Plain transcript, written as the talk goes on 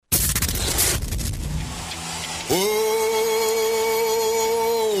Oh,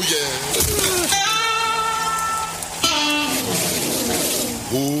 yeah.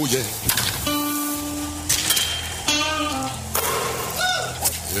 Oh, yeah.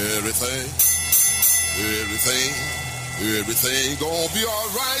 Everything gonna be all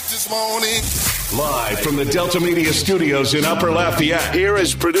right this morning. Live from the Delta Media Studios in Upper Lafayette, here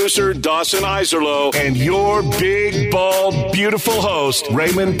is producer Dawson Iserlo and your big, bald, beautiful host,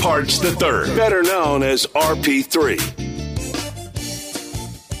 Raymond Parks III, better known as RP3.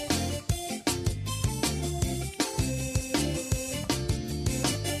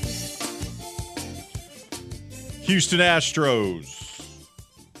 Houston Astros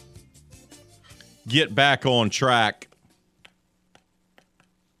get back on track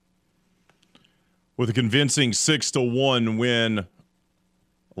with a convincing 6-1 win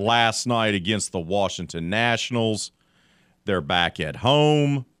last night against the Washington Nationals. They're back at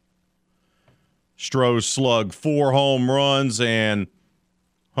home. Stros slugged 4 home runs, and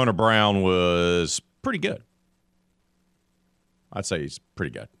Hunter Brown was pretty good. I'd say he's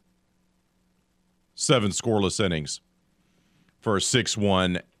pretty good. 7 scoreless innings for a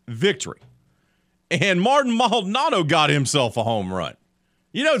 6-1 victory. And Martin Maldonado got himself a home run.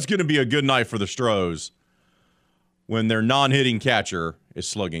 You know it's going to be a good night for the Stros when their non-hitting catcher is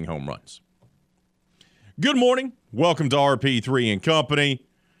slugging home runs. Good morning. Welcome to RP3 and Company.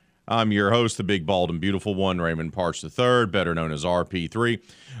 I'm your host, the big, bald, and beautiful one, Raymond Parks III, better known as RP3.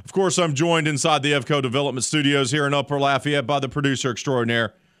 Of course, I'm joined inside the EVCO Development Studios here in Upper Lafayette by the producer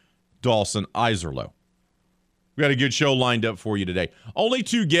extraordinaire, Dawson Iserlo. We got a good show lined up for you today. Only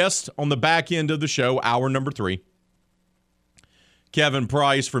 2 guests on the back end of the show, hour number 3. Kevin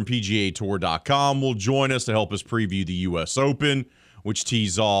Price from PGAtour.com will join us to help us preview the U.S. Open, which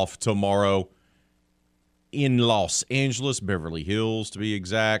tees off tomorrow in Los Angeles, Beverly Hills to be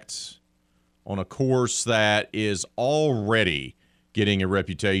exact, on a course that is already getting a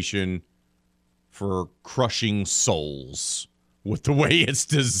reputation for crushing souls with the way it's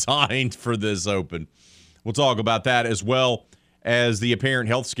designed for this Open. We'll talk about that as well as the apparent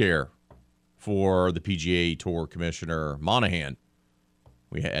health scare for the PGA Tour Commissioner Monahan.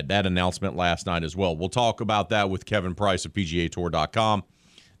 We had that announcement last night as well. We'll talk about that with Kevin Price of PGAtour.com.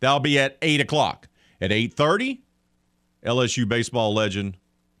 That'll be at 8 o'clock. At 8:30, LSU baseball legend,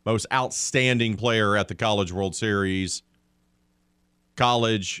 most outstanding player at the College World Series,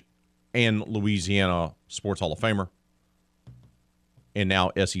 college and Louisiana Sports Hall of Famer, and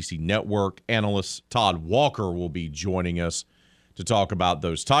now SEC Network analyst Todd Walker will be joining us to talk about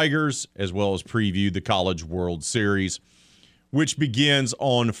those Tigers as well as preview the College World Series, which begins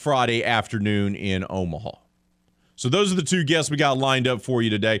on Friday afternoon in Omaha. So those are the 2 guests we got lined up for you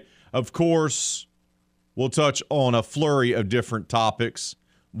today. Of course, we'll touch on a flurry of different topics.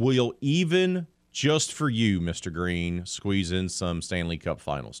 We'll even, just for you, Mr. Green, squeeze in some Stanley Cup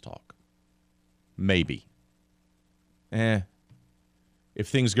Finals talk. Maybe. If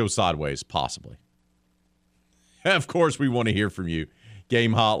things go sideways, possibly. Of course, we want to hear from you.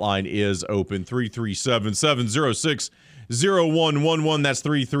 Game hotline is open, 337-706-0111. That's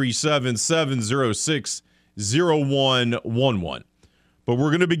 337-706-0111. But we're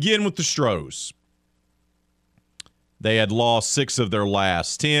going to begin with the Stros. They had lost 6 of their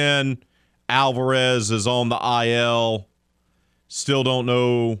last 10. Alvarez is on the IL. Still don't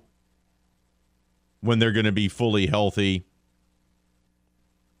know when they're going to be fully healthy.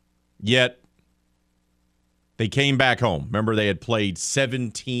 Yet, they came back home. Remember, they had played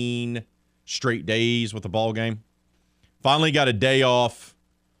 17 straight days with a ball game. Finally got a day off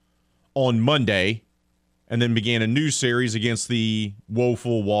on Monday, and then began a new series against the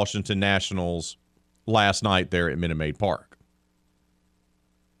woeful Washington Nationals last night there at Minute Maid Park.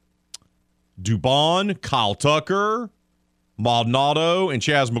 Dubon, Kyle Tucker, Maldonado, and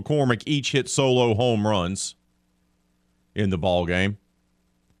Chas McCormick each hit solo home runs in the ball game.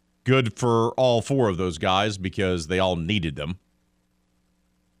 Good for all 4 of those guys because they all needed them.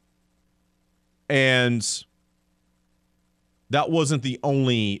 And that wasn't the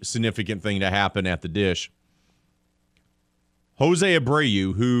only significant thing to happen at the Dish. Jose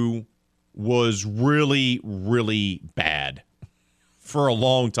Abreu, who was really, really bad for a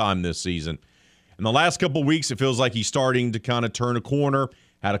long time this season. In the last couple of weeks, it feels like he's starting to kind of turn a corner.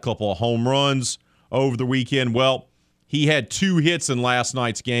 Had a couple of home runs over the weekend. Well, he had 2 hits in last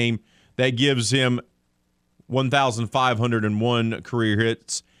night's game. That gives him 1,501 career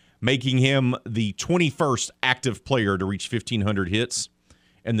hits, making him the 21st active player to reach 1,500 hits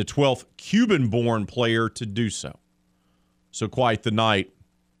and the 12th Cuban-born player to do so. So quite the night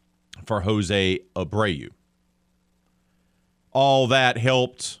for Jose Abreu. All that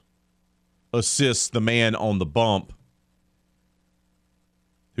helped assists the man on the bump,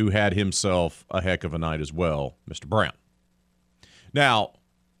 who had himself a heck of a night as well, Mr. Brown. Now,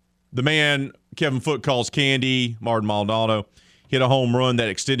 the man Kevin Foote calls Candy, Martin Maldonado, hit a home run that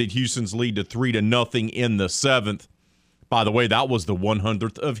extended Houston's lead to 3-0 in the 7th. By the way, that was the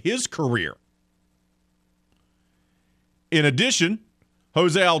 100th of his career. In addition,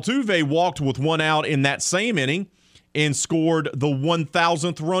 Jose Altuve walked with one out in that same inning and scored the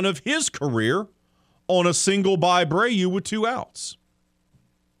 1,000th run of his career on a single by Abreu with 2 outs.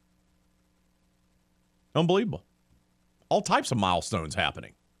 Unbelievable. All types of milestones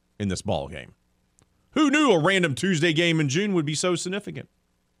happening in this ball game. Who knew a random Tuesday game in June would be so significant?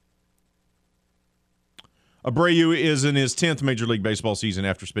 Abreu is in his 10th Major League Baseball season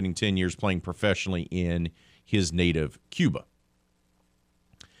after spending 10 years playing professionally in his native Cuba.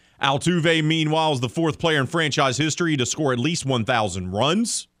 Altuve, meanwhile, is the 4th player in franchise history to score at least 1,000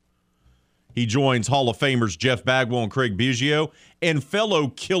 runs. He joins Hall of Famers Jeff Bagwell and Craig Biggio and fellow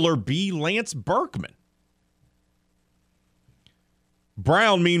Killer B Lance Berkman.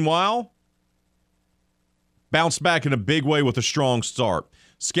 Brown, meanwhile, bounced back in a big way with a strong start.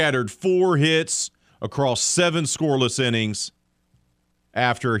 Scattered 4 hits across 7 scoreless innings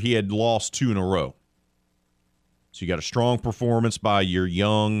after he had lost 2 in a row. So you got a strong performance by your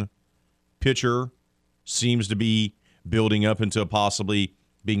young pitcher. Seems to be building up into possibly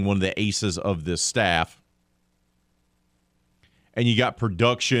being one of the aces of this staff. And you got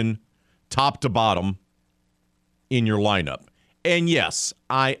production top to bottom in your lineup. And yes,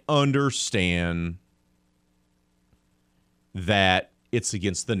 I understand that it's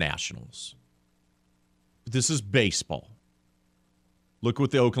against the Nationals. But this is baseball. Look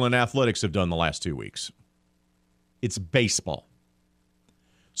what the Oakland Athletics have done the last 2 weeks. It's baseball.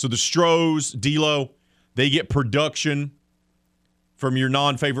 So the Stros, D'Lo, they get production from your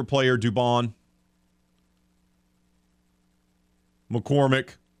non-favorite player, Dubon,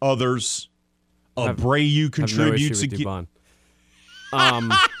 McCormick, others. Abreu contributes again.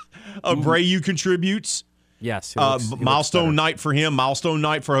 Abreu contributes. Yes. Milestone night for him. Milestone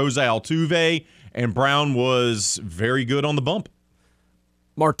night for Jose Altuve. And Brown was very good on the bump.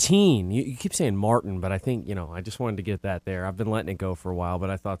 Martin. You keep saying Martin, but I think, I just wanted to get that there. I've been letting it go for a while, but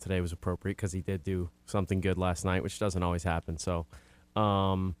I thought today was appropriate because he did do something good last night, which doesn't always happen. So,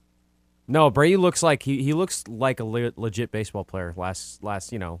 no, Abreu looks like he looks like a legit baseball player last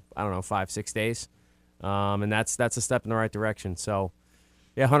 5-6 days. And that's a step in the right direction. So,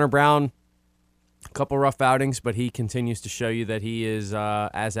 yeah, Hunter Brown, a couple rough outings, but he continues to show you that he is,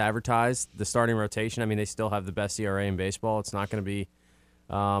 as advertised, the starting rotation. I mean, they still have the best ERA in baseball. It's not going to be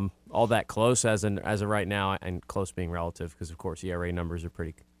all that close as of right now, and close being relative because, of course, ERA numbers are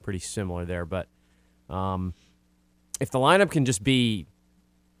pretty similar there. But if the lineup can just be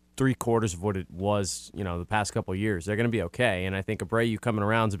 3/4 of what it was, the past couple of years, they're going to be okay. And I think Abreu coming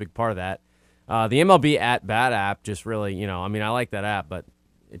around is a big part of that. The MLB at-bat app just really, I like that app, but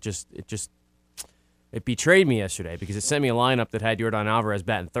it betrayed me yesterday because it sent me a lineup that had Yordan Alvarez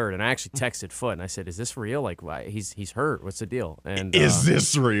batting third, and I actually texted Foote and I said, "Is this real? Like, why he's hurt? What's the deal?" And is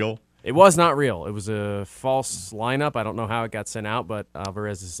this real? It was not real. It was a false lineup. I don't know how it got sent out, but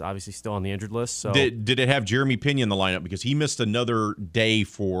Alvarez is obviously still on the injured list. So did it have Jeremy Pena in the lineup because he missed another day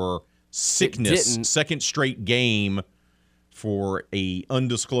for sickness, second straight game for a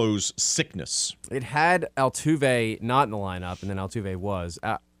undisclosed sickness? It had Altuve not in the lineup, and then Altuve was.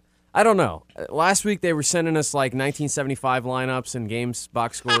 I don't know. Last week they were sending us like 1975 lineups and games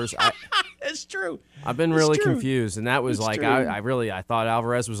box scores. It's true. I've been really confused, and that was it's like true. I thought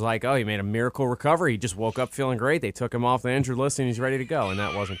Alvarez was like, he made a miracle recovery. He just woke up feeling great. They took him off the injured list and he's ready to go, and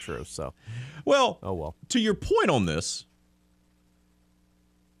that wasn't true. So, well. To your point on this,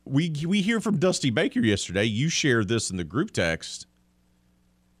 we hear from Dusty Baker yesterday. You shared this in the group text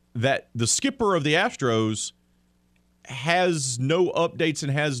that the skipper of the Astros has no updates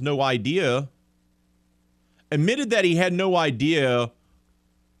and has no idea. Admitted that he had no idea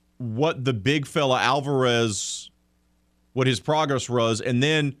what the big fella Alvarez, what his progress was, and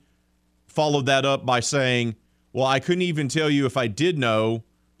then followed that up by saying, well, I couldn't even tell you if I did know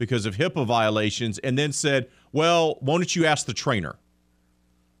because of HIPAA violations, and then said, well, why don't you ask the trainer?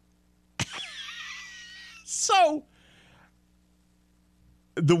 So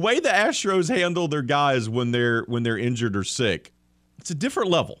the way the Astros handle their guys when they're injured or sick, it's a different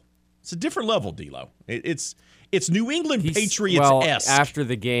level. It's a different level, D'Lo. It's New England Patriots-esque. Well, after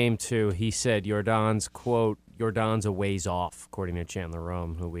the game, too, he said Yordan's a ways off, according to Chandler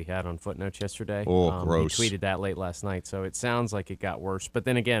Rome, who we had on Footnotes yesterday. Oh, gross. He tweeted that late last night, so it sounds like it got worse. But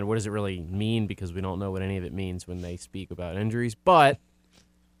then again, what does it really mean? Because we don't know what any of it means when they speak about injuries. But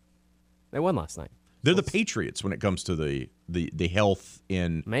They won last night. They're the Patriots when it comes to the health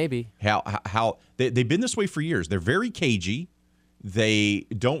and maybe how they've been this way for years. They're very cagey. They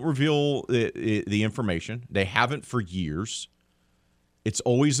don't reveal the information. They haven't for years. It's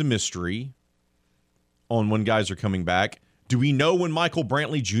always a mystery on when guys are coming back. Do we know when Michael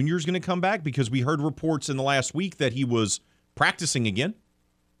Brantley Jr. is going to come back? Because we heard reports in the last week that he was practicing again,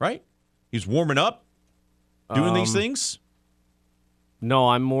 right? He's warming up, doing these things. No,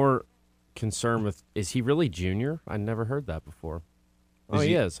 I'm more concerned with, is he really junior? I never heard that before.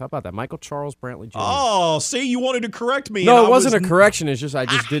 He is. How about that? Michael Charles Brantley Jr. Oh, see, you wanted to correct me. No, it wasn't a correction. It's just I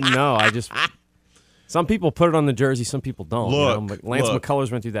just didn't know. Some people put it on the jersey, some people don't. Look, Lance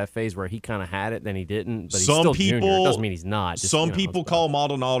McCullers went through that phase where he kind of had it, then he didn't. But he's still junior. It doesn't mean he's not. Some people call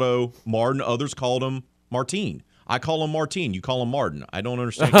Maldonado Martin. Others called him Martin. I call him Martin. You call him Martin. I don't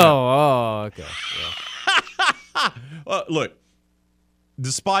understand. Okay. Yeah. Look,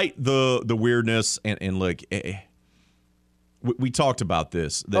 despite the weirdness, and look, we talked about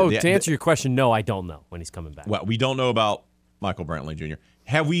this. To answer your question, no, I don't know when he's coming back. Well, we don't know about Michael Brantley Jr.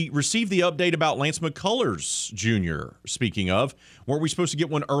 Have we received the update about Lance McCullers Jr.? Speaking of, weren't we supposed to get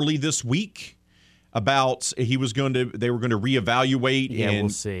one early this week? About they were going to reevaluate. Yeah, we'll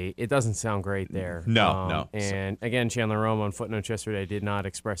see. It doesn't sound great there. No. And again, Chandler Rome on Footnotes yesterday did not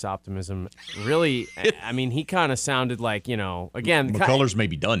express optimism. Really, I mean, he kind of sounded like, again, McCullers may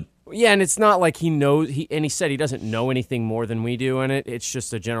be done. Yeah, and it's not like he knows. He said he doesn't know anything more than we do in it. It's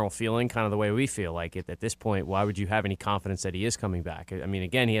just a general feeling, kind of the way we feel like it. At this point, why would you have any confidence that he is coming back? I mean,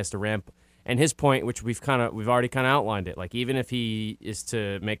 again, he has to ramp. And his point, which we've already kind of outlined it. Like, even if he is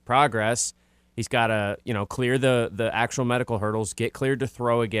to make progress, he's got to, clear the actual medical hurdles, get cleared to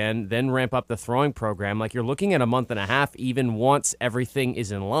throw again, then ramp up the throwing program. Like, you're looking at a month and a half even once everything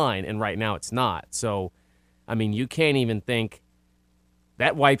is in line, and right now it's not. So, I mean, you can't even think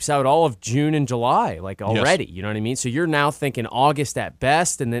that wipes out all of June and July, like, already. Yes. You know what I mean? So you're now thinking August at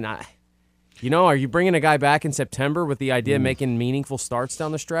best, and then are you bringing a guy back in September with the idea of making meaningful starts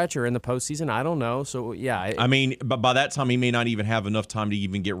down the stretch or in the postseason? I don't know. So, yeah. I mean, but by that time, he may not even have enough time to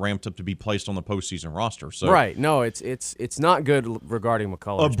even get ramped up to be placed on the postseason roster. So. Right. No, it's not good regarding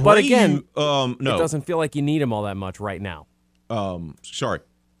McCullers. But again, no. It doesn't feel like you need him all that much right now. Sorry.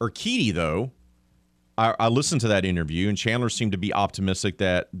 Urquidy, though, I listened to that interview, and Chandler seemed to be optimistic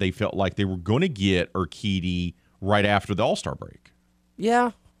that they felt like they were going to get Urquidy right after the All-Star break.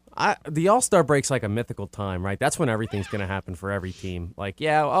 Yeah. The All-Star break's like a mythical time, right? That's when everything's going to happen for every team. Like,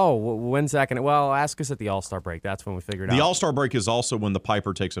 when's that going to – well, ask us at the All-Star break. That's when we figure it out. The All-Star break is also when the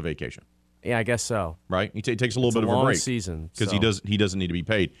Piper takes a vacation. Yeah, I guess so. Right? He takes a little bit of a break. Season. Because he doesn't need to be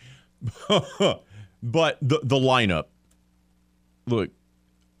paid. But the lineup, look,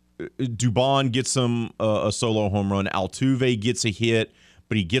 Dubon gets him a solo home run. Altuve gets a hit,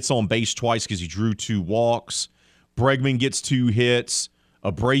 but he gets on base twice because he drew 2 walks. Bregman gets 2 hits.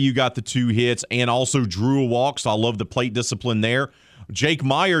 Abreu got the 2 hits and also drew a walk, so I love the plate discipline there. Jake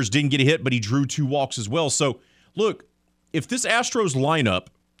Myers didn't get a hit, but he drew 2 walks as well. So, look, if this Astros lineup,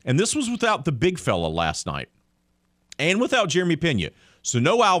 and this was without the big fella last night, and without Jeremy Pena, so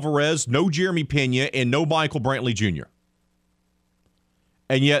no Alvarez, no Jeremy Pena, and no Michael Brantley Jr.,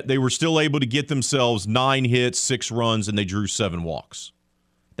 and yet they were still able to get themselves 9 hits, 6 runs, and they drew 7 walks.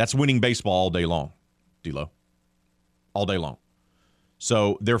 That's winning baseball all day long, D-Lo. All day long.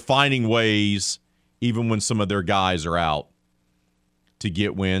 So they're finding ways, even when some of their guys are out, to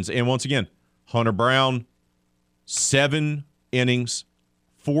get wins. And once again, Hunter Brown, 7 innings,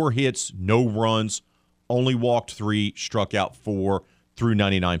 4 hits, no runs, only walked 3, struck out 4, threw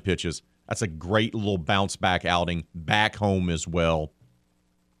 99 pitches. That's a great little bounce-back outing, back home as well.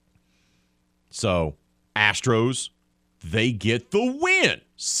 So, Astros, they get the win,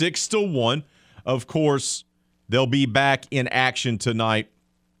 6-1. Of course, they'll be back in action tonight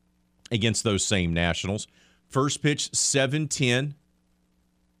against those same Nationals. First pitch, 7:10.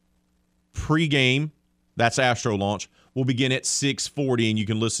 Pre-game, that's Astro launch, will begin at 6:40, and you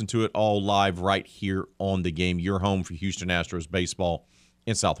can listen to it all live right here on The Game, your home for Houston Astros baseball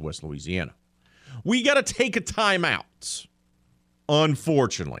in Southwest Louisiana. We got to take a timeout,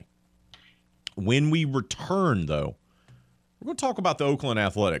 unfortunately. When we return, though, we're going to talk about the Oakland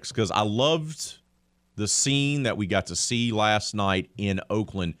Athletics because I loved the scene that we got to see last night in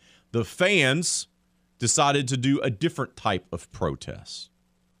Oakland. The fans decided to do a different type of protest.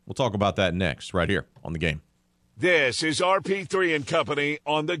 We'll talk about that next, right here on The Game. This is RP3 and Company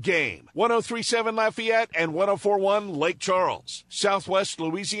on The Game. 103.7 Lafayette and 104.1 Lake Charles, Southwest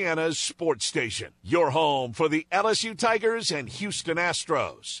Louisiana's sports station. Your home for the LSU Tigers and Houston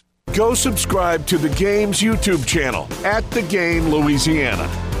Astros. Go subscribe to The Game's YouTube channel,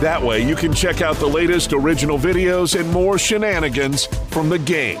 @TheGameLouisiana. That way you can check out the latest original videos and more shenanigans from The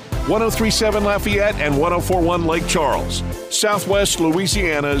Game. 103.7 Lafayette and 104.1 Lake Charles, Southwest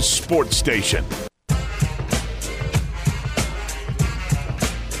Louisiana's sports station.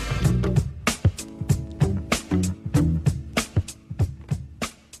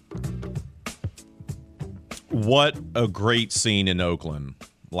 What a great scene in Oakland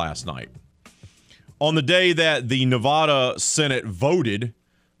last night. On the day that the Nevada Senate voted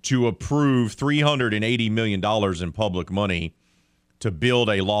to approve $380 million in public money to build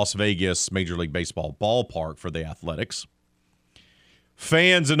a Las Vegas Major League Baseball ballpark for the Athletics,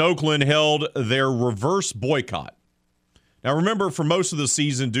 fans in Oakland held their reverse boycott. Now, remember, for most of the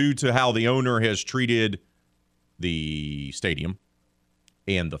season, due to how the owner has treated the stadium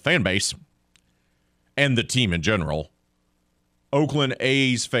and the fan base and the team in general, Oakland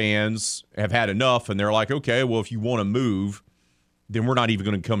A's fans have had enough, and they're like, okay, well, if you want to move, then we're not even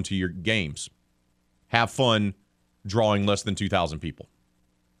going to come to your games. Have fun drawing less than 2,000 people.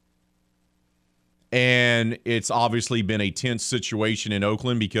 And it's obviously been a tense situation in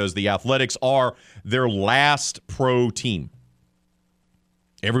Oakland because the Athletics are their last pro team.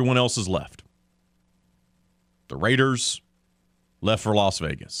 Everyone else is left. The Raiders left for Las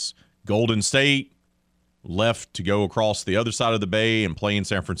Vegas. Golden State left to go across the other side of the bay and play in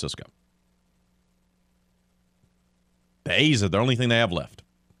San Francisco. The A's are the only thing they have left.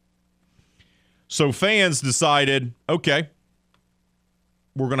 So fans decided, okay,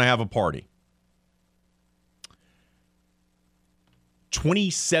 we're going to have a party.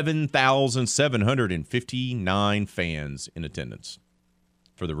 27,759 fans in attendance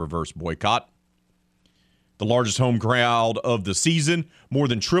for the reverse boycott. The largest home crowd of the season, more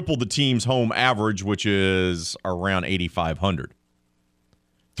than triple the team's home average, which is around 8,500.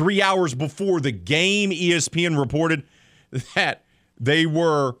 3 hours before the game, ESPN reported that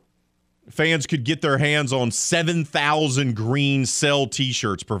fans could get their hands on 7,000 green cell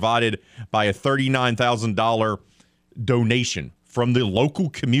T-shirts provided by a $39,000 donation from the local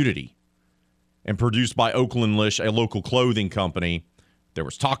community and produced by Oakland Lish, a local clothing company. There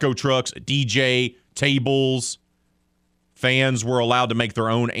was taco trucks, a DJ, tables. Fans were allowed to make their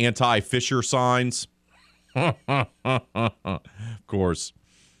own anti-Fisher signs. Of course,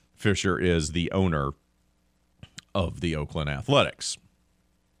 Fisher is the owner of the Oakland Athletics.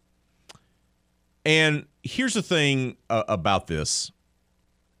 And here's the thing about this,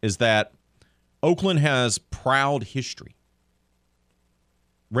 is that Oakland has proud history.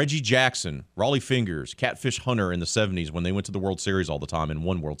 Reggie Jackson, Raleigh Fingers, Catfish Hunter in the 70s when they went to the World Series all the time and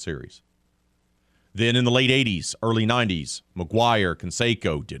won World Series. Then in the late 80s, early 90s, McGuire,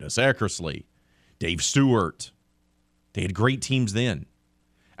 Canseco, Dennis Eckersley, Dave Stewart. They had great teams then.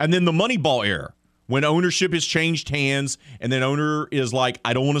 And then the Moneyball era, when ownership has changed hands, and then owner is like,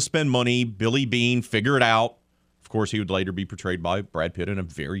 I don't want to spend money. Billy Beane, figure it out. Of course, he would later be portrayed by Brad Pitt in a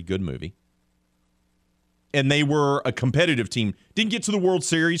very good movie. And they were a competitive team. Didn't get to the World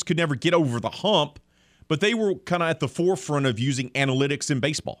Series, could never get over the hump, but they were kind of at the forefront of using analytics in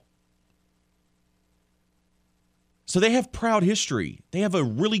baseball. So they have proud history. They have a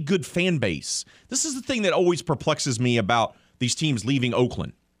really good fan base. This is the thing that always perplexes me about these teams leaving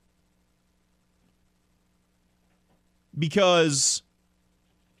Oakland. Because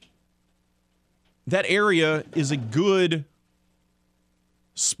that area is a good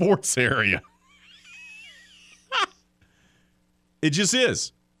sports area. It just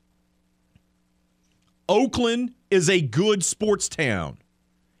is. Oakland is a good sports town.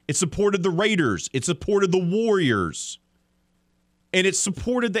 It supported the Raiders. It supported the Warriors. And it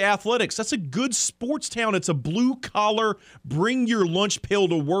supported the Athletics. That's a good sports town. It's a blue-collar, bring your lunch pail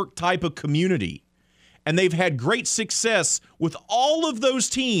to work type of community. And they've had great success with all of those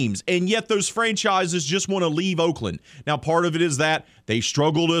teams, and yet those franchises just want to leave Oakland. Now, part of it is that they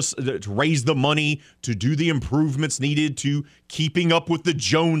struggle to raise the money to do the improvements needed to keeping up with the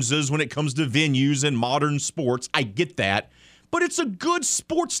Joneses when it comes to venues and modern sports. I get that. But it's a good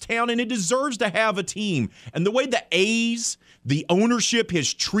sports town, and it deserves to have a team. And the way the A's, the ownership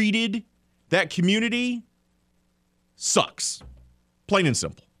has treated that community sucks. Plain and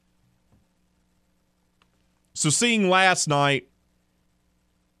simple. So seeing last night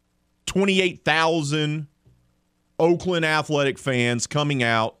 28,000 Oakland Athletic fans coming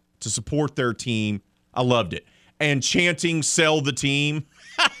out to support their team, I loved it. And chanting "Sell the team,"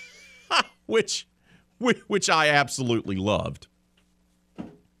 which I absolutely loved.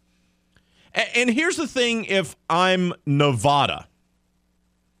 And here's the thing, if I'm Nevada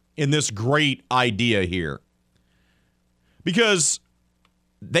in this great idea here, because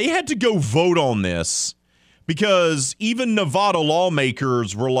they had to go vote on this because even Nevada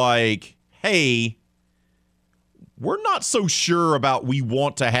lawmakers were like, hey, we're not so sure about we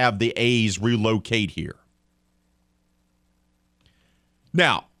want to have the A's relocate here.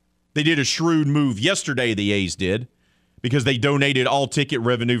 Now, they did a shrewd move yesterday, the A's did, because they donated all ticket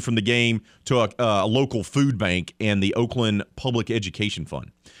revenue from the game to a local food bank and the Oakland Public Education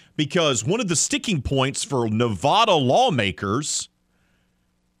Fund. Because one of the sticking points for Nevada lawmakers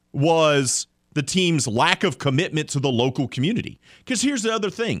was the team's lack of commitment to the local community. Because here's the other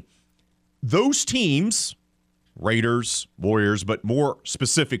thing. Those teams, Raiders, Warriors, but more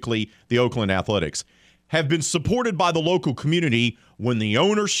specifically the Oakland Athletics, have been supported by the local community when the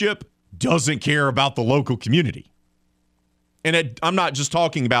ownership doesn't care about the local community. And I'm not just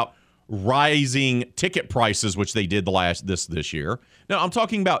talking about rising ticket prices, which they did this year. No, I'm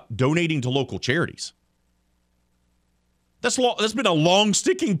talking about donating to local charities. That's been a long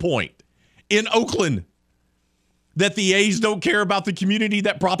sticking point in Oakland, that the A's don't care about the community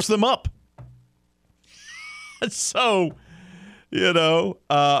that props them up. So,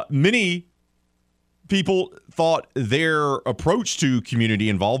 many people thought their approach to community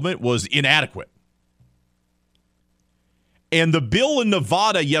involvement was inadequate. And the bill in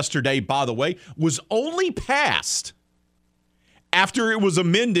Nevada yesterday, by the way, was only passed after it was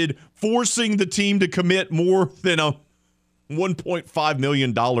amended, forcing the team to commit more than $1.5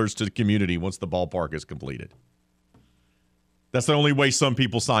 million to the community once the ballpark is completed. That's the only way some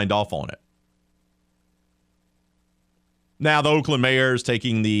people signed off on it. Now the Oakland mayor is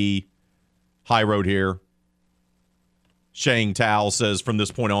taking the high road here. Shang Tao says, from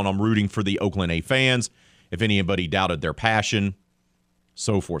this point on, I'm rooting for the Oakland A fans. If anybody doubted their passion,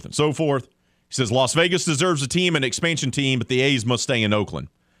 so forth and so forth. He says, Las Vegas deserves a team, an expansion team, but the A's must stay in Oakland.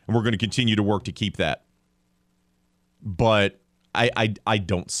 And we're going to continue to work to keep that. But I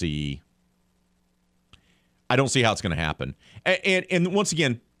don't see how it's going to happen. And once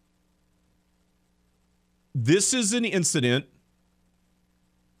again, this is an incident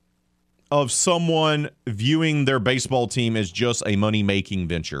of someone viewing their baseball team as just a money-making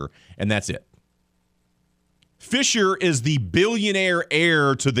venture, and that's it. Fisher is the billionaire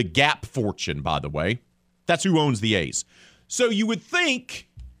heir to the Gap fortune, by the way. That's who owns the A's. So you would think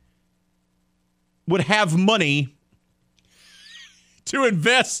would have money to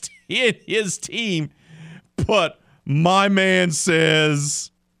invest in his team, but my man says,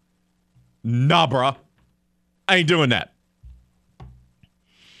 nah, bruh, I ain't doing that.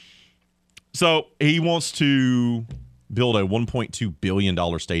 So he wants to build a $1.2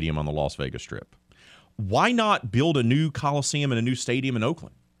 billion stadium on the Las Vegas Strip. Why not build a new Coliseum and a new stadium in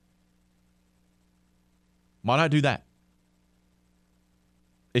Oakland? Why not do that?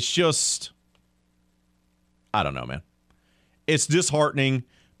 It's just, I don't know, man. It's disheartening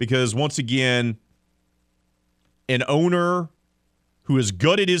because, once again, an owner who has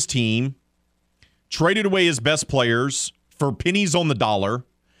gutted his team, traded away his best players for pennies on the dollar,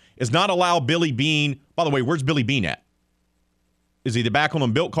 is not allow Billy Beane. By the way, where's Billy Beane at? Is he back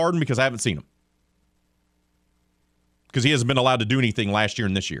on Bill Carden? Because I haven't seen him. Because he hasn't been allowed to do anything last year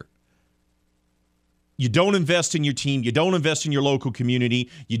and this year. You don't invest in your team. You don't invest in your local community.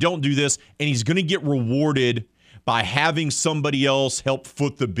 You don't do this. And he's going to get rewarded by having somebody else help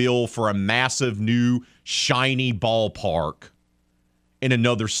foot the bill for a massive new shiny ballpark in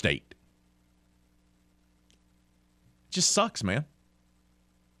another state. It just sucks, man.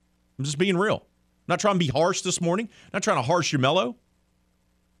 I'm just being real. I'm not trying to be harsh this morning. I'm not trying to harsh your mellow.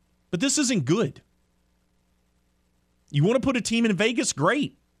 But this isn't good. You want to put a team in Vegas?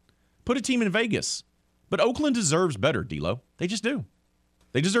 Great. Put a team in Vegas. But Oakland deserves better, D'Lo. They just do.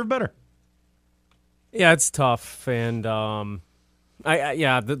 They deserve better. Yeah, it's tough. And the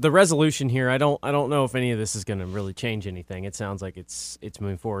resolution here, I don't know if any of this is going to really change anything. It sounds like it's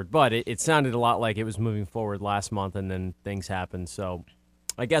moving forward. But it sounded a lot like it was moving forward last month, and then things happened. So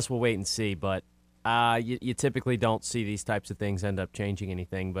I guess we'll wait and see. But you typically don't see these types of things end up changing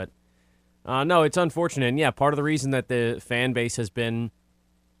anything. But no, it's unfortunate. And, yeah, part of the reason that the fan base has been,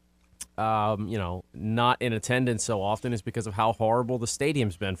 not in attendance so often is because of how horrible the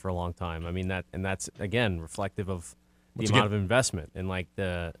stadium's been for a long time. I mean, that's, again, reflective of the amount of investment. And, like,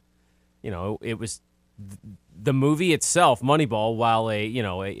 it was the movie itself, Moneyball, while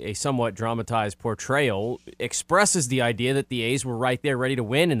a somewhat dramatized portrayal, expresses the idea that the A's were right there ready to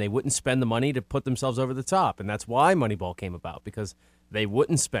win and they wouldn't spend the money to put themselves over the top. And that's why Moneyball came about, because they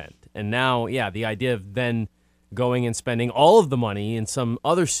wouldn't spend. And now, yeah, the idea of then going and spending all of the money in some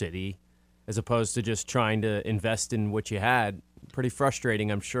other city as opposed to just trying to invest in what you had, pretty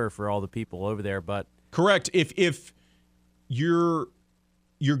frustrating, I'm sure, for all the people over there. But correct. If you're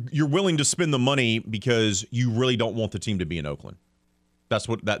you're willing to spend the money because you really don't want the team to be in Oakland. That's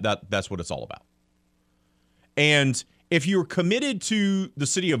what that's what it's all about. And if you're committed to the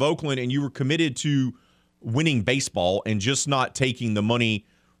city of Oakland and you were committed to winning baseball and just not taking the money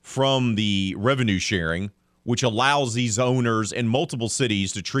from the revenue sharing, which allows these owners in multiple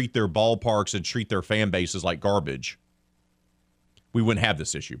cities to treat their ballparks and treat their fan bases like garbage, we wouldn't have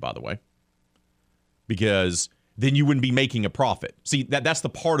this issue, by the way, because then you wouldn't be making a profit. See, that's the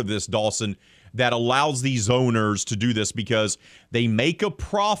part of this, Dawson, that allows these owners to do this, because they make a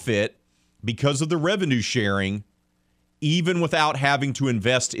profit because of the revenue sharing, even without having to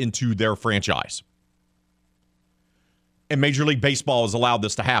invest into their franchise. And Major League Baseball has allowed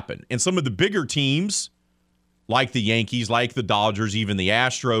this to happen. And some of the bigger teams, like the Yankees, like the Dodgers, even the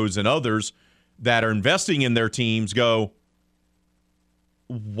Astros and others that are investing in their teams, go,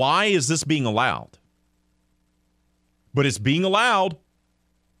 why is this being allowed? But it's being allowed.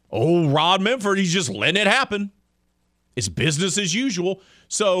 Oh, Rod Memphis, he's just letting it happen. It's business as usual.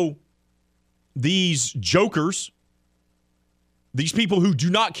 So these jokers, these people who do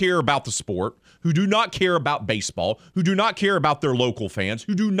not care about the sport, who do not care about baseball, who do not care about their local fans,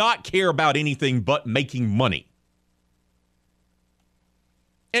 who do not care about anything but making money.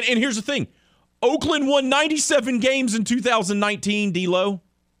 And here's the thing. Oakland won 97 games in 2019, D-Lo.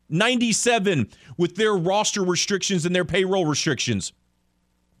 97 with their roster restrictions and their payroll restrictions.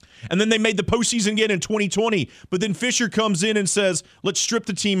 And then they made the postseason again in 2020. But then Fisher comes in and says, let's strip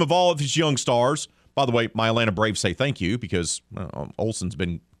the team of all of his young stars. By the way, my Atlanta Braves say thank you, because Olsen's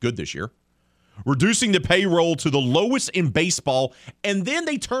been good this year. Reducing the payroll to the lowest in baseball. And then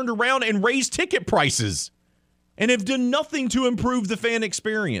they turned around and raised ticket prices and have done nothing to improve the fan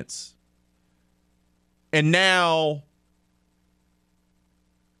experience. And now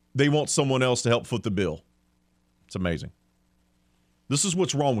they want someone else to help foot the bill. It's amazing. This is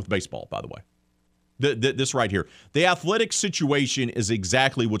what's wrong with baseball, by the way. This right here. The athletic situation is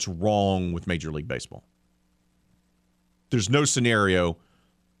exactly what's wrong with Major League Baseball. There's no scenario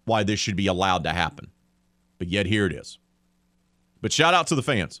why this should be allowed to happen. But yet here it is. But shout out to the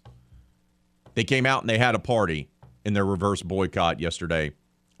fans. They came out and they had a party in their reverse boycott yesterday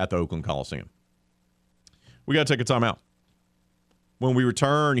at the Oakland Coliseum. We got to take a time out. When we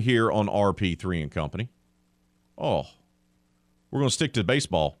return here on RP3 and Company, we're going to stick to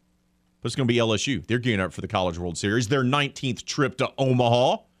baseball, but it's going to be LSU. They're gearing up for the College World Series, their 19th trip to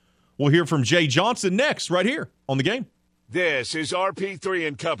Omaha. We'll hear from Jay Johnson next, right here on The Game. This is RP3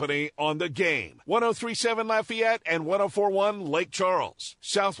 and Company on The Game. 103.7 Lafayette and 104.1 Lake Charles,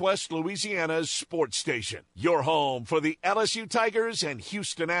 Southwest Louisiana's sports station. Your home for the LSU Tigers and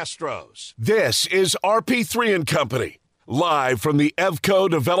Houston Astros. This is RP3 and Company, live from the Evco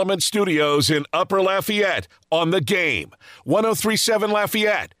Development Studios in Upper Lafayette on The Game. 103.7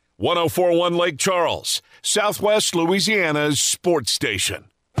 Lafayette, 104.1 Lake Charles, Southwest Louisiana's sports station.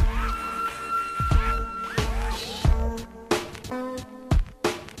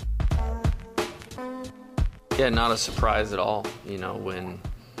 Yeah, not a surprise at all. You know, when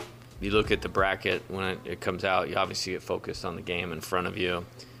you look at the bracket, when it comes out, you obviously get focused on the game in front of you,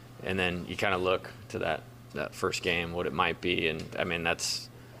 and then you kind of look to that first game, what it might be, and I mean, that's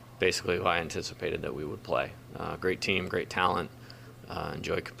basically who I anticipated that we would play. Great team, great talent,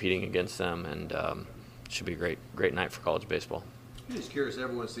 enjoy competing against them, and should be a great night for college baseball. I'm just curious,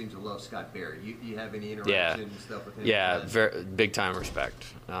 everyone seems to love Scott Berry. You have any interaction and stuff with him? Yeah, very big time respect.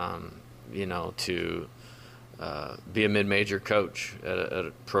 You know, to be a mid-major coach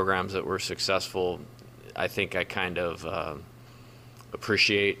at programs that were successful, I think I kind of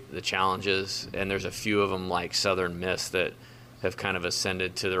appreciate the challenges, and there's a few of them like Southern Miss that have kind of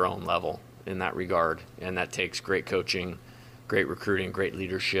ascended to their own level in that regard, and that takes great coaching, great recruiting, great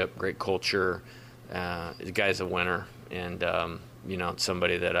leadership, great culture. The guy's a winner, and you know,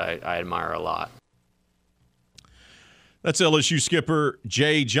 somebody that I admire a lot. That's LSU skipper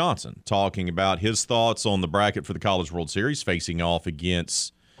Jay Johnson talking about his thoughts on the bracket for the College World Series, facing off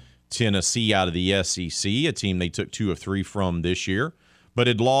against Tennessee out of the SEC, a team they took 2 of 3 from this year, but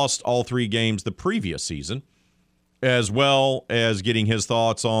had lost all 3 games the previous season, as well as getting his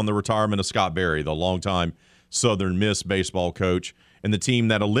thoughts on the retirement of Scott Berry, the longtime Southern Miss baseball coach, and the team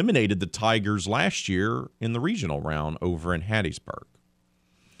that eliminated the Tigers last year in the regional round over in Hattiesburg.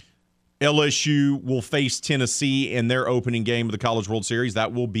 LSU will face Tennessee in their opening game of the College World Series.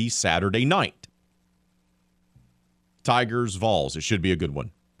 That will be Saturday night. Tigers, Vols. It should be a good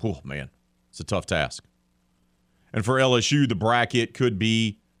one. Oh, man. It's a tough task. And for LSU, the bracket could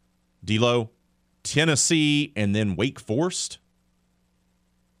be D-Lo, Tennessee, and then Wake Forest.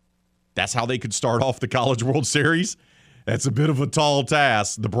 That's how they could start off the College World Series. That's a bit of a tall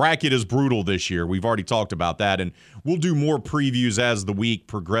task. The bracket is brutal this year. We've already talked about that, and we'll do more previews as the week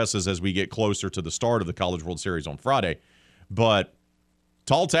progresses as we get closer to the start of the College World Series on Friday. But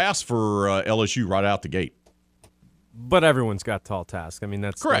tall task for LSU right out the gate. But everyone's got tall tasks. I mean,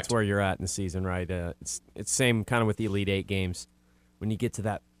 that's Correct. That's where you're at in the season, right? It's same kind of with the Elite Eight games when you get to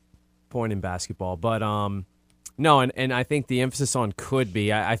that point in basketball. But no, and I think the emphasis on could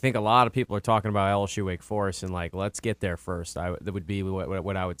be. I think a lot of people are talking about LSU Wake Forest and like, let's get there first. That would be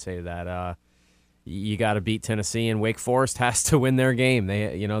what I would say to that. You got to beat Tennessee, and Wake Forest has to win their game.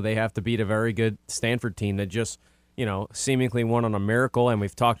 They have to beat a very good Stanford team that just seemingly won on a miracle, and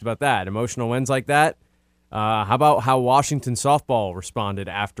we've talked about that. Emotional wins like that. How about how Washington softball responded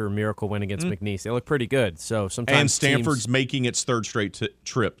after a miracle win against McNeese? They look pretty good. So sometimes and Stanford's making its third straight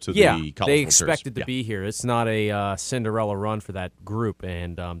trip to the College World Series. They expected to be here. It's not a Cinderella run for that group,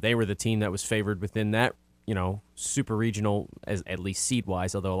 and they were the team that was favored within that super regional, at least seed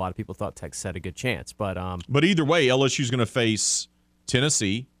wise. Although a lot of people thought Texas had a good chance, but either way, LSU's going to face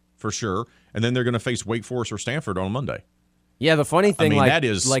Tennessee for sure, and then they're going to face Wake Forest or Stanford on Monday. Yeah, the funny thing, that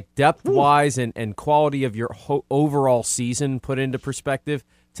is like depth-wise and quality of your overall season put into perspective,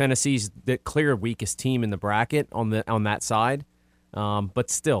 Tennessee's the clear weakest team in the bracket on that side.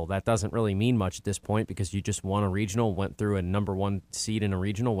 But still, that doesn't really mean much at this point because you just won a regional, went through a number one seed in a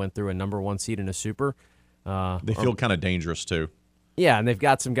regional, went through a number one seed in a super. They feel kind of dangerous, too. Yeah, and they've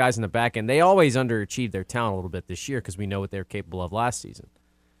got some guys in the back end. They always underachieved their talent a little bit this year because we know what they were capable of last season.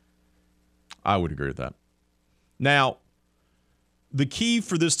 I would agree with that. Now, the key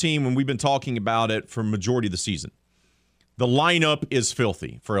for this team, and we've been talking about it for majority of the season, the lineup is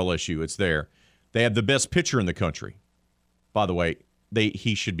filthy for LSU. It's there. They have the best pitcher in the country. By the way,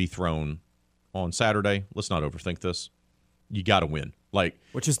 he should be thrown on Saturday. Let's not overthink this. You got to win.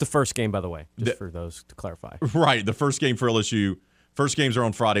 Which is the first game, by the way, just for those to clarify. Right. The first game for LSU. First games are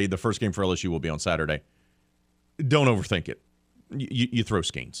on Friday. The first game for LSU will be on Saturday. Don't overthink it. You throw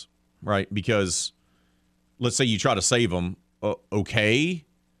Skeens, right? Because let's say you try to save them. Okay,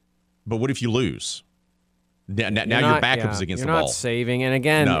 but what if you lose? Now your backup is against the ball. You're not saving. And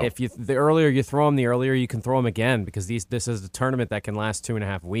again, if the earlier you throw them, the earlier you can throw them again because this is a tournament that can last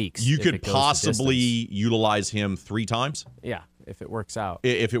 2.5 weeks. You could possibly utilize him 3 times. Yeah, if it works out.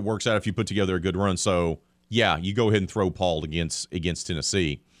 If it works out, if you put together a good run. So, yeah, you go ahead and throw Paul against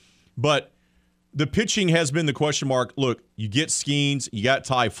Tennessee. But the pitching has been the question mark. Look, you get Skeens, you got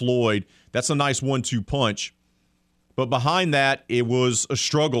Ty Floyd. That's a nice 1-2 punch. But behind that, it was a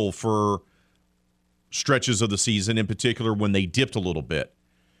struggle for stretches of the season, in particular when they dipped a little bit.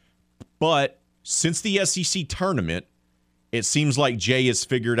 But since the SEC tournament, it seems like Jay has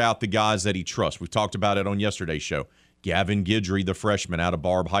figured out the guys that he trusts. We talked about it on yesterday's show. Gavin Guidry, the freshman out of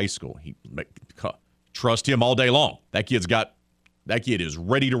Barb High School. Trust him all day long. That kid is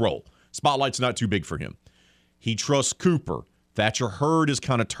ready to roll. Spotlight's not too big for him. He trusts Cooper. Thatcher Hurd has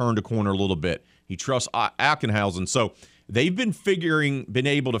kind of turned a corner a little bit. He trusts Ackenhausen. So they've been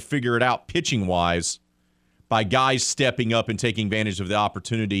able to figure it out pitching-wise by guys stepping up and taking advantage of the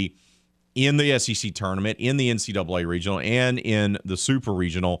opportunity in the SEC tournament, in the NCAA regional, and in the Super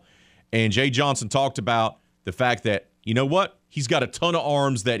Regional. And Jay Johnson talked about the fact that, you know what? He's got a ton of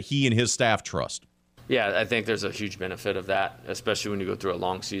arms that he and his staff trust. Yeah, I think there's a huge benefit of that, especially when you go through a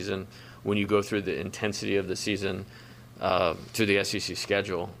long season, when you go through the intensity of the season through the SEC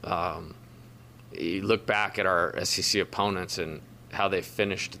schedule. You look back at our SEC opponents and how they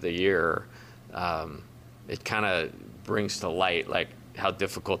finished the year, it kind of brings to light like how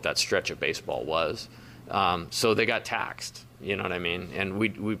difficult that stretch of baseball was. So they got taxed, you know what I mean? And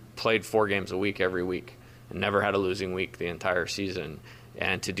we played 4 games a week every week and never had a losing week the entire season.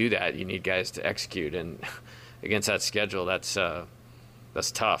 And to do that, you need guys to execute. And against that schedule, that's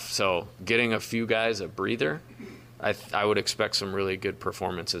tough. So getting a few guys a breather, I would expect some really good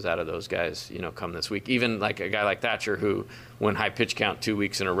performances out of those guys, come this week. Even like a guy like Thatcher who went high pitch count 2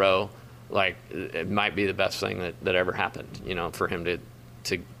 weeks in a row, like it might be the best thing that ever happened, for him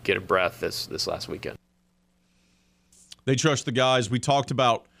to get a breath this last weekend. They trust the guys. We talked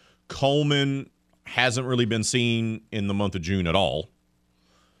about Coleman hasn't really been seen in the month of June at all.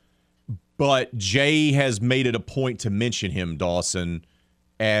 But Jay has made it a point to mention him, Dawson,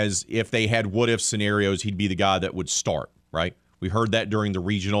 as if they had what-if scenarios, he'd be the guy that would start, right? We heard that during the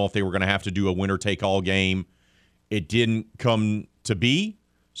regional, if they were going to have to do a winner-take-all game. It didn't come to be,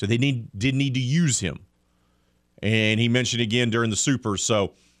 so they did need to use him. And he mentioned again during the Super.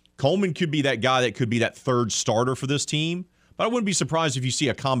 So Coleman could be that guy that could be that third starter for this team. But I wouldn't be surprised if you see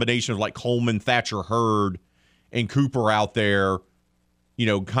a combination of like Coleman, Thatcher Hurd, and Cooper out there,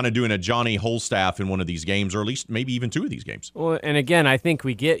 kind of doing a Johnny Holstaff in one of these games, or at least maybe even two of these games. Well, and again, I think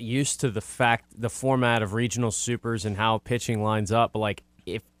we get used to the format of regional supers and how pitching lines up. But like,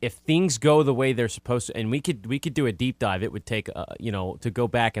 if things go the way they're supposed to, and we could do a deep dive, it would take to go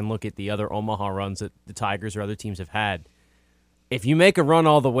back and look at the other Omaha runs that the Tigers or other teams have had. If you make a run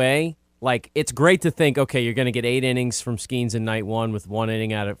all the way, like, it's great to think, okay, you're going to get 8 innings from Skeens in night 1 with 1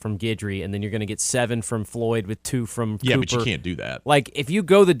 inning out of from Guidry, and then you're going to get 7 from Floyd with 2 from Cooper. Yeah, but you can't do that. Like, if you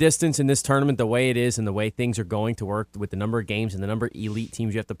go the distance in this tournament the way it is and the way things are going to work with the number of games and the number of elite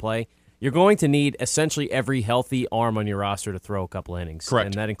teams you have to play, you're going to need essentially every healthy arm on your roster to throw a couple innings. Correct.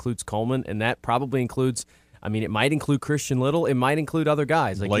 And that includes Coleman, and that probably includes, it might include Christian Little. It might include other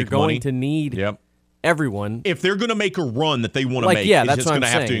guys. Like, Blake you're going Money. to need everyone. If they're going to make a run that they want to make, that's it's what going to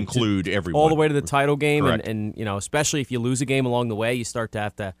I'm have to saying. include everyone. All the way to the title game, Correct. and especially if you lose a game along the way, you start to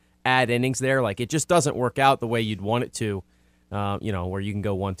have to add innings there. Like, it just doesn't work out the way you'd want it to, where you can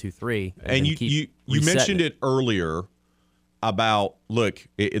go 1, 2, 3. And you mentioned it earlier about, look,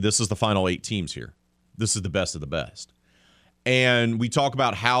 this is the final 8 teams here. This is the best of the best. And we talk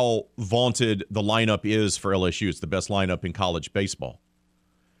about how vaunted the lineup is for LSU. It's the best lineup in college baseball.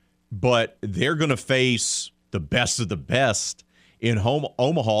 But they're going to face the best of the best in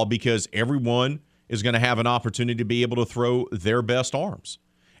Omaha because everyone is going to have an opportunity to be able to throw their best arms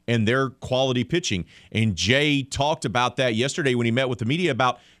and their quality pitching. And Jay talked about that yesterday when he met with the media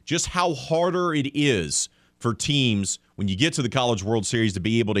about just how harder it is for teams when you get to the College World Series to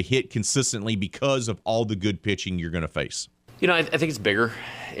be able to hit consistently because of all the good pitching you're going to face. I think it's bigger,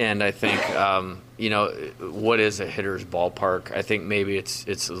 and I think, what is a hitter's ballpark? I think maybe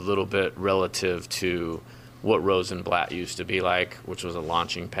it's a little bit relative to what Rosenblatt used to be like, which was a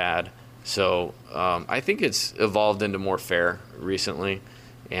launching pad. So I think it's evolved into more fair recently.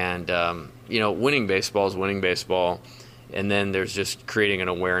 And, winning baseball is winning baseball, and then there's just creating an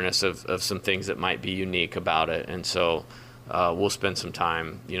awareness of some things that might be unique about it. And so we'll spend some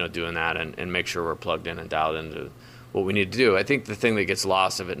time, doing that and make sure we're plugged in and dialed into what we need to do. I think the thing that gets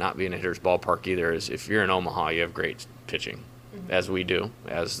lost of it not being a hitter's ballpark either is if you're in Omaha, you have great pitching, as we do,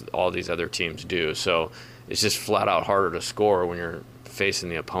 as all these other teams do. So it's just flat out harder to score when you're facing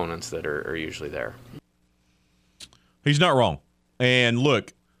the opponents that are usually there. He's not wrong. And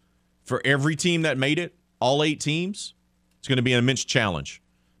look, for every team that made it, all 8 teams, it's going to be an immense challenge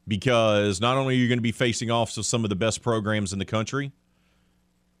because not only are you going to be facing off to some of the best programs in the country,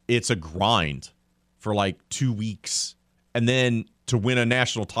 it's a grind for like 2 weeks. And then to win a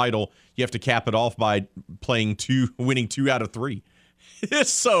national title, you have to cap it off by winning 2 out of 3.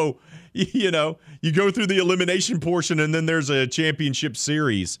 So, you go through the elimination portion and then there's a championship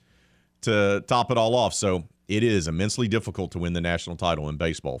series to top it all off. So it is immensely difficult to win the national title in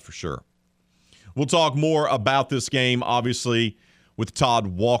baseball for sure. We'll talk more about this game, obviously, with Todd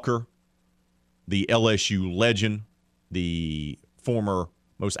Walker, the LSU legend, the former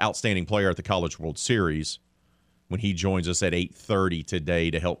most outstanding player at the College World Series, when he joins us at 8:30 today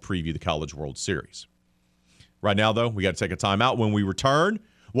to help preview the College World Series. Right now, though, we got to take a timeout. When we return,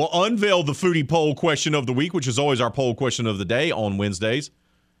 we'll unveil the foodie poll question of the week, which is always our poll question of the day on Wednesdays,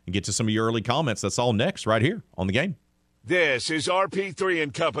 and get to some of your early comments. That's all next right here on The Game. This is RP3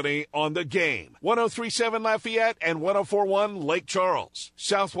 and Company on The Game. 103.7 Lafayette and 104.1 Lake Charles,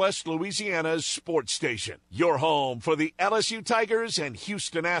 Southwest Louisiana's sports station. Your home for the LSU Tigers and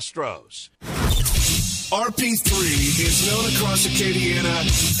Houston Astros. RP3 is known across Acadiana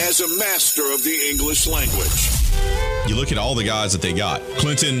as a master of the English language. You look at all the guys that they got.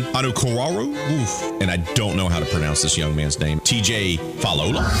 Clinton Anukoraru, and I don't know how to pronounce this young man's name. TJ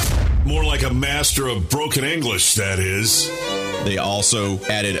Falola. More like a master of broken English, that is. They also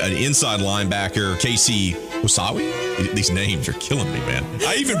added an inside linebacker, Casey Wasawi. These names are killing me, man.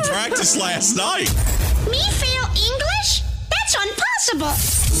 I even practiced last night. Me fail English? That's impossible.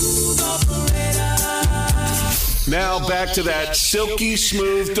 Now back to that silky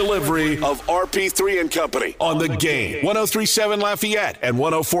smooth delivery of RP3 and Company on The Game. 103.7 Lafayette and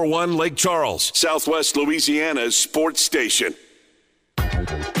 104.1 Lake Charles, Southwest Louisiana's sports station.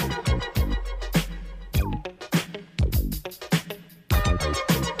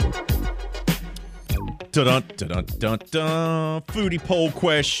 Dun-dun-dun-dun-dun. Foodie poll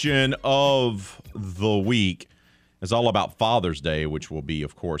question of the week is all about Father's Day, which will be,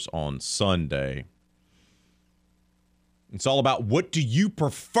 of course, on Sunday. It's all about, what do you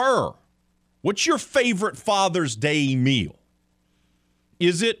prefer? What's your favorite Father's Day meal?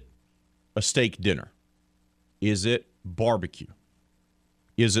 Is it a steak dinner? Is it barbecue?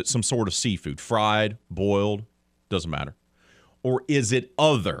 Is it some sort of seafood, fried, boiled? Doesn't matter. Or is it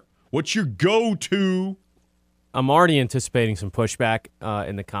other? What's your go-to I'm already anticipating some pushback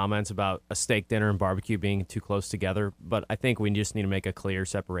in the comments about a steak dinner and barbecue being too close together, but I think we just need to make a clear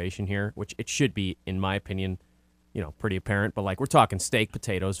separation here, which it should be, in my opinion, pretty apparent. But like, we're talking steak,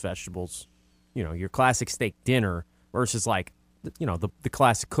 potatoes, vegetables, your classic steak dinner versus like, the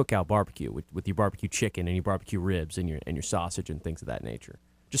classic cookout barbecue with your barbecue chicken and your barbecue ribs and your sausage and things of that nature.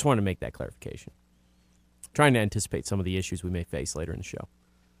 Just wanted to make that clarification. Trying to anticipate some of the issues we may face later in the show.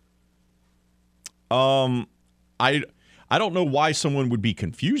 I don't know why someone would be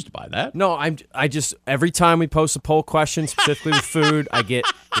confused by that. No, I just every time we post a poll question specifically with food, we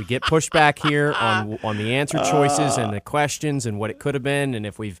get pushback here on the answer choices and the questions and what it could have been, and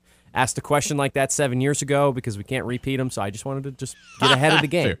if we've asked a question like that 7 years ago because we can't repeat them. So I just wanted to just get ahead of the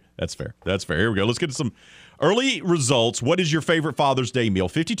game. Fair. That's fair. Here we go. Let's get to some early results. What is your favorite Father's Day meal?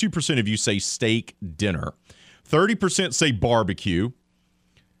 52% of you say steak dinner. 30% say barbecue.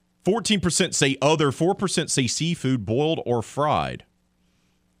 14% say other, 4% say seafood, boiled or fried.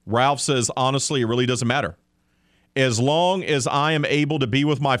 Ralph says, honestly, it really doesn't matter. As long as I am able to be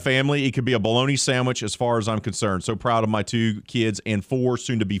with my family, it could be a bologna sandwich as far as I'm concerned. So proud of my 2 kids and 4,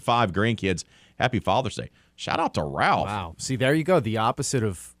 soon to be 5 grandkids. Happy Father's Day. Shout out to Ralph. Wow. See, there you go. The opposite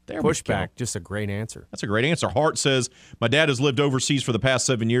of pushback. Just a great answer. That's a great answer. Hart says, my dad has lived overseas for the past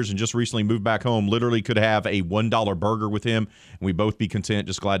 7 years and just recently moved back home. Literally could have a $1 burger with him, and we both be content.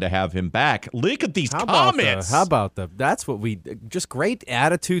 Just glad to have him back. Look at these comments. How about that's what just great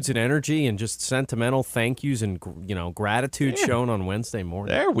attitudes and energy and just sentimental thank yous and, gratitude shown on Wednesday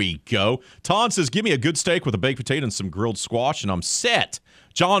morning. There we go. Ton says, give me a good steak with a baked potato and some grilled squash, and I'm set.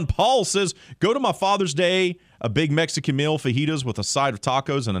 John Paul says, go to my Father's Day, a big Mexican meal, fajitas with a side of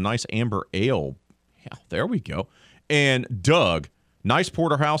tacos and a nice amber ale. Yeah, there we go. And Doug, nice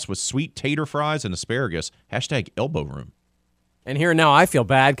porterhouse with sweet tater fries and asparagus. Hashtag elbow room. And here now I feel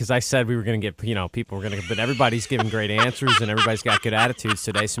bad because I said we were going to get, people were going to, but everybody's giving great answers and everybody's got good attitudes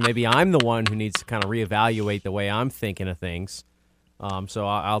today. So maybe I'm the one who needs to kind of reevaluate the way I'm thinking of things. So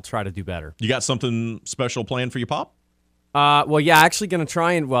I'll try to do better. You got something special planned for your pop? Well, yeah, actually going to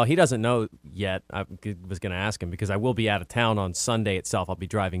try and, he doesn't know yet. I was going to ask him because I will be out of town on Sunday itself. I'll be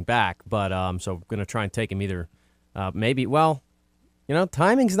driving back, but so I'm going to try and take him either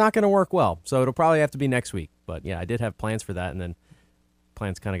timing's not going to work well, so it'll probably have to be next week. But yeah, I did have plans for that, and then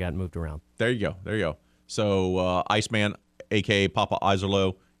plans kind of got moved around. There you go. So Iceman, a.k.a. Papa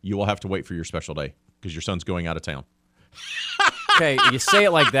Iserlo, you will have to wait for your special day because your son's going out of town. Okay, you say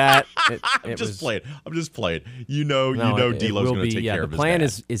it like that. I'm just playing. D'Lo's going to take care of his the plan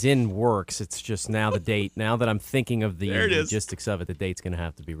dad. is in works. It's just now the date. Now that I'm thinking of the logistics of it, the date's going to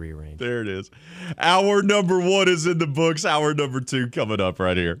have to be rearranged. There it is. Hour number 1 is in the books. Hour number 2 coming up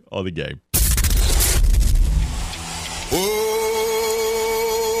right here on the game. Oh,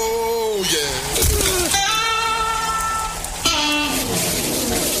 yeah.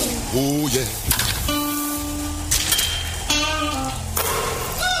 Oh, yeah.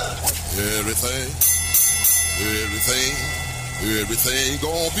 Everything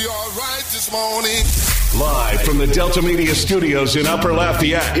gonna be all right this morning. Live from the Delta Media Studios in Upper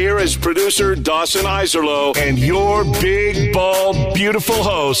Lafayette, here is producer Dawson Iserlo and your big, bald, beautiful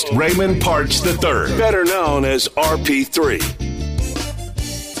host, Raymond Parts III, better known as RP3.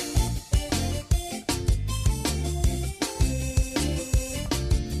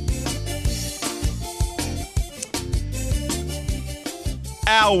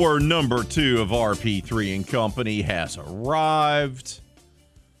 Hour number 2 of RP3 and Company has arrived.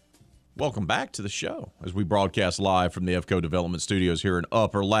 Welcome back to the show as we broadcast live from the EVCO Development Studios here in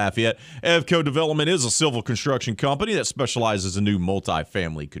Upper Lafayette. EVCO Development is a civil construction company that specializes in new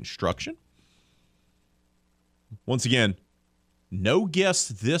multifamily construction. Once again, no guests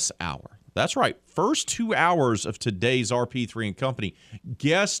this hour. That's right. First 2 hours of today's RP3 and Company,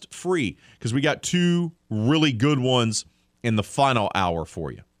 guest free, because we got 2 really good ones in the final hour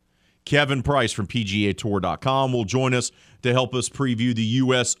for you. Kevin Price from PGAtour.com will join us to help us preview the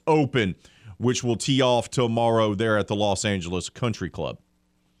U.S. Open, which will tee off tomorrow there at the Los Angeles Country Club.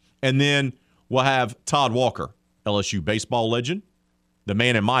 And then we'll have Todd Walker, LSU baseball legend, the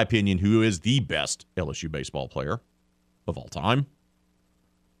man, in my opinion, who is the best LSU baseball player of all time.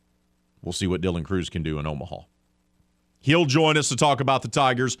 We'll see what Dylan Cruz can do in Omaha. He'll join us to talk about the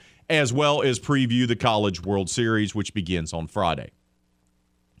Tigers as well as preview the College World Series, which begins on Friday.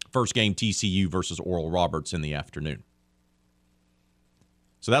 First game, TCU versus Oral Roberts in the afternoon.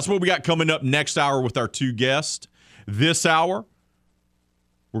 So that's what we got coming up next hour with our 2 guests. This hour,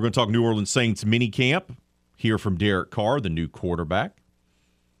 we're going to talk New Orleans Saints minicamp, hear from Derek Carr, the new quarterback.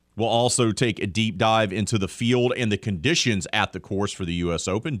 We'll also take a deep dive into the field and the conditions at the course for the U.S.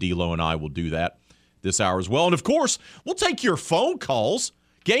 Open. D'Lo and I will do that this hour as well. And, of course, we'll take your phone calls.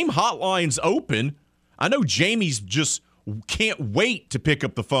 Game hotline's open. I know Jamie's just can't wait to pick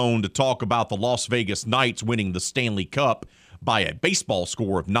up the phone to talk about the Las Vegas Knights winning the Stanley Cup by a baseball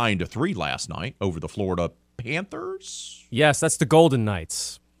score of 9-3 last night over the Florida Panthers. Yes, that's the Golden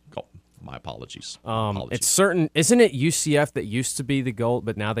Knights. Oh, my apologies. It's certain, isn't it UCF that used to be the gold,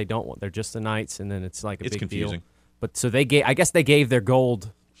 but now they don't want. They're just the Knights, and then it's like a big confusing. deal. But so I guess they gave their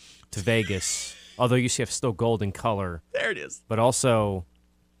gold to Vegas, although UCF's still gold in color. There it is. But also,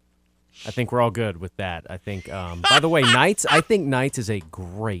 I think we're all good with that. I think, by the way, Knights, I think Knights is a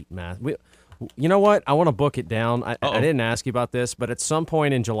great match. You know what? I want to book it down. I didn't ask you about this, but at some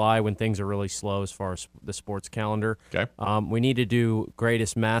point in July when things are really slow as far as the sports calendar, we need to do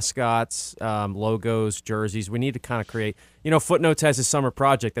greatest mascots, logos, jerseys. We need to kind of create, Footnotes has a summer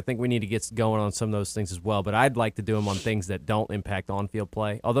project. I think we need to get going on some of those things as well, but I'd like to do them on things that don't impact on-field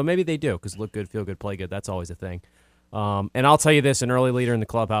play, although maybe they do because look good, feel good, play good. That's always a thing. And I'll tell you this, an early leader in the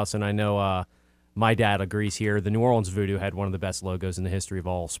clubhouse, and I know my dad agrees here, the New Orleans Voodoo had one of the best logos in the history of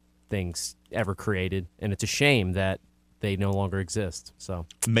all things ever created, and it's a shame that they no longer exist. So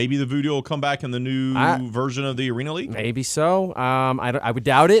maybe the Voodoo will come back in the new version of the Arena League? Maybe so. I would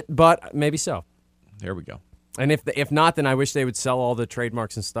doubt it, but maybe so. There we go. And if not, then I wish they would sell all the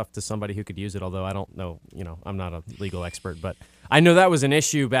trademarks and stuff to somebody who could use it, although I don't know, I'm not a legal expert, but I know that was an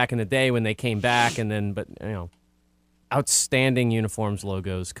issue back in the day when they came back, but outstanding uniforms,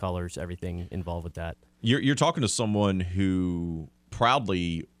 logos, colors, everything involved with that. You're talking to someone who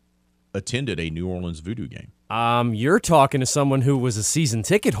proudly attended a New Orleans Voodoo game. You're talking to someone who was a season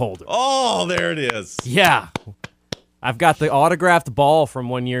ticket holder. Oh, there it is. Yeah. I've got the autographed ball from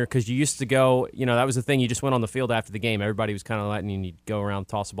one year because you used to go, that was the thing. You just went on the field after the game. Everybody was kind of letting you go around,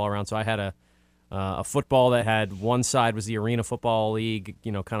 toss the ball around. So I had a football that had one side was the Arena Football League,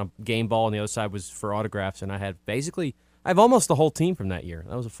 kind of game ball, and the other side was for autographs. And I have almost the whole team from that year.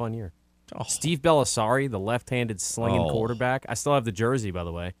 That was a fun year. Oh. Steve Bellisari, the left-handed slinging quarterback. I still have the jersey, by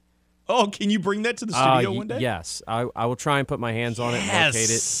the way. Oh, can you bring that to the studio one day? Yes. I will try and put my hands on it and locate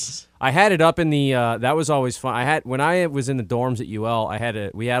it. I had it up in the that was always fun. When I was in the dorms at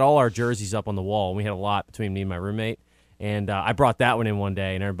UL, we had all our jerseys up on the wall, and we had a lot between me and my roommate. And I brought that one in one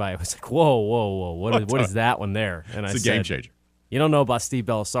day, and everybody was like, whoa, what is that one there? And it's a game changer. You don't know about Steve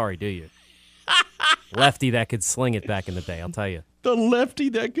Bellisari, do you? Lefty that could sling it back in the day, I'll tell you. The lefty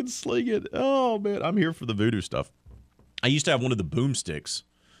that could sling it. Oh, man, I'm here for the voodoo stuff. I used to have one of the boomsticks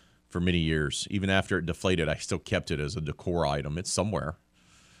for many years. Even after it deflated, I still kept it as a decor item. It's somewhere,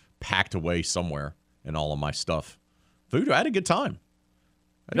 packed away somewhere in all of my stuff. Voodoo, I had a good time.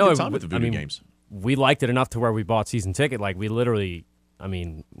 I had a good time with the voodoo games. We liked it enough to where we bought season ticket. Like, we literally,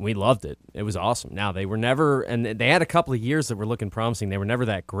 we loved it. It was awesome. Now, they were never, and they had a couple of years that were looking promising. They were never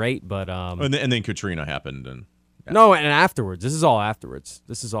that great, but. And then Katrina happened. And no, and afterwards. This is all afterwards.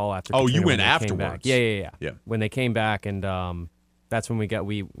 This is all after. Oh, Katrina, you went afterwards? Yeah. When they came back, and that's when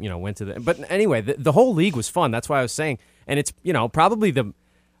we went to the. But anyway, the whole league was fun. That's why I was saying, and it's probably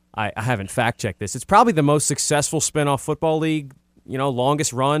I haven't fact checked this. It's probably the most successful spinoff football league.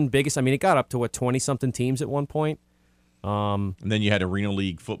 Longest run, biggest. It got up to 20-something teams at one point. And then you had Arena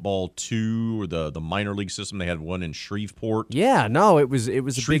League Football 2, or the minor league system. They had one in Shreveport. Yeah, no, it was a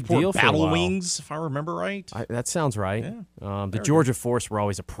big deal for a while. Battle Wings, if I remember right. That sounds right. Yeah. The Georgia Force were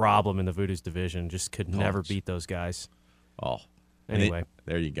always a problem in the Voodoo's division. Just could never beat those guys. Oh, anyway,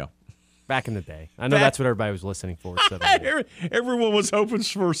 there you go. Back in the day, I know that's what everybody was listening for. Everyone was hoping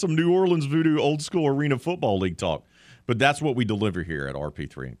for some New Orleans Voodoo old school Arena Football League talk, but that's what we deliver here at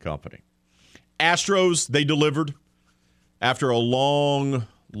RP3 and Company. Astros, they delivered. After a long,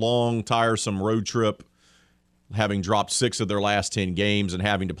 tiresome road trip, having dropped 6 of their last 10 games and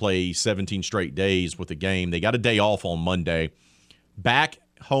having to play 17 straight days with a game, they got a day off on Monday. Back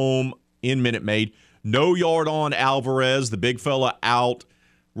home in Minute Maid. No Yordan Alvarez, the big fella, out.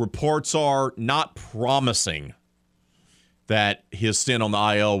 Reports are not promising that his stint on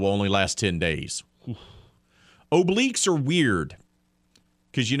the IL will only last 10 days. Obliques are weird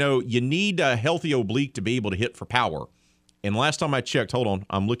because, you need a healthy oblique to be able to hit for power. And last time I checked, hold on,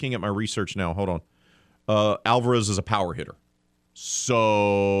 I'm looking at my research now. Hold on. Alvarez is a power hitter.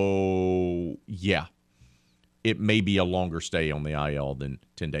 So, yeah, it may be a longer stay on the IL than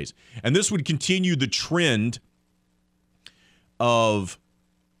 10 days. And this would continue the trend of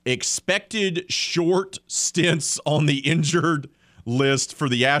expected short stints on the injured list for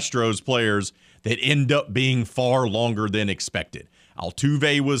the Astros players that end up being far longer than expected.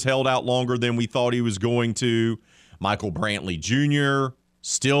 Altuve was held out longer than we thought he was going to. Michael Brantley Jr.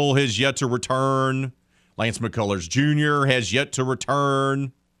 still has yet to return. Lance McCullers Jr. has yet to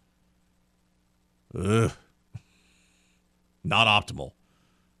return. Ugh. Not optimal.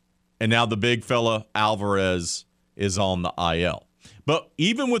 And now the big fella, Alvarez, is on the IL. But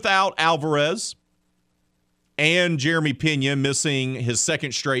even without Alvarez and Jeremy Pena missing his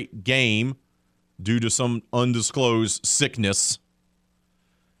second straight game due to some undisclosed sickness,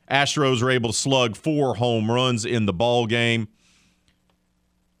 Astros were able to slug 4 home runs in the ball game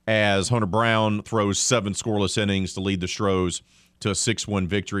as Hunter Brown throws 7 scoreless innings to lead the Stros to a 6-1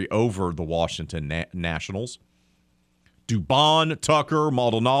 victory over the Washington Nationals. Dubon, Tucker,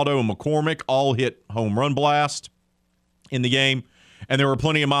 Maldonado, and McCormick all hit home run blast in the game, and there were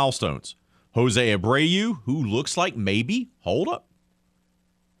plenty of milestones. Jose Abreu, who looks like maybe, hold up,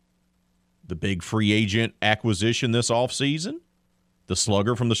 the big free agent acquisition this offseason, the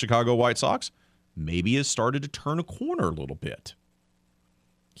slugger from the Chicago White Sox, maybe has started to turn a corner a little bit.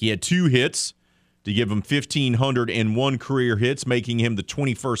 He had 2 hits to give him 1,501 career hits, making him the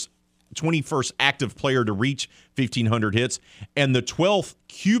 21st active player to reach 1,500 hits, and the 12th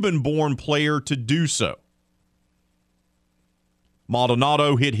Cuban-born player to do so.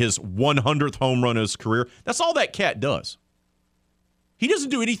 Maldonado hit his 100th home run of his career. That's all that cat does. He doesn't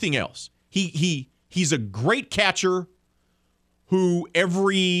do anything else. He's a great catcher who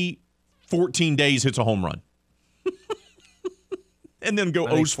every 14 days hits a home run. And then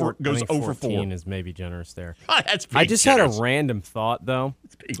goes 0 for 4. Is maybe generous there. That's I just generous. had a random thought, though,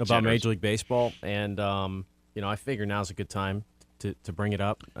 about Major League Baseball, and I figure now's a good time to bring it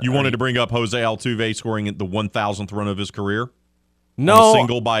up. You wanted to bring up Jose Altuve scoring the 1,000th run of his career? No. On a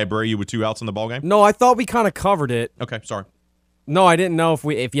single by Abreu with 2 outs in the ballgame? No, I thought we kind of covered it. Okay, sorry. No, I didn't know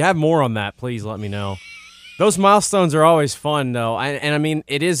if you have more on that, please let me know. Those milestones are always fun, though. And I mean,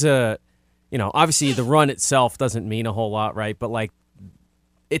 it is obviously the run itself doesn't mean a whole lot, right? But, like,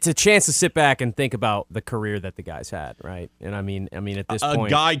 it's a chance to sit back and think about the career that the guy's had, right? And I mean, at this point, a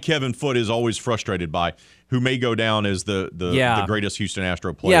guy Kevin Foote is always frustrated by, who may go down as the greatest Houston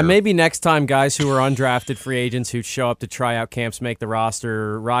Astro player. Yeah, maybe next time guys who are undrafted free agents who show up to tryout camps, make the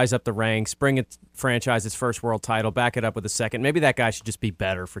roster, rise up the ranks, bring a franchise its first world title, back it up with a second. Maybe that guy should just be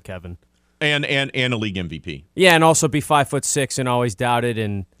better for Kevin. And a league MVP. Yeah, and also be 5'6" and always doubted.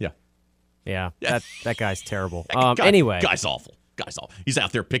 And yeah, that guy's terrible. Anyway, guy's awful. He's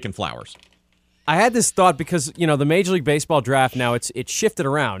out there picking flowers. I had this thought because, the Major League Baseball draft now, it's shifted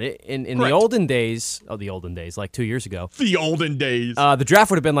around. In the olden days, like 2 years ago. The olden days. The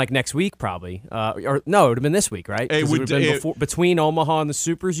draft would have been like next week probably. Or no, it would have been this week, right? It would have been between Omaha and the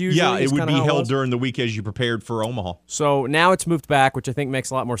Supers usually. Yeah, it would be held during the week as you prepared for Omaha. So now it's moved back, which I think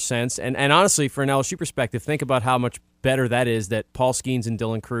makes a lot more sense. And honestly, for an LSU perspective, think about how much better that is that Paul Skeens and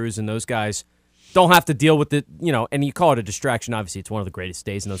Dylan Cruz and those guys don't have to deal with it, and you call it a distraction. Obviously, it's one of the greatest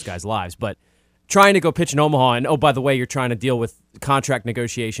days in those guys' lives. But trying to go pitch in Omaha, and, oh, by the way, you're trying to deal with contract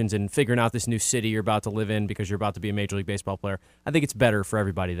negotiations and figuring out this new city you're about to live in because you're about to be a Major League Baseball player. I think it's better for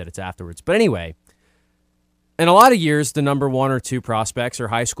everybody that it's afterwards. But anyway, in a lot of years, the number 1 or 2 prospects are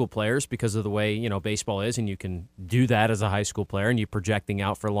high school players because of the way, baseball is, and you can do that as a high school player, and you're projecting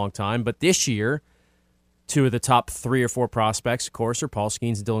out for a long time. But this year, 2 of the top 3 or 4 prospects, of course, are Paul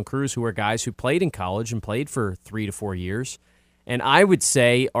Skeens and Dylan Cruz, who are guys who played in college and played for 3 to 4 years. And I would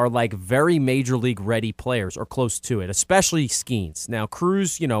say are like very Major League ready players or close to it, especially Skeens. Now,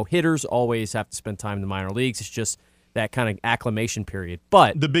 Cruz, hitters always have to spend time in the minor leagues. It's just that kind of acclimation period.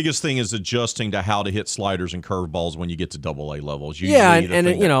 But the biggest thing is adjusting to how to hit sliders and curveballs when you get to AA levels. Yeah, and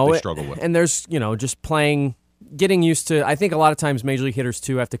they struggle with. And there's, just playing, getting used to, I think a lot of times Major League hitters,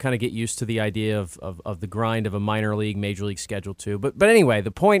 too, have to kind of get used to the idea of the grind of a minor league, Major League schedule, too. But anyway,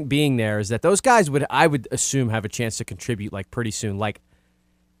 the point being there is that those guys I would assume, have a chance to contribute, like, pretty soon, like,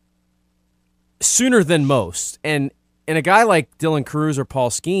 sooner than most. And a guy like Dylan Cruz or Paul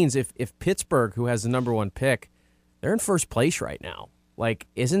Skeens, if Pittsburgh, who has the number 1 pick, they're in first place right now. Like,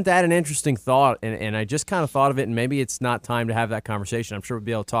 isn't that an interesting thought? And I just kind of thought of it, and maybe it's not time to have that conversation. I'm sure we'll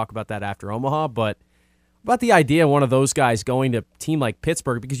be able to talk about that after Omaha, but about the idea of one of those guys going to a team like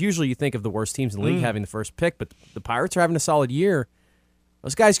Pittsburgh, because usually you think of the worst teams in the league having the first pick, but the Pirates are having a solid year.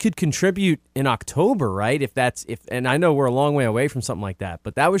 Those guys could contribute in October, right? And I know we're a long way away from something like that,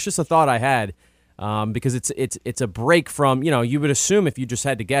 but that was just a thought I had because it's a break from, you would assume if you just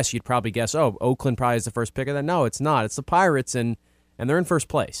had to guess, you'd probably guess, oh, Oakland probably is the first pick of that. No, it's not. It's the Pirates, and they're in first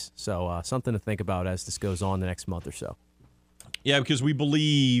place. So something to think about as this goes on the next month or so. Yeah, because we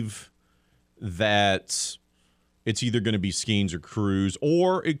believe that it's either going to be Skeens or Cruz,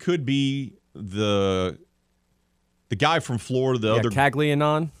 or it could be the guy from Florida, the other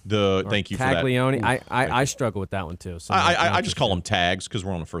Caglianon. Thank you Caglione. for that. I struggle with that one too. So I just call them tags because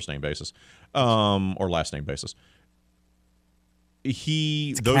we're on a first name basis, or last name basis.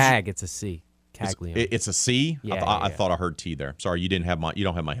 Cag. It's a C. Caglione. It's a C? Yeah, I thought I heard T there. Sorry, you don't have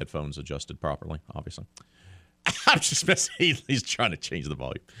my headphones adjusted properly, obviously. I'm just messing. He's trying to change the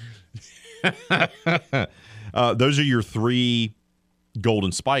volume. Those are your 3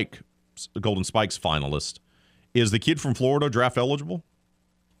 Golden Spikes finalists. Is the kid from Florida draft eligible?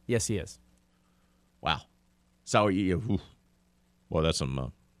 Yes, he is. Wow. So, well, that's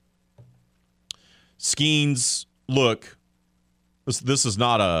some Skeens. Look, this is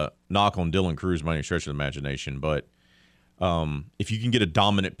not a knock on Dylan Cruz by any stretch of the imagination, but if you can get a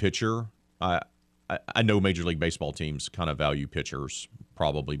dominant pitcher, I know Major League Baseball teams kind of value pitchers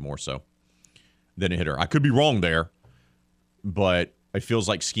probably more so than a hitter. I could be wrong there, but it feels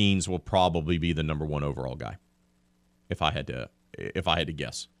like Skeens will probably be the number 1 overall guy if I had to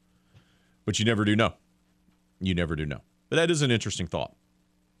guess. But you never do know. You never do know. But that is an interesting thought.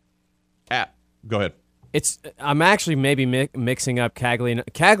 Go ahead. I'm actually maybe mixing up Caglione.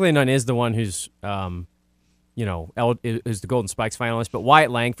 Caglione is the one who's, is the Golden Spikes finalist, but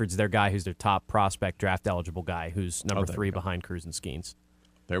Wyatt Langford's their guy who's their top prospect draft eligible guy who's number 3 behind Cruz and Skeens.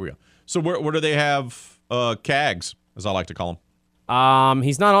 There we go. So where do they have Cags, as I like to call him?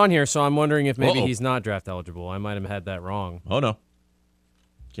 He's not on here, so I'm wondering if maybe he's not draft eligible. I might have had that wrong. Oh, no.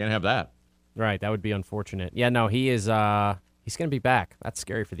 Can't have that. Right, that would be unfortunate. Yeah, no, he is. He's going to be back. That's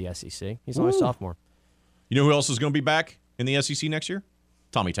scary for the SEC. He's only a sophomore. You know who else is going to be back in the SEC next year?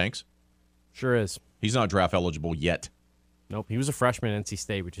 Tommy Tanks. Sure is. He's not draft eligible yet. Nope, he was a freshman at NC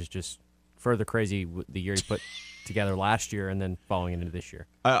State, which is just further crazy the year he put together last year and then following into this year.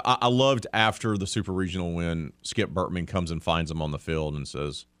 I loved after the Super Regional when Skip Bertman comes and finds him on the field and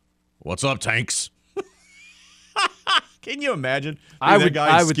says, "What's up, Tanks?" Can you imagine? I would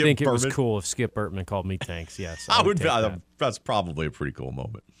think Bertman? It was cool if Skip Bertman called me Tanks. Yes, I would. That's probably a pretty cool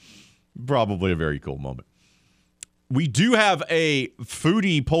moment. Probably a very cool moment. We do have a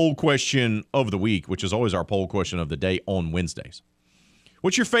foodie poll question of the week, which is always our poll question of the day on Wednesdays.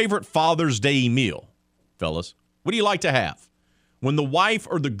 What's your favorite Father's Day meal, fellas? What do you like to have? When the wife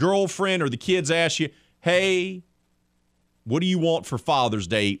or the girlfriend or the kids ask you, hey, what do you want for Father's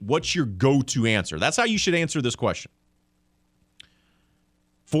Day? What's your go-to answer? That's how you should answer this question.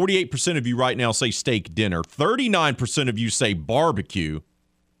 48% of you right now say steak dinner. 39% of you say barbecue.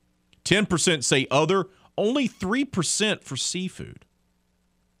 10% say other. Only 3% for seafood.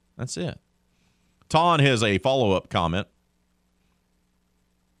 That's it. Ton has a follow-up comment.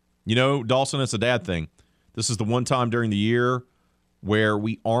 You know, Dawson, it's a dad thing. This is the one time during the year where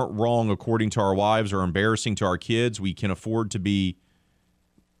we aren't wrong according to our wives or embarrassing to our kids. We can afford to be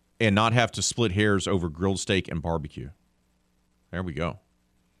and not have to split hairs over grilled steak and barbecue. There we go.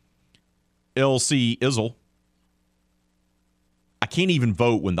 LC Izzle. I can't even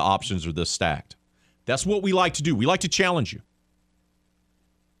vote when the options are this stacked. That's what we like to do. We like to challenge you.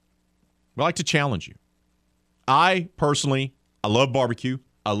 We like to challenge you. I love barbecue.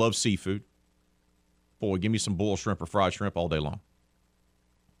 I love seafood. Boy, give me some boiled shrimp or fried shrimp all day long.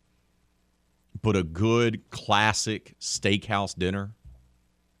 But a good classic steakhouse dinner,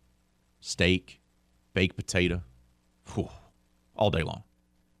 steak, baked potato, all day long.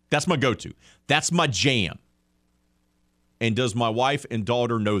 That's my go-to. That's my jam. And does my wife and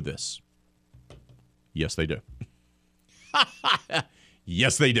daughter know this? Yes, they do.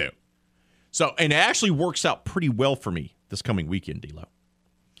 Yes, they do. So, and it actually works out pretty well for me this coming weekend, D-Lo.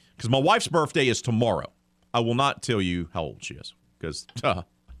 Because my wife's birthday is tomorrow. I will not tell you how old she is. Because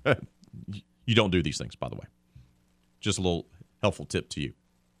you don't do these things, by the way. Just a little helpful tip to you.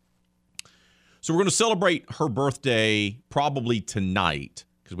 So we're going to celebrate her birthday probably tonight.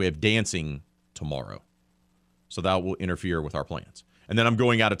 Because we have dancing tomorrow. So that will interfere with our plans. And then I'm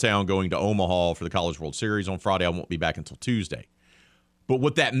going out of town, going to Omaha for the College World Series on Friday. I won't be back until Tuesday. But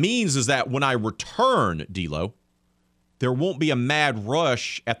what that means is that when I return, D-Lo, there won't be a mad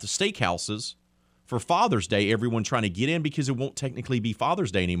rush at the steakhouses for Father's Day, everyone trying to get in because it won't technically be Father's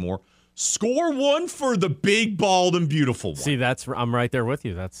Day anymore. Score one for the big, bald, and beautiful one. See, I'm right there with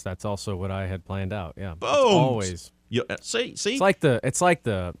you. That's also what I had planned out. Yeah, boom. Always. Yeah, see, it's like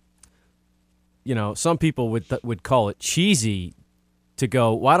the. You know, some people would call it cheesy to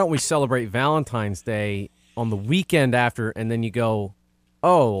go, why don't we celebrate Valentine's Day on the weekend after, and then you go,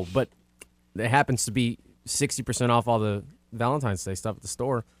 oh, but it happens to be 60% off all the Valentine's Day stuff at the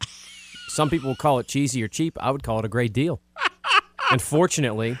store. Some people will call it cheesy or cheap. I would call it a great deal. And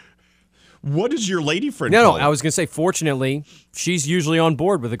fortunately, What is your lady friend No, call it? I was going to say, fortunately, she's usually on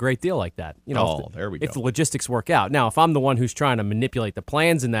board with a great deal like that. There we go. If the logistics work out. Now, if I'm the one who's trying to manipulate the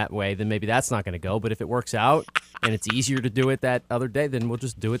plans in that way, then maybe that's not going to go. But if it works out and it's easier to do it that other day, then we'll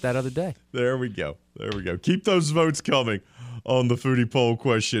just do it that other day. There we go. Keep those votes coming on the Foodie Poll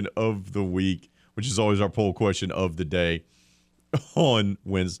question of the week, which is always our poll question of the day on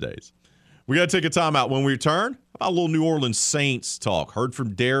Wednesdays. We got to take a timeout. When we return, how about a little New Orleans Saints talk? Heard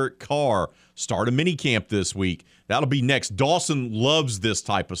from Derek Carr. Start a mini camp this week. That'll be next. Dawson loves this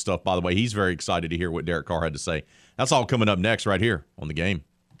type of stuff, by the way. He's very excited to hear what Derek Carr had to say. That's all coming up next right here on The Game.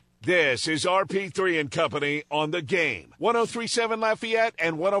 This is RP3 and Company on The Game. 103.7 Lafayette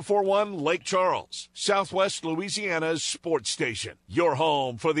and 104.1 Lake Charles, Southwest Louisiana's sports station. Your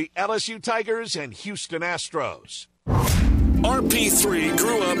home for the LSU Tigers and Houston Astros. RP3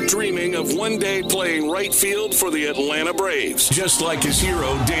 grew up dreaming of one day playing right field for the Atlanta Braves, just like his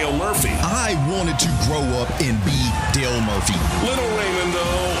hero, Dale Murphy. I wanted to grow up and be Dale Murphy. Little Raymond,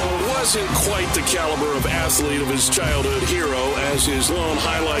 though, wasn't quite the caliber of athlete of his childhood hero, as his lone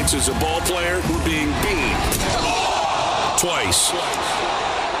highlights as a ball player were being beamed twice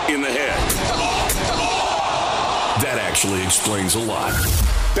in the head. That actually explains a lot.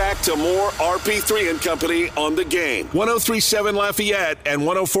 Back to more RP3 and Company on The Game. 103.7 Lafayette and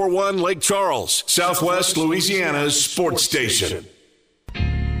 104.1 Lake Charles, Southwest Louisiana's sports station.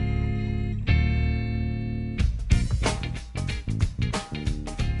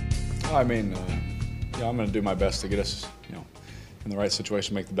 I mean, I'm going to do my best to get us, in the right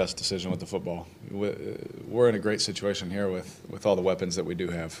situation, make the best decision with the football. We're in a great situation here with all the weapons that we do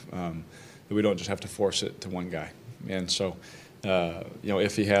have. That we don't just have to force it to one guy. And so,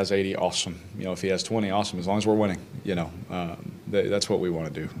 if he has 80, awesome. If he has 20, awesome. As long as we're winning, that's what we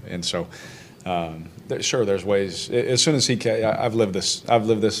want to do. And so, sure, there's ways. As soon as he can, I've lived this.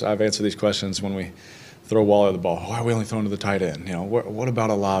 I've answered these questions when we throw Waller the ball. Why are we only throwing to the tight end? What about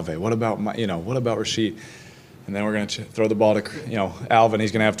Olave? What about what about Rasheed? And then we're going to throw the ball to Alvin.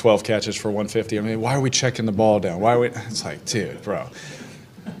 He's going to have 12 catches for 150. I mean, why are we checking the ball down? Why are we? It's like, dude, bro.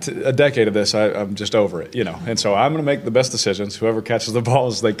 A decade of this, I'm just over it, And so I'm going to make the best decisions. Whoever catches the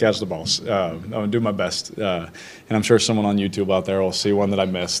balls, they catch the balls. I'm going to do my best. And I'm sure someone on YouTube out there will see one that I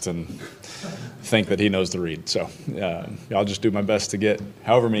missed and think that he knows the read. So I'll just do my best to get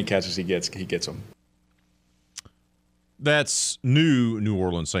however many catches he gets them. That's New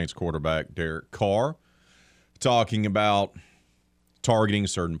Orleans Saints quarterback Derek Carr talking about targeting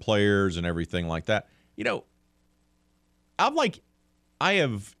certain players and everything like that. I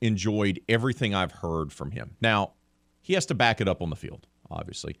have enjoyed everything I've heard from him. Now, he has to back it up on the field,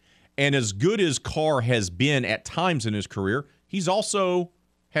 obviously. And as good as Carr has been at times in his career, he's also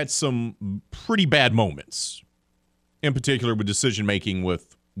had some pretty bad moments, in particular with decision-making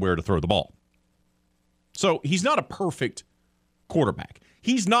with where to throw the ball. So he's not a perfect quarterback.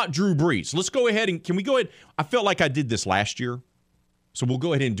 He's not Drew Brees. Let's go ahead and – can we go ahead? I felt like I did this last year, so we'll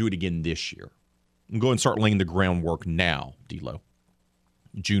go ahead and do it again this year. And go and start laying the groundwork now, D-Lo.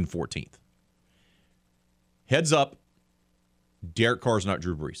 June 14th. Heads up, Derek Carr's not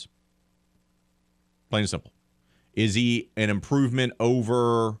Drew Brees. Plain and simple. Is he an improvement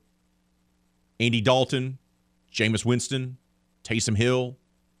over Andy Dalton, Jameis Winston, Taysom Hill,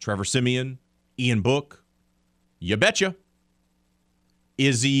 Trevor Siemian, Ian Book? You betcha.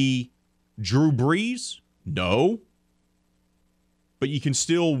 Is he Drew Brees? No. But you can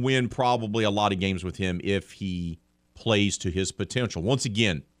still win probably a lot of games with him if he plays to his potential. Once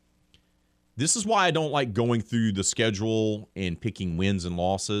again, this is why I don't like going through the schedule and picking wins and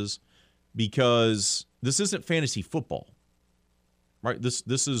losses, because this isn't fantasy football, right?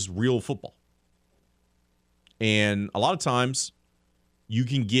 This is real football. And a lot of times you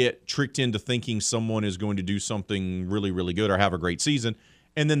can get tricked into thinking someone is going to do something really, really good or have a great season,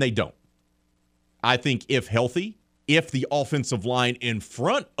 and then they don't. I think if healthy, if the offensive line in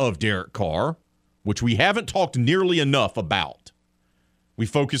front of Derek Carr, which we haven't talked nearly enough about. We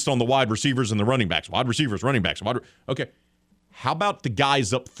focused on the wide receivers and the running backs. Wide receivers, running backs. Okay. How about the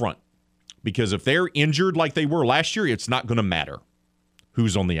guys up front? Because if they're injured like they were last year, it's not going to matter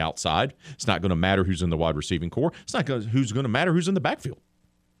who's on the outside. It's not going to matter who's in the wide receiving core. It's not who's going to matter who's in the backfield.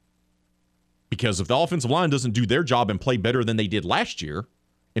 Because if the offensive line doesn't do their job and play better than they did last year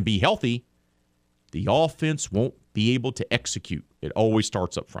and be healthy, the offense won't be able to execute. It always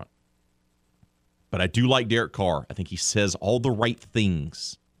starts up front. But I do like Derek Carr. I think he says all the right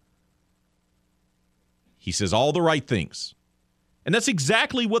things. He says all the right things. And that's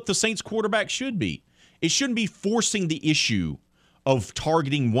exactly what the Saints quarterback should be. It shouldn't be forcing the issue of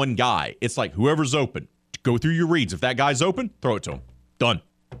targeting one guy. It's like whoever's open, go through your reads. If that guy's open, throw it to him. Done.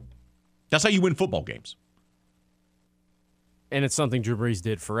 That's how you win football games. And it's something Drew Brees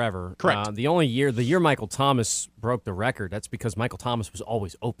did forever. Correct. The year Michael Thomas broke the record, that's because Michael Thomas was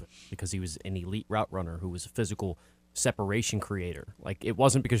always open because he was an elite route runner who was a physical separation creator. Like, it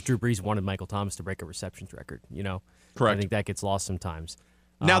wasn't because Drew Brees wanted Michael Thomas to break a receptions record, you know? Correct. I think that gets lost sometimes.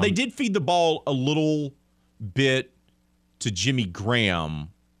 Now, they did feed the ball a little bit to Jimmy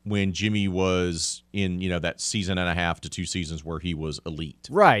Graham when Jimmy was in, that season and a half to 2 seasons where he was elite.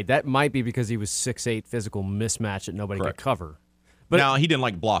 Right. That might be because he was 6'8", physical mismatch that nobody Correct. could cover. But now, he didn't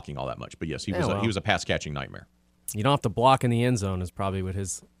like blocking all that much, but yes, he was a pass-catching nightmare. You don't have to block in the end zone is probably what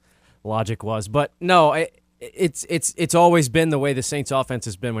his logic was. But no, it's always been the way the Saints offense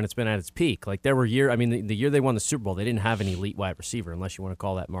has been when it's been at its peak. Like, there were the year they won the Super Bowl, they didn't have an elite wide receiver, unless you want to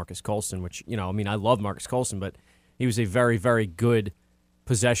call that Marcus Colston, which, I love Marcus Colston, but he was a very, very good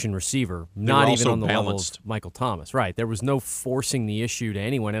possession receiver, not even on the level of Michael Thomas. Right. There was no forcing the issue to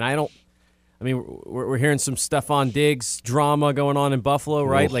anyone. And we're hearing some Stephon Diggs drama going on in Buffalo,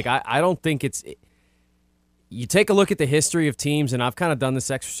 right? Like, I don't think you take a look at the history of teams, and I've kind of done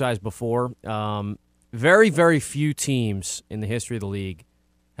this exercise before. Very, very few teams in the history of the league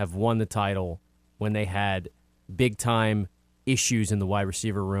have won the title when they had big-time issues in the wide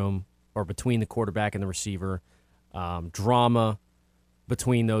receiver room or between the quarterback and the receiver, drama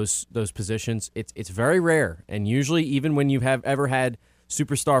between those positions. It's very rare, and usually even when you have ever had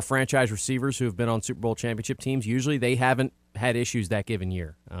superstar franchise receivers who have been on Super Bowl championship teams, usually they haven't had issues that given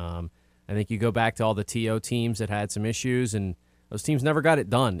year. I think you go back to all the TO teams that had some issues, and those teams never got it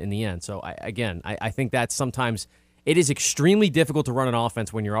done in the end. So, I think that sometimes it is extremely difficult to run an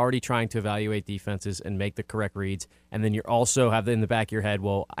offense when you're already trying to evaluate defenses and make the correct reads, and then you also have in the back of your head,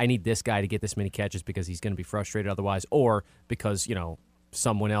 well, I need this guy to get this many catches because he's going to be frustrated otherwise, or because,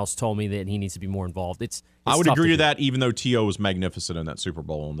 someone else told me that he needs to be more involved. I would agree to that, even though T.O. was magnificent in that Super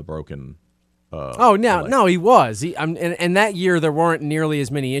Bowl on the broken no, he was. And that year there weren't nearly as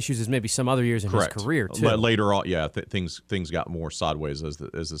many issues as maybe some other years in Correct. his career too. Later on, things got more sideways as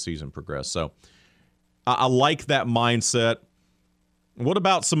the season progressed. So I like that mindset. What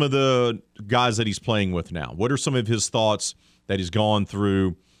about some of the guys that he's playing with now? What are some of his thoughts that he's gone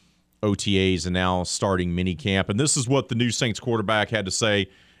through OTAs and now starting minicamp? And this is what the new Saints quarterback had to say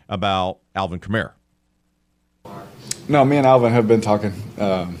about Alvin Kamara. No, me and Alvin have been talking,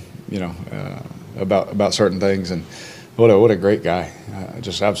 about certain things, and what a great guy. I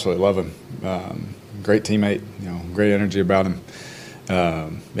just absolutely love him. Great teammate, great energy about him,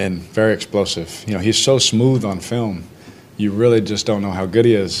 and very explosive. He's so smooth on film. You really just don't know how good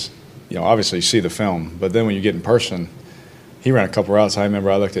he is. Obviously you see the film, but then when you get in person, he ran a couple routes. I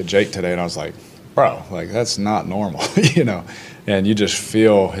remember I looked at Jake today, and I was like, bro, that's not normal, And you just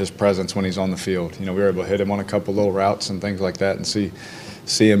feel his presence when he's on the field. We were able to hit him on a couple little routes and things like that and see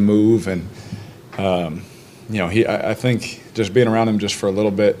him move. And, I think just being around him just for a little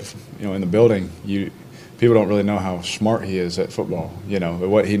bit, in the building, people don't really know how smart he is at football.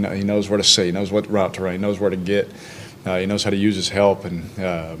 What he knows where to say, he knows what route to run, he knows where to get, he knows how to use his help. And,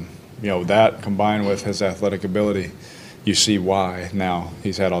 that combined with his athletic ability, you see why now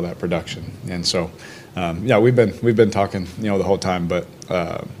he's had all that production. And so, we've been talking, the whole time, but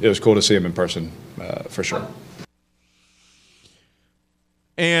it was cool to see him in person for sure.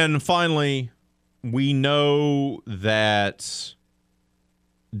 And finally, we know that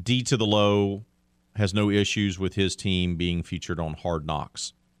D to the Low has no issues with his team being featured on Hard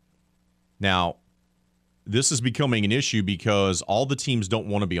Knocks. Now, this is becoming an issue because all the teams don't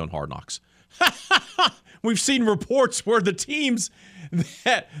want to be on Hard Knocks. We've seen reports where there's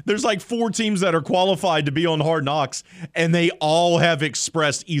like 4 teams that are qualified to be on Hard Knocks, and they all have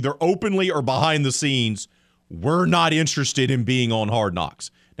expressed either openly or behind the scenes, we're not interested in being on Hard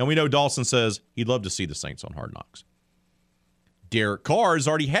Knocks. Now, we know Dawson says he'd love to see the Saints on Hard Knocks. Derek Carr has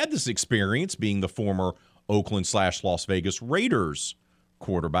already had this experience being the former Oakland/Las Vegas Raiders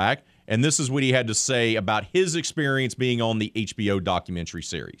quarterback, and this is what he had to say about his experience being on the HBO documentary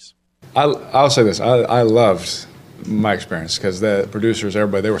series. I'll say this. I loved my experience because the producers,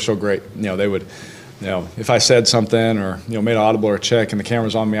 everybody, they were so great. They would, if I said something or, made an audible or a check and the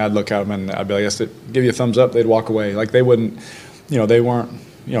camera's on me, I'd look at them and I'd be like, yes, give you a thumbs up. They'd walk away. Like they wouldn't, they weren't,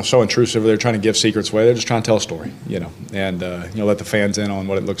 so intrusive. They're trying to give secrets away. They're just trying to tell a story, and, let the fans in on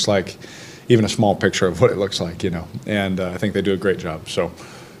what it looks like, even a small picture of what it looks like, and I think they do a great job. So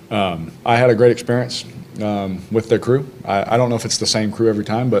I had a great experience with their crew. I don't know if it's the same crew every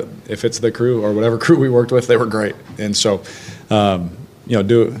time, but if it's the crew or whatever crew we worked with, they were great. And so,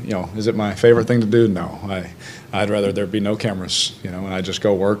 is it my favorite thing to do? No. I'd rather there be no cameras, and I just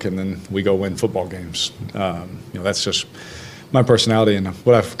go work and then we go win football games. That's just my personality and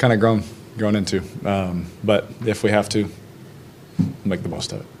what I've kind of grown going into. But if we have to, make the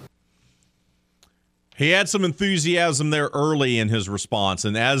most of it. He had some enthusiasm there early in his response,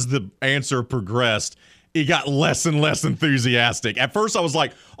 and as the answer progressed, he got less and less enthusiastic. At first, I was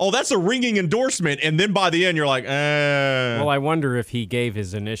like, oh, that's a ringing endorsement, and then by the end, you're like, Well, I wonder if he gave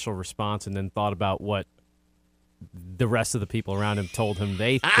his initial response and then thought about what the rest of the people around him told him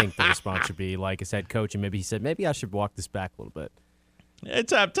they think the response should be, like his head coach, and maybe he said, maybe I should walk this back a little bit.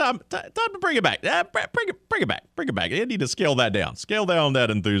 It's time to bring it back. Bring it back. You need to scale that down. Scale down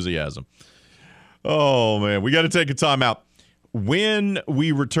that enthusiasm. Oh, man, we got to take a time out. When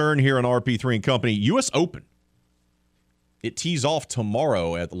we return here on RP3 and Company, U.S. Open. It tees off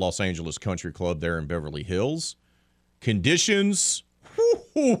tomorrow at the Los Angeles Country Club there in Beverly Hills. Conditions,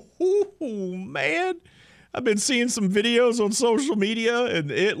 man. I've been seeing some videos on social media,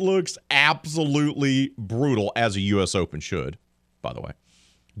 and it looks absolutely brutal, as a U.S. Open should, by the way.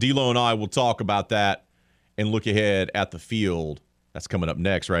 D-Lo and I will talk about that and look ahead at the field. That's coming up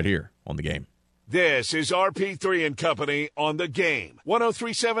next right here on The Game. This is RP3 and Company on The Game.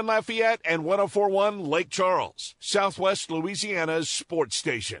 103.7 Lafayette and 104.1 Lake Charles, Southwest Louisiana's sports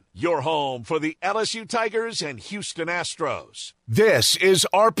station. Your home for the LSU Tigers and Houston Astros. This is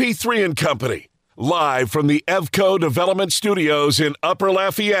RP3 and Company, live from the Evco Development Studios in Upper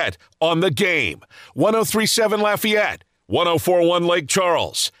Lafayette on The Game. 103.7 Lafayette, 104.1 Lake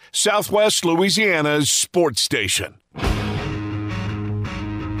Charles, Southwest Louisiana's sports station.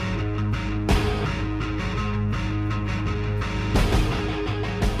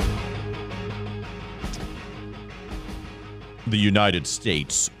 The United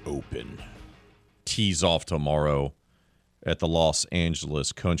States Open tees off tomorrow at the Los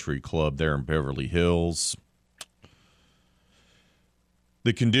Angeles Country Club there in Beverly Hills.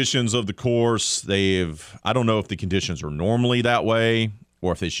 The conditions of the course, I don't know if the conditions are normally that way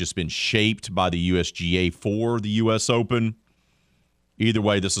or if it's just been shaped by the USGA for the U.S. Open. Either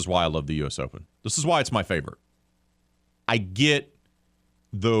way, this is why I love the U.S. Open. This is why it's my favorite. I get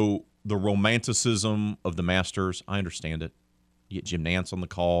the romanticism of the Masters. I understand it. You get Jim Nantz on the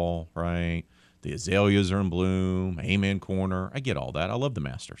call, right? The azaleas are in bloom, Amen Corner. I get all that. I love the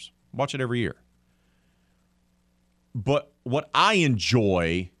Masters. Watch it every year. But what I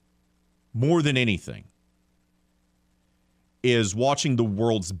enjoy more than anything is watching the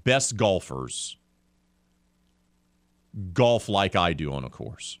world's best golfers golf like I do on a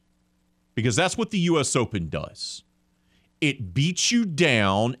course. Because that's what the U.S. Open does. It beats you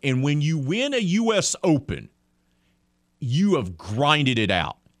down, and when you win a U.S. Open, you have grinded it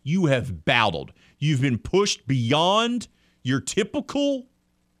out. You have battled. You've been pushed beyond your typical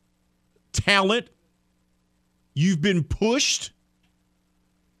talent. You've been pushed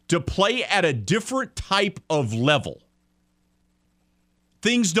to play at a different type of level.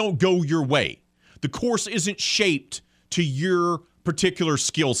 Things don't go your way. The course isn't shaped to your particular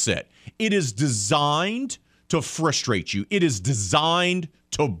skill set. It is designed to frustrate you. It is designed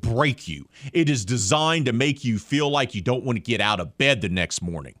to break you. It is designed to make you feel like you don't want to get out of bed the next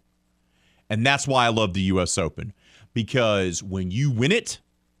morning. And that's why I love the U.S. Open. Because when you win it,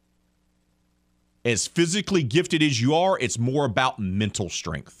 as physically gifted as you are, it's more about mental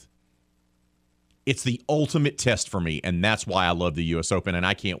strength. It's the ultimate test for me, and that's why I love the U.S. Open, and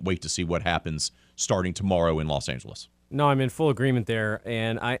I can't wait to see what happens starting tomorrow in Los Angeles. No, I'm in full agreement there,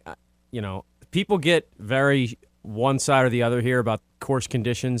 and I people get very one side or the other here about course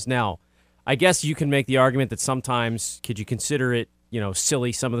conditions. Now, I guess you can make the argument that sometimes could you consider it,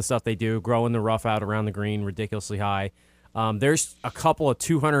 silly, some of the stuff they do, growing the rough out around the green ridiculously high. There's a couple of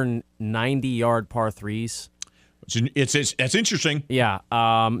 290-yard par threes. That's interesting. Yeah.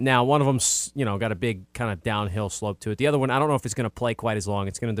 Now, one of them's, got a big kind of downhill slope to it. The other one, I don't know if it's going to play quite as long.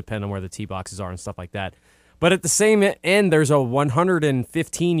 It's going to depend on where the tee boxes are and stuff like that. But at the same end, there's a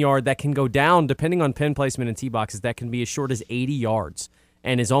 115-yard that can go down, depending on pin placement and tee boxes, that can be as short as 80 yards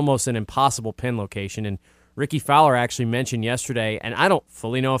and is almost an impossible pin location. And Ricky Fowler actually mentioned yesterday, and I don't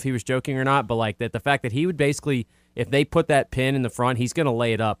fully know if he was joking or not, but like that the fact that he would basically, if they put that pin in the front, he's going to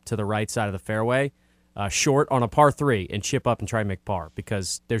lay it up to the right side of the fairway, short on a par 3, and chip up and try and make par,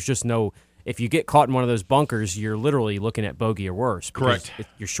 because there's just no, if you get caught in one of those bunkers, you're literally looking at bogey or worse. Correct.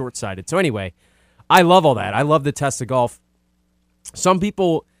 You're short-sighted. So anyway, I love all that. I love the test of golf. Some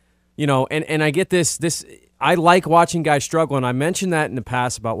people, and I get this, I like watching guys struggle, and I mentioned that in the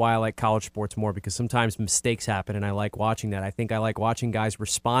past about why I like college sports more, because sometimes mistakes happen, and I like watching that. I think I like watching guys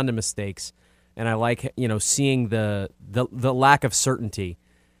respond to mistakes, and I like, seeing the lack of certainty.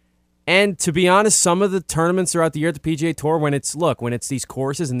 And to be honest, some of the tournaments throughout the year at the PGA Tour, when it's these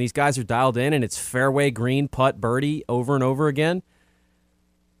courses and these guys are dialed in and it's fairway, green, putt, birdie over and over again,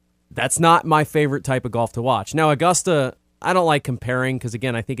 that's not my favorite type of golf to watch. Now, Augusta, I don't like comparing because,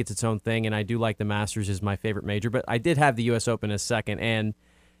 again, I think it's its own thing, and I do like the Masters is my favorite major, but I did have the U.S. Open as second, and,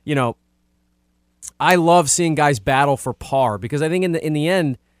 you know, I love seeing guys battle for par because I think in the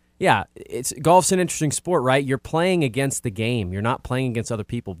end, yeah, golf's an interesting sport, right? You're playing against the game. You're not playing against other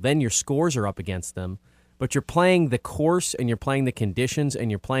people. Then your scores are up against them, but you're playing the course and you're playing the conditions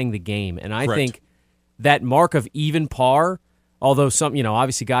and you're playing the game. And I think that mark of even par, although some, you know,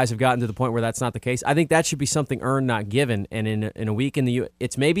 obviously guys have gotten to the point where that's not the case, I think that should be something earned, not given. And in a week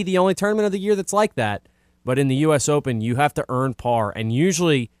it's maybe the only tournament of the year that's like that, but in the U.S. Open, you have to earn par. And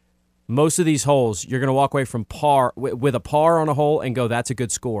usually most of these holes, you're going to walk away from par with a par on a hole and go, that's a good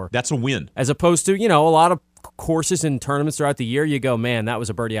score. That's a win. As opposed to, you know, a lot of courses and tournaments throughout the year, you go, man, that was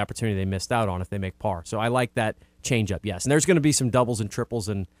a birdie opportunity they missed out on if they make par. So I like that change up, yes. And there's going to be some doubles and triples.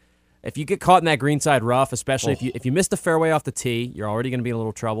 And if you get caught in that greenside rough, especially if you miss the fairway off the tee, you're already going to be in a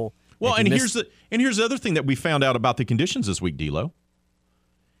little trouble. Well, here's the other thing that we found out about the conditions this week, D'Lo.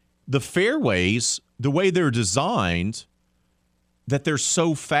 The fairways, the way they're designed, that they're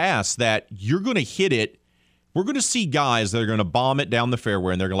so fast that you're going to hit it. We're going to see guys that are going to bomb it down the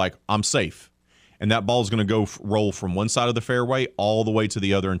fairway, and they're going to like, I'm safe. And that ball is going to go roll from one side of the fairway all the way to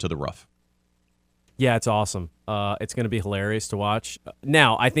the other into the rough. Yeah, it's awesome. It's going to be hilarious to watch.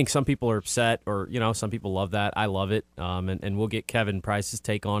 Now, I think some people are upset, or, you know, some people love that. I love it, and we'll get Kevin Price's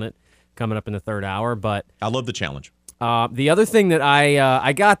take on it coming up in the third hour. But I love the challenge. The other thing that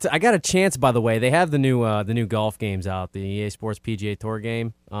I got a chance, by the way, they have the new golf games out, the EA Sports PGA Tour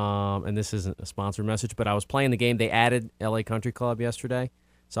game, and this isn't a sponsored message, but I was playing the game. They added LA Country Club yesterday,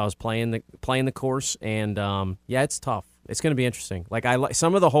 so I was playing the course, and yeah, it's tough. It's going to be interesting. Like I like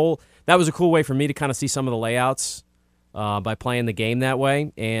some of the whole. That was a cool way for me to kind of see some of the layouts by playing the game that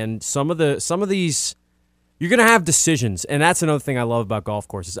way, and some of these. You're going to have decisions, and that's another thing I love about golf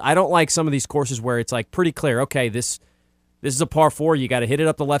courses. I don't like some of these courses where it's like pretty clear. Okay, this is a par 4. You got to hit it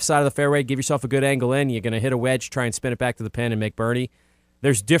up the left side of the fairway, give yourself a good angle in. You're going to hit a wedge, try and spin it back to the pin and make birdie.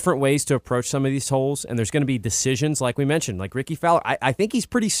 There's different ways to approach some of these holes, and there's going to be decisions like we mentioned, like Ricky Fowler. I think he's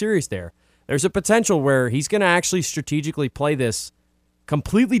pretty serious there. There's a potential where he's going to actually strategically play this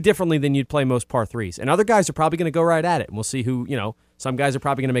completely differently than you'd play most par 3s. And other guys are probably going to go right at it, and we'll see who, you know, some guys are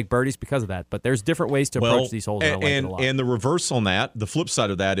probably going to make birdies because of that. But there's different ways to approach these holes, and I like it a lot. And the reverse on that, the flip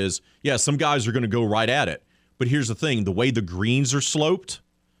side of that is, yeah, some guys are going to go right at it. But here's the thing, the way the greens are sloped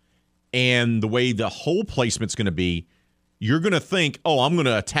and the way the hole placement's going to be, you're going to think, oh, I'm going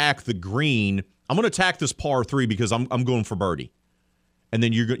to attack the green. I'm going to attack this par 3 because I'm going for birdie. And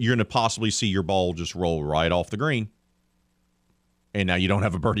then you're going to possibly see your ball just roll right off the green. And now you don't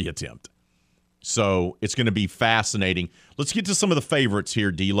have a birdie attempt. So it's going to be fascinating. Let's get to some of the favorites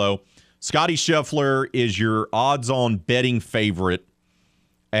here, D'Lo. Scottie Scheffler is your odds-on betting favorite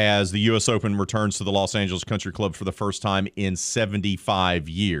as the U.S. Open returns to the Los Angeles Country Club for the first time in 75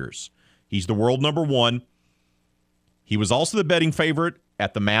 years. He's the world number 1. He was also the betting favorite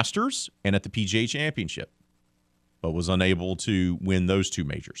at the Masters and at the PGA Championship, but was unable to win those 2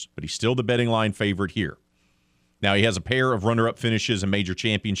 majors. But he's still the betting line favorite here. Now, he has a pair of runner-up finishes and major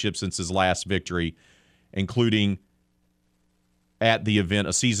championships since his last victory, including at the event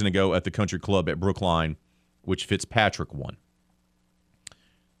a season ago at the Country Club at Brookline, which Fitzpatrick won.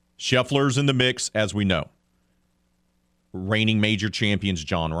 Scheffler's in the mix, as we know. Reigning major champions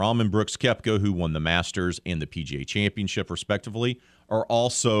Jon Rahm and Brooks Koepka, who won the Masters and the PGA Championship, respectively, are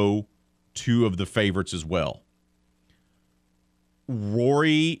also 2 of the favorites as well.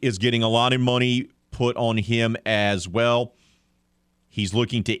 Rory is getting a lot of money put on him as well. He's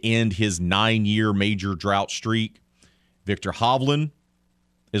looking to end his 9-year major drought streak. Victor Hovland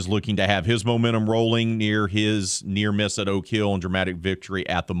is looking to have his momentum rolling near his near miss at Oak Hill and dramatic victory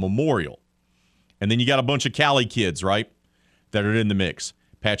at the Memorial. And then you got a bunch of Cali kids, right, that are in the mix.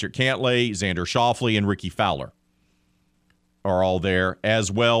 Patrick Cantlay, Xander Schauffele, and Ricky Fowler are all there,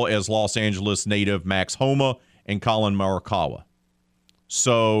 as well as Los Angeles native Max Homa and Colin Morikawa.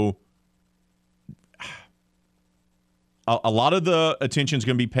 So a lot of the attention is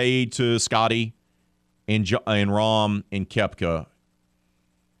going to be paid to Scotty and Rahm and Koepka,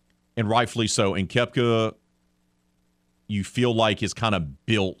 and rightfully so. And Koepka, you feel like, is kind of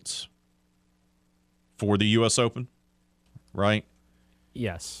built for the U.S. Open, right?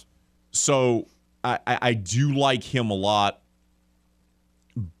 Yes. So I do like him a lot,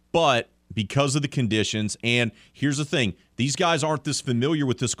 but because of the conditions, and here's the thing, these guys aren't this familiar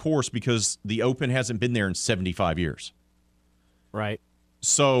with this course because the Open hasn't been there in 75 years. Right.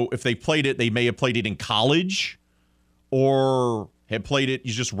 So if they played it, they may have played it in college or had played it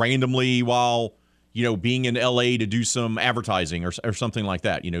just randomly while, being in LA to do some advertising or something like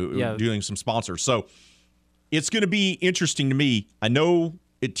that, doing some sponsors. So it's going to be interesting to me. I know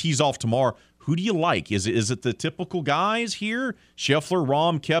it tees off tomorrow. Who do you like? Is it the typical guys here? Scheffler,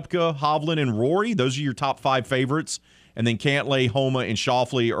 Rahm, Koepka, Hovland, and Rory? Those are your top 5 favorites. And then Cantlay, Homa, and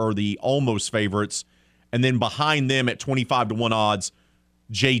Schauffele are the almost favorites. And then behind them at 25-1 odds,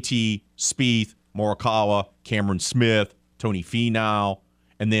 JT, Spieth, Morikawa, Cameron Smith, Tony Finau,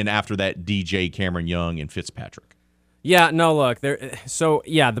 and then after that, DJ, Cameron Young, and Fitzpatrick. Yeah, no, look.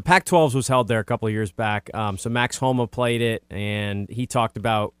 The Pac-12s was held there a couple of years back. So Max Homa played it, and he talked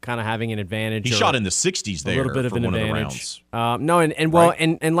about kind of having an advantage. He shot in the 60s there, a little bit of an one advantage. Of the rounds.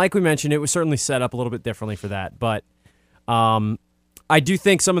 Right? And like we mentioned, it was certainly set up a little bit differently for that. But I do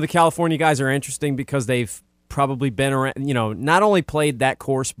think some of the California guys are interesting because they've probably been around. Not only played that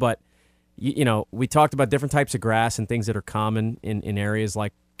course, but we talked about different types of grass and things that are common in areas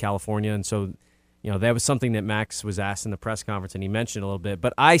like California, and so. That was something that Max was asked in the press conference, and he mentioned a little bit.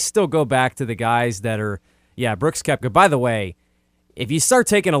 But I still go back to the guys that are, Brooks Koepka. By the way, if you start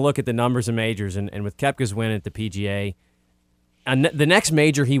taking a look at the numbers of majors, and with Koepka's win at the PGA, and the next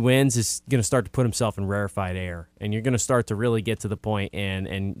major he wins is going to start to put himself in rarefied air, and you're going to start to really get to the point,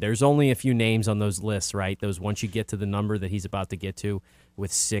 and there's only a few names on those lists, right? Those once you get to the number that he's about to get to,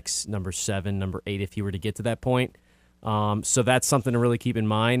 with 6, number 7, number 8, if he were to get to that point. So that's something to really keep in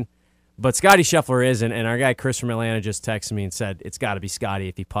mind. But Scotty Scheffler is, and our guy Chris from Atlanta just texted me and said it's got to be Scotty.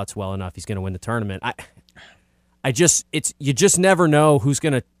 If he putts well enough, he's going to win the tournament. You just never know who's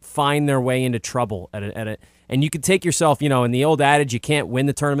going to find their way into trouble at it. And you can take yourself, in the old adage, you can't win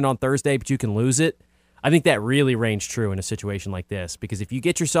the tournament on Thursday, but you can lose it. I think that really reigns true in a situation like this, because if you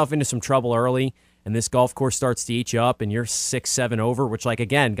get yourself into some trouble early and this golf course starts to eat you up and you're 6-7 over, which,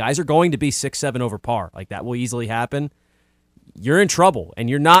 again, guys are going to be 6-7 over par. That will easily happen. You're in trouble, and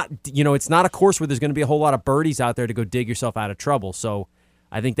you're not, it's not a course where there's going to be a whole lot of birdies out there to go dig yourself out of trouble. So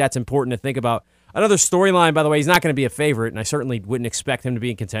I think that's important to think about. Another storyline, by the way, he's not going to be a favorite, and I certainly wouldn't expect him to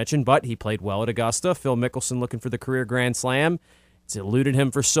be in contention, but he played well at Augusta. Phil Mickelson looking for the career Grand Slam. It's eluded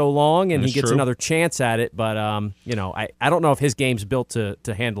him for so long, and he gets another chance at it. But, I don't know if his game's built to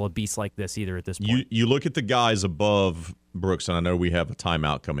handle a beast like this either at this point. You look at the guys above Brooks, and I know we have a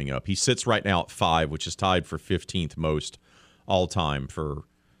timeout coming up. He sits right now at 5, which is tied for 15th most all-time for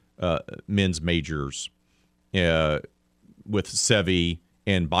men's majors with Seve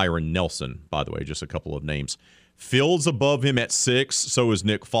and Byron Nelson, by the way, just a couple of names. Phil's above him at 6, so is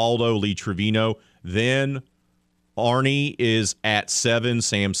Nick Faldo, Lee Trevino. Then Arnie is at 7,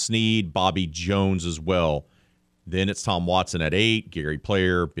 Sam Snead, Bobby Jones as well. Then it's Tom Watson at 8, Gary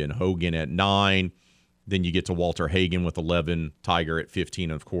Player, Ben Hogan at 9. Then you get to Walter Hagen with 11, Tiger at 15,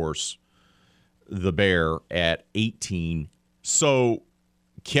 and of course, the Bear at 18. So,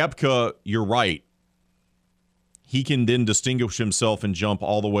 Koepka, you're right. He can then distinguish himself and jump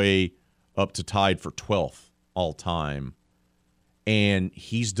all the way up to tied for 12th all time. And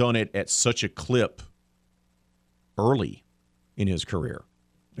he's done it at such a clip early in his career.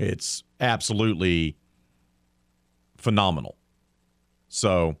 It's absolutely phenomenal.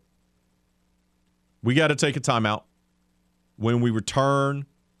 So, we got to take a timeout. When we return,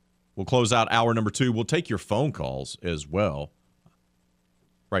 we'll close out hour number 2. We'll take your phone calls as well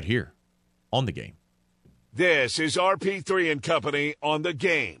right here on The Game. This is RP3 and Company on The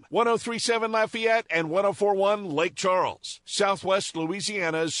Game. 103.7 Lafayette and 104.1 Lake Charles, Southwest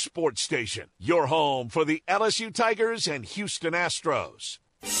Louisiana's sports station. Your home for the LSU Tigers and Houston Astros.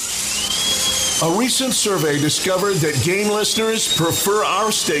 A recent survey discovered that Game listeners prefer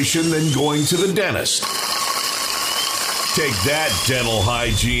our station than going to the dentist. Take that, dental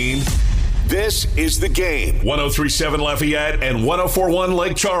hygiene. This is The Game. 103.7 Lafayette and 104.1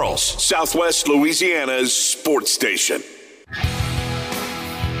 Lake Charles, Southwest Louisiana's sports station.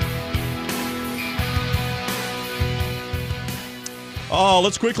 Oh,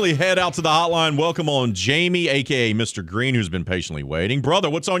 let's quickly head out to the hotline. Welcome on Jamie, a.k.a. Mr. Green, who's been patiently waiting. Brother,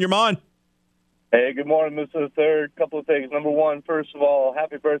 what's on your mind? Hey, good morning, Mr. Third. Couple of things. Number one, first of all,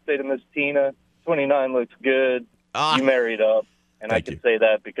 happy birthday to Miss Tina. 29 looks good. You married up. And I can say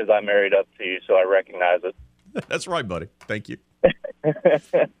that because I married up to you, so I recognize it. That's right, buddy. Thank you.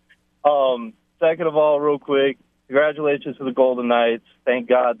 Second of all, real quick, congratulations to the Golden Knights. Thank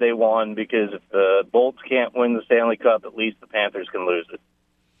God they won, because if the Bolts can't win the Stanley Cup, at least the Panthers can lose it.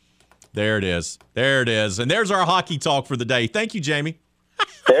 There it is. There it is. And there's our hockey talk for the day. Thank you, Jamie.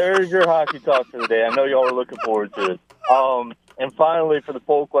 There's your hockey talk for the day. I know y'all are looking forward to it. And finally, for the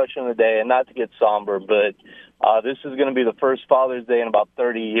poll question of the day, and not to get somber, but this is going to be the first Father's Day in about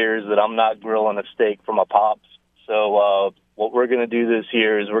 30 years that I'm not grilling a steak for my pops. So what we're going to do this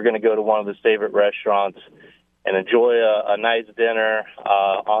year is we're going to go to one of his favorite restaurants and enjoy a nice dinner,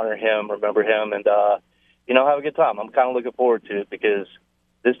 honor him, remember him, and, have a good time. I'm kind of looking forward to it because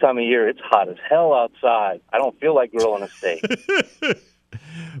this time of year, it's hot as hell outside. I don't feel like grilling a steak.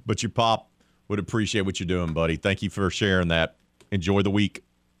 But your pop would appreciate what you're doing, buddy. Thank you for sharing that. Enjoy the week.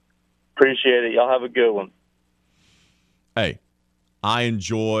 Appreciate it. Y'all have a good one. Hey, I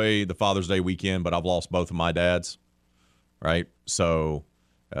enjoy the Father's Day weekend, but I've lost both of my dads, right? So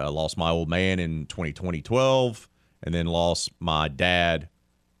I lost my old man in 2012 and then lost my dad,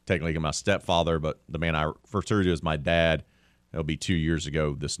 technically my stepfather, but the man I refer to as my dad, it'll be 2 years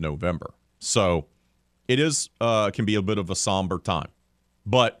ago this November. So it is can be a bit of a somber time,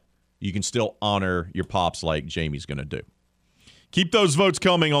 but you can still honor your pops like Jamie's going to do. Keep those votes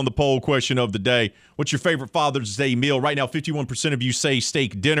coming on the poll question of the day. What's your favorite Father's Day meal? Right now, 51% of you say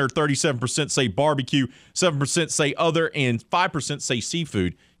steak dinner, 37% say barbecue, 7% say other, and 5% say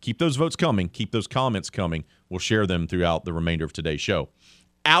seafood. Keep those votes coming. Keep those comments coming. We'll share them throughout the remainder of today's show.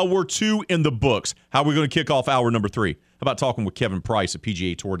 Hour 2 in the books. How are we going to kick off hour number 3? How about talking with Kevin Price at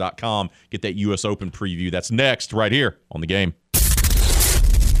PGAtour.com? Get that U.S. Open preview. That's next right here on The Game.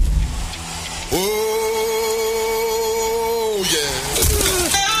 Oh, yeah.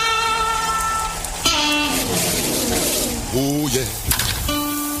 Oh, yeah.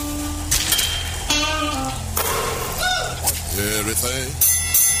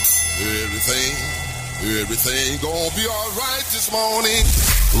 Everything gonna be all right this morning.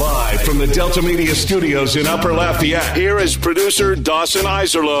 Live from the Delta Media Studios in Upper Lafayette, here is producer Dawson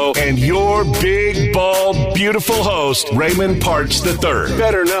Iserlo and your big, bald, beautiful host, Raymond Parks III,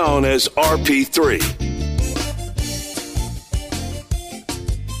 better known as RP3.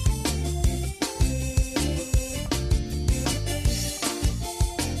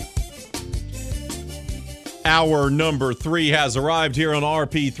 Hour number 3 has arrived here on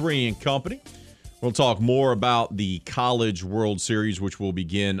RP3 and Company. We'll talk more about the College World Series, which will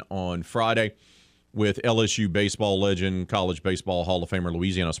begin on Friday with LSU baseball legend, College Baseball Hall of Famer,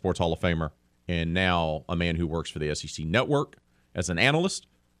 Louisiana Sports Hall of Famer, and now a man who works for the SEC Network as an analyst.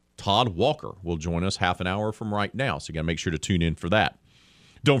 Todd Walker will join us half an hour from right now, so you got to make sure to tune in for that.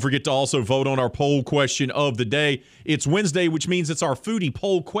 Don't forget to also vote on our poll question of the day. It's Wednesday, which means it's our foodie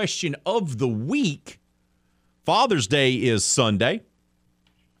poll question of the week. Father's Day is Sunday.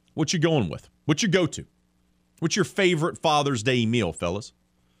 What you going with? What's your go-to? What's your favorite Father's Day meal, fellas?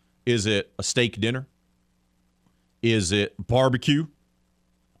 Is it a steak dinner? Is it barbecue?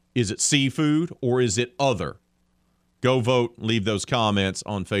 Is it seafood? Or is it other? Go vote. Leave those comments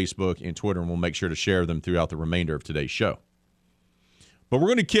on Facebook and Twitter, and we'll make sure to share them throughout the remainder of today's show. But we're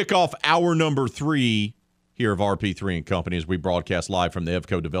going to kick off hour number 3 here of RP3 and Company as we broadcast live from the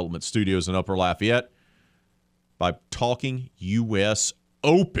Evco Development Studios in Upper Lafayette by talking U.S.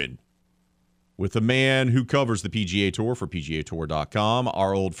 Open with a man who covers the PGA Tour for PGAtour.com.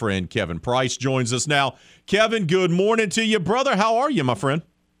 Our old friend Kevin Price joins us now. Kevin, good morning to you, brother. How are you, my friend?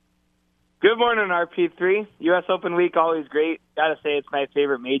 Good morning, RP3. U.S. Open week, always great. Got to say it's my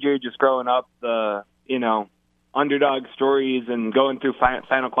favorite major, just growing up, the, underdog stories and going through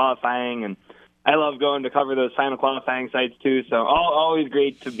final qualifying. And I love going to cover those final qualifying sites, too. So always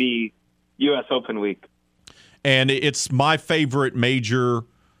great to be U.S. Open week. And it's my favorite major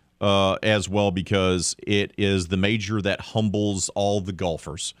as well because it is the major that humbles all the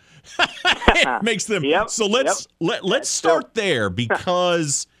golfers. It makes them. Yep, so let's start there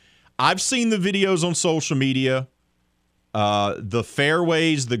because I've seen the videos on social media. The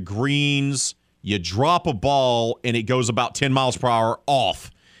fairways, the greens, you drop a ball and it goes about 10 miles per hour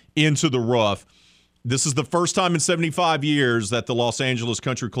off into the rough. This is the first time in 75 years that the Los Angeles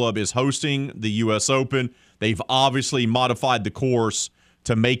Country Club is hosting the U.S. Open. They've obviously modified the course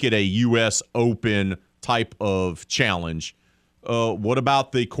to make it a U.S. Open type of challenge. What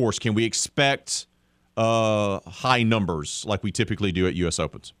about the course? Can we expect high numbers like we typically do at U.S.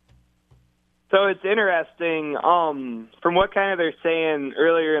 Opens? So it's interesting. From what kind of they're saying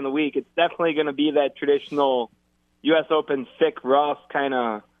earlier in the week, it's definitely going to be that traditional U.S. Open thick, rough, kind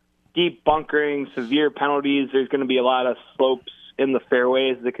of deep bunkering, severe penalties. There's going to be a lot of slopes in the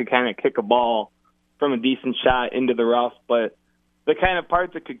fairways that could kind of kick a ball from a decent shot into the rough. But the kind of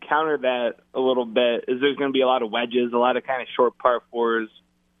part that could counter that a little bit is there's going to be a lot of wedges, a lot of kind of short par fours,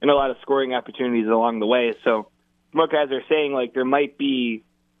 and a lot of scoring opportunities along the way. So what guys are saying, like there might be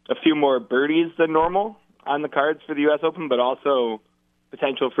a few more birdies than normal on the cards for the U.S. Open, but also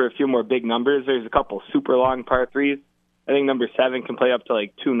potential for a few more big numbers. There's a couple super long par threes. I think number 7 can play up to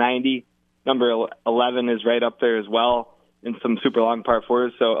like 290. Number 11 is right up there as well in some super long par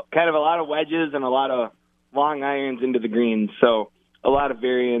fours. So kind of a lot of wedges and a lot of long irons into the greens. So a lot of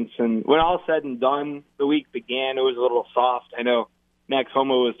variance. And when all said and done, the week began, it was a little soft. I know Max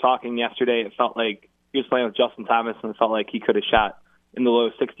Homa was talking yesterday. It felt like he was playing with Justin Thomas, and it felt like he could have shot in the low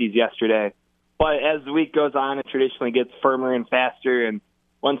 60s yesterday. But as the week goes on, it traditionally gets firmer and faster. And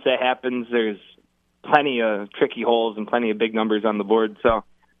once that happens, there's plenty of tricky holes and plenty of big numbers on the board. So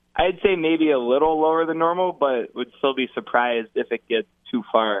I'd say maybe a little lower than normal, but would still be surprised if it gets too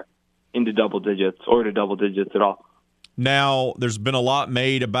far into double digits or to double digits at all. Now, there's been a lot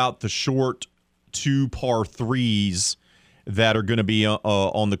made about the short 2 par 3s that are going to be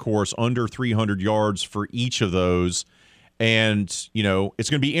on the course, under 300 yards for each of those. And, it's going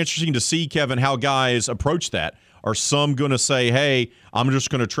to be interesting to see, Kevin, how guys approach that. Are some going to say, hey, I'm just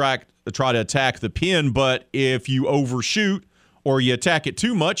going to try to attack the pin, but if you overshoot or you attack it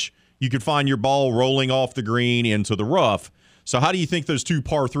too much, you could find your ball rolling off the green into the rough. So how do you think those 2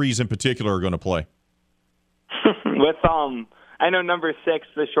 par 3s in particular are going to play? With I know number 6,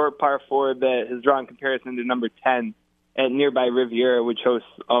 the short par 4 that has drawn comparison to number 10 at nearby Riviera, which hosts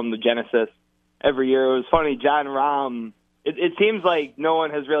the Genesis every year. It was funny, John Rahm. It seems like no one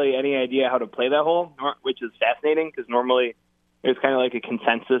has really any idea how to play that hole, which is fascinating because normally there's kind of like a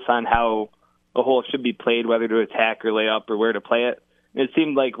consensus on how the hole should be played, whether to attack or lay up or where to play it. And it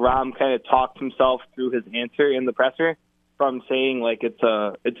seemed like Rahm kind of talked himself through his answer in the presser from saying like it's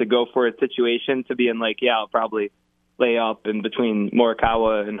a go for it situation to being like, yeah, I'll probably lay up. And between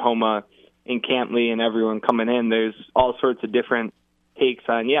Morikawa and Homa and Cantley and everyone coming in, there's all sorts of different takes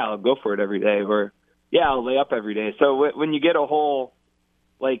on, yeah, I'll go for it every day, or yeah, I'll lay up every day. So when you get a hole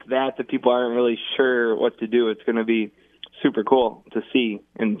like that people aren't really sure what to do, it's going to be super cool to see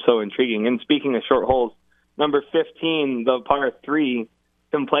and so intriguing. And speaking of short holes, number 15, the par 3,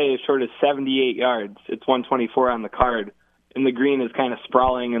 can play as short as 78 yards. It's 124 on the card, and the green is kind of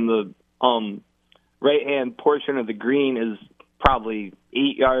sprawling, and the right-hand portion of the green is probably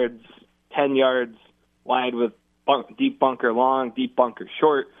 8 yards, 10 yards wide with deep bunker long, deep bunker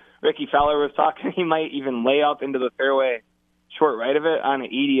short. Ricky Fowler was talking he might even lay up into the fairway short right of it on an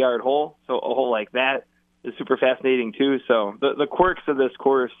 80-yard hole. So a hole like that is super fascinating too. So the quirks of this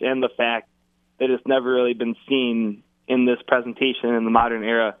course and the fact that it's never really been seen in this presentation in the modern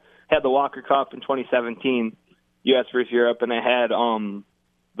era. I had the Walker Cup in 2017, U.S. versus Europe, and I had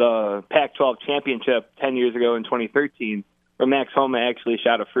the Pac-12 championship 10 years ago in 2013, where Max Homa actually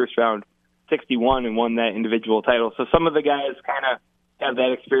shot a first-round 61 and won that individual title. So some of the guys kind of have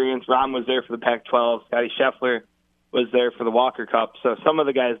that experience. Rahm was there for the Pac-12. Scotty Scheffler was there for the Walker Cup. So some of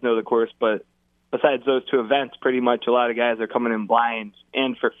the guys know the course, but besides those 2 events, pretty much a lot of guys are coming in blind.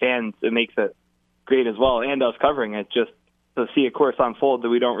 And for fans, it makes it great as well. And us covering it, just to see a course unfold that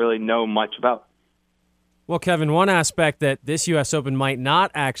we don't really know much about. Well, Kevin, one aspect that this U.S. Open might not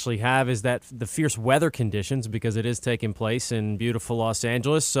actually have is that the fierce weather conditions, because it is taking place in beautiful Los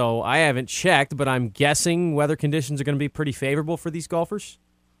Angeles. So I haven't checked, but I'm guessing weather conditions are going to be pretty favorable for these golfers?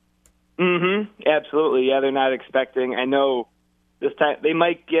 Mm-hmm. Absolutely. Yeah, they're not expecting. I know this time they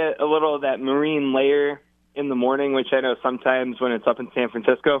might get a little of that marine layer in the morning, which I know sometimes when it's up in San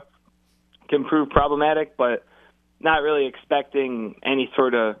Francisco can prove problematic, but not really expecting any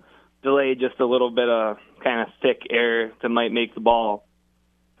sort of delay, just a little bit of kind of thick air that might make the ball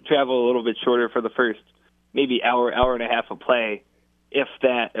travel a little bit shorter for the first maybe hour and a half of play, if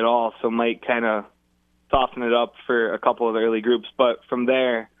that at all. So might kind of soften it up for a couple of the early groups. But from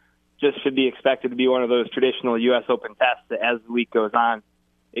there, just should be expected to be one of those traditional U.S. Open tests that as the week goes on,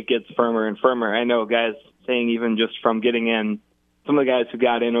 it gets firmer and firmer. I know guys saying even just from getting in, some of the guys who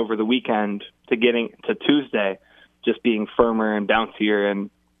got in over the weekend to getting to Tuesday, just being firmer and bouncier and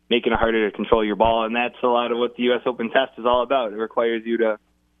making it harder to control your ball. And that's a lot of what the U.S. Open test is all about. It requires you to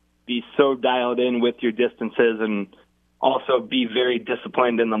be so dialed in with your distances and also be very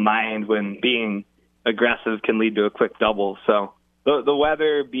disciplined in the mind when being aggressive can lead to a quick double. So the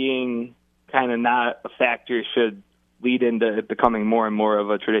weather being kind of not a factor should lead into it becoming more and more of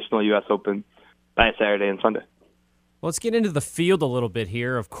a traditional U.S. Open by Saturday and Sunday. Let's get into the field a little bit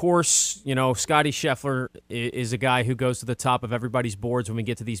here. Of course, Scotty Scheffler is a guy who goes to the top of everybody's boards when we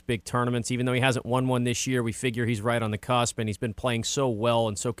get to these big tournaments. Even though he hasn't won one this year, we figure he's right on the cusp, and he's been playing so well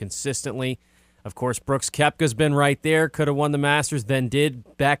and so consistently. Of course, Brooks Koepka's been right there, could have won the Masters, then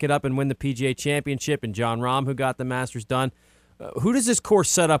did back it up and win the PGA Championship, and Jon Rahm, who got the Masters done. Who does this course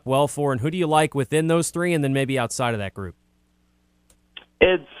set up well for, and who do you like within those three, and then maybe outside of that group?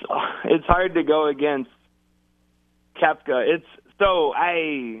 It's hard to go against Koepka.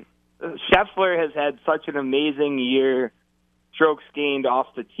 Scheffler has had such an amazing year, strokes gained off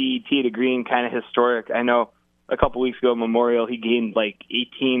the tee to green, kind of historic. I know a couple weeks ago at Memorial, he gained like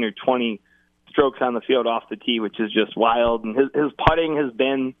 18 or 20 strokes on the field off the tee, which is just wild. And his putting has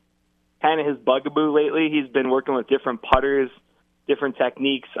been kind of his bugaboo lately. He's been working with different putters, different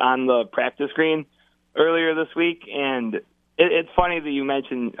techniques on the practice green earlier this week. And it's funny that you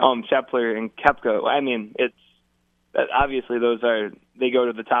mentioned Scheffler and Koepka. I mean, it's obviously they go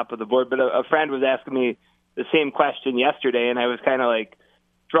to the top of the board. But a friend was asking me the same question yesterday, and I was kind of like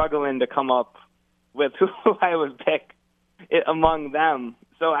struggling to come up with who I would pick among them.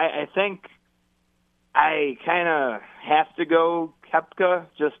 So I think I kind of have to go Koepka,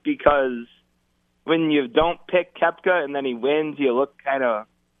 just because when you don't pick Koepka and then he wins, you look kind of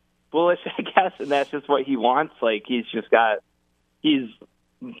foolish, I guess, and that's just what he wants. Like, he's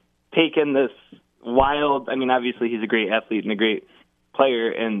taken this wild, I mean, obviously he's a great athlete and a great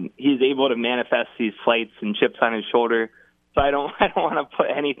player, and he's able to manifest these flights and chips on his shoulder. So I don't want to put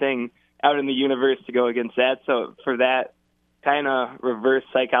anything out in the universe to go against that. So for that kind of reverse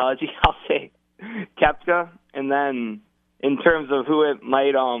psychology, I'll say Koepka. And then in terms of who it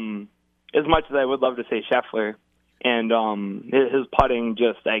might, as much as I would love to say Scheffler, and his putting,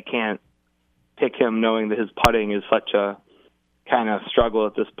 just I can't pick him knowing that his putting is such a kind of struggle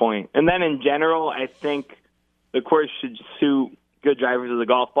at this point. And then in general, I think the course should suit good drivers of the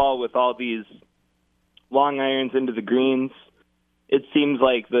golf ball with all these long irons into the greens. It seems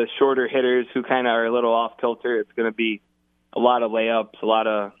like the shorter hitters who kind of are a little off kilter, it's going to be a lot of layups, a lot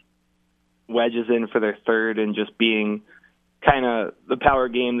of wedges in for their third, and just being kind of the power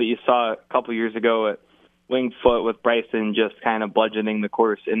game that you saw a couple years ago at Winged Foot with Bryson, just kind of bludgeoning the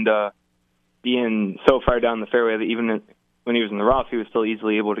course into being so far down the fairway that even when he was in the rough, he was still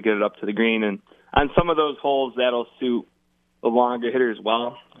easily able to get it up to the green. And on some of those holes, that'll suit the longer hitters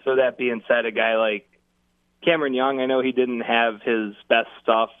well. So that being said, a guy like Cameron Young, I know he didn't have his best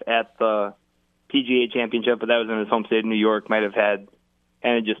stuff at the PGA Championship, but that was in his home state of New York, might have had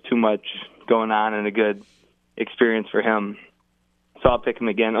kind of just too much going on and a good experience for him. So I'll pick him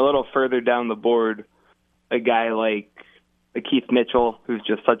again. A little further down the board, a guy like Keith Mitchell, who's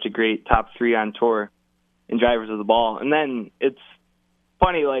just such a great top three on tour in drivers of the ball. And then it's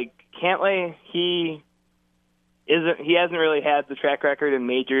funny, like Cantlay, he hasn't really had the track record in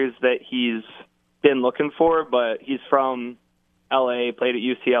majors that he's been looking for, but he's from LA, played at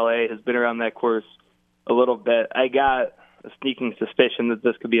UCLA, has been around that course a little bit. I got a sneaking suspicion that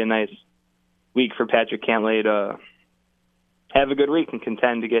this could be a nice week for Patrick Cantlay to have a good week and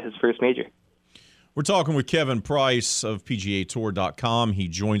contend to get his first major. We're talking with Kevin Price of PGAtour.com. He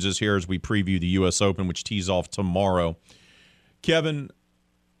joins us here as we preview the U.S. Open, which tees off tomorrow. Kevin,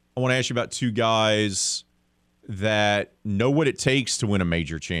 I want to ask you about two guys that know what it takes to win a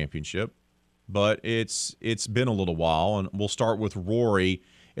major championship, but it's been a little while, and we'll start with Rory.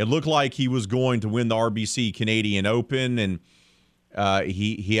 It looked like he was going to win the RBC Canadian Open, and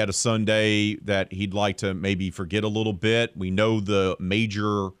he had a Sunday that he'd like to maybe forget a little bit. We know the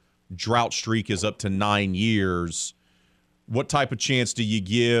major drought streak is up to 9 years. What type of chance do you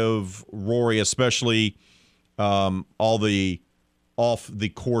give Rory, especially all the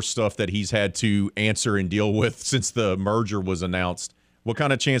off-the-course stuff that he's had to answer and deal with since the merger was announced? What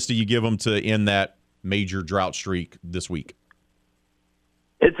kind of chance do you give him to end that major drought streak this week?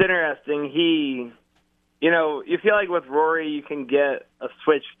 It's interesting. You feel like with Rory, you can get a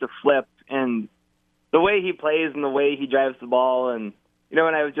switch to flip, and the way he plays and the way he drives the ball, and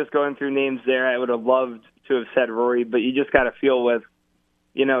when I was just going through names there, I would have loved to have said Rory, but you just got to feel with,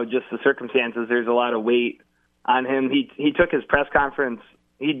 just the circumstances. There's a lot of weight on him. He took his press conference.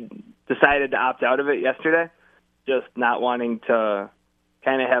 He decided to opt out of it yesterday, just not wanting to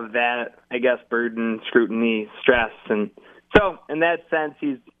kind of have that, I guess, burden, scrutiny, stress. And so in that sense,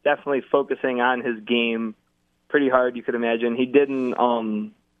 he's definitely focusing on his game pretty hard, you could imagine. He didn't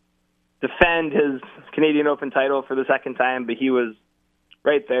defend his Canadian Open title for the second time, but he was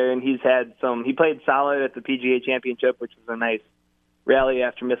right there, and he played solid at the PGA Championship, which was a nice rally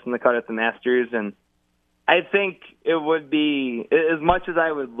after missing the cut at the Masters. And I think it would be, as much as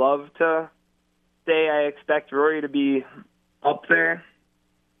I would love to say I expect Rory to be up there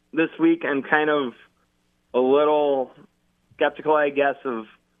this week, I'm kind of a little skeptical, I guess, of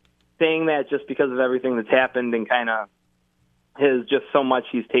saying that just because of everything that's happened and kind of just so much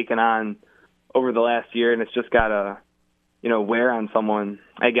he's taken on over the last year, and it's just got to wear on someone,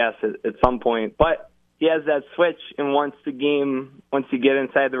 I guess, at some point. But he has that switch, and once you get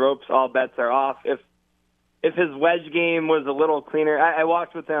inside the ropes, all bets are off. If his wedge game was a little cleaner, I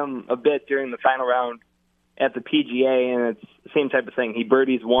walked with him a bit during the final round at the PGA, and it's the same type of thing. He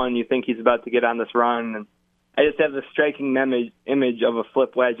birdies one, you think he's about to get on this run, and I just have this striking image of a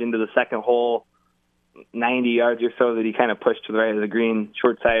flip wedge into the second hole 90 yards or so that he kind of pushed to the right of the green,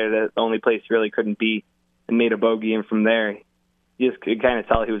 short side of it, the only place he really couldn't be, and made a bogey. And from there, you just could kind of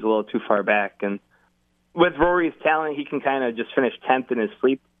tell he was a little too far back. And with Rory's talent, he can kind of just finish 10th in his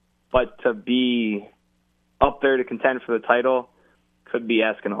sleep. But to be up there to contend for the title could be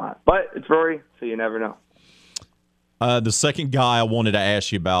asking a lot. But it's Rory, so you never know. The second guy I wanted to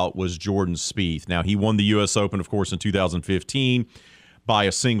ask you about was Jordan Spieth. Now, he won the U.S. Open, of course, in 2015 by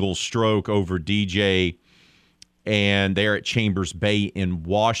a single stroke over DJ, and they're at Chambers Bay in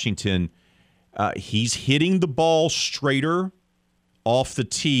Washington. He's hitting the ball straighter off the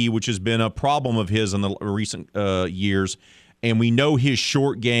tee, which has been a problem of his in the recent years, and we know his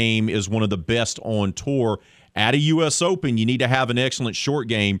short game is one of the best on tour. At a U.S. Open, you need to have an excellent short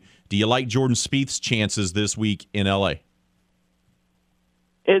game. Do you like Jordan Spieth's chances this week in L.A.?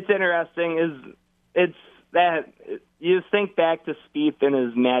 It's interesting. It's that you just think back to Spieth and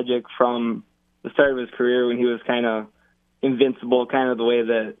his magic from the start of his career when he was kind of invincible, kind of the way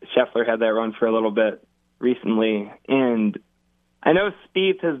that Scheffler had that run for a little bit recently. And I know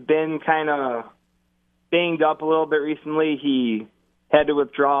Spieth has been kind of banged up a little bit recently. He had to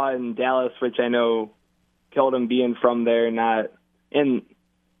withdraw in Dallas, which I know killed him being from there. And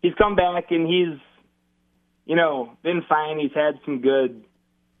he's come back and he's, been fine. He's had some good.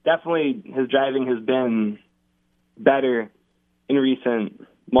 Definitely his driving has been better in recent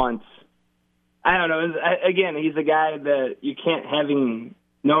months. I don't know. Again, he's a guy that you can't, having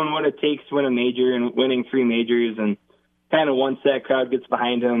known what it takes to win a major and winning 3 majors, and kind of once that crowd gets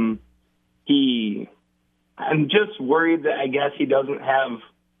behind him, I'm just worried that I guess he doesn't have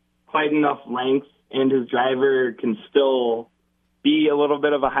quite enough length, and his driver can still be a little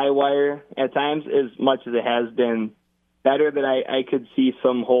bit of a high wire at times, as much as it has been better, that I could see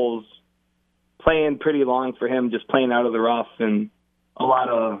some holes playing pretty long for him, just playing out of the rough and a lot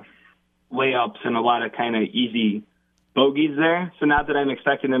of layups and a lot of kind of easy bogeys there. So not that I'm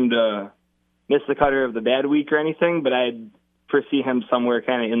expecting him to miss the cutter of the bad week or anything, but I'd foresee him somewhere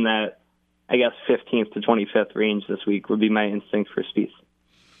kind of in that, I guess, 15th to 25th range this week would be my instinct for Spieth.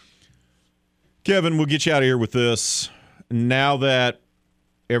 Kevin, we'll get you out of here with this. Now that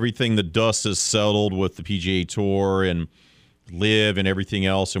everything, the dust has settled with the PGA Tour and LIV and everything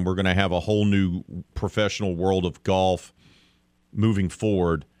else, and we're going to have a whole new professional world of golf moving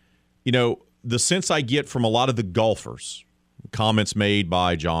forward. The sense I get from a lot of the golfers, comments made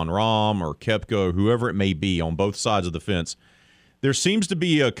by John Rahm or Koepka, whoever it may be on both sides of the fence, there seems to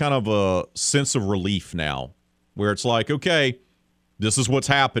be a kind of a sense of relief now where it's like, okay, this is what's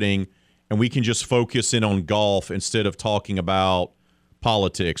happening, and we can just focus in on golf instead of talking about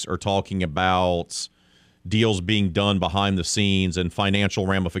politics or talking about deals being done behind the scenes and financial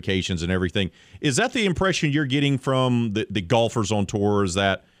ramifications and everything. Is that the impression you're getting from the golfers on tour, is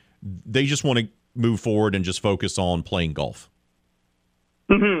that they just want to move forward and just focus on playing golf?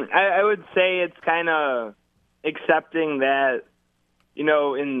 Mm-hmm. I would say it's kind of accepting that,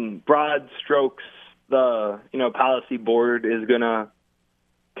 in broad strokes, the, policy board is going to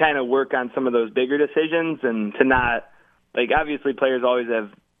kind of work on some of those bigger decisions, and to not, obviously players always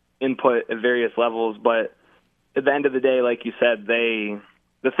have input at various levels, but at the end of the day, like you said, the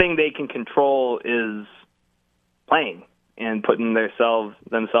thing they can control is playing and putting themselves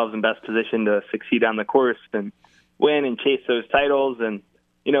in best position to succeed on the course and win and chase those titles. And,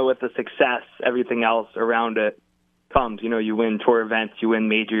 with the success, everything else around it comes. You win tour events, you win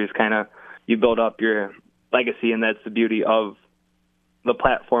majors, kind of you build up your legacy, and that's the beauty of the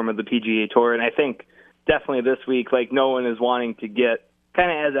platform of the PGA Tour. And I think definitely this week, no one is wanting to get, kind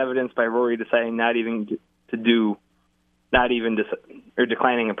of as evidenced by Rory deciding not even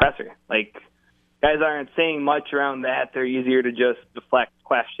declining a presser. Guys aren't saying much around that. They're easier to just deflect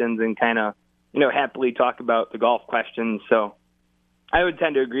questions and kind of, happily talk about the golf questions. So I would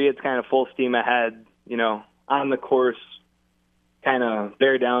tend to agree. It's kind of full steam ahead, on the course, kind of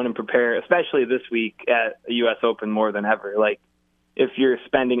bear down and prepare, especially this week at a U.S. Open more than ever. If you're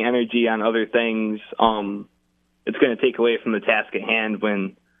spending energy on other things, it's going to take away from the task at hand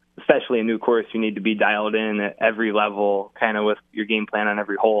when, especially a new course, you need to be dialed in at every level, kind of with your game plan on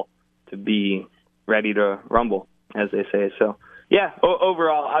every hole to be ready to rumble, as they say. So, yeah,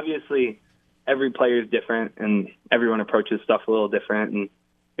 overall, obviously, every player is different and everyone approaches stuff a little different, and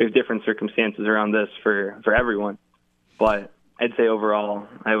there's different circumstances around this for everyone. But I'd say overall,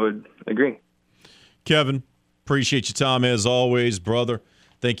 I would agree. Kevin, appreciate your time as always, brother.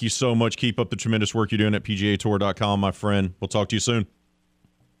 Thank you so much. Keep up the tremendous work you're doing at PGAtour.com, my friend. We'll talk to you soon.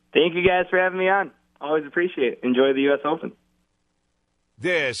 Thank you guys for having me on. Always appreciate it. Enjoy the U.S. Open.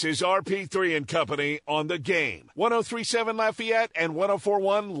 This is RP3 and Company on the Game. 103.7 Lafayette and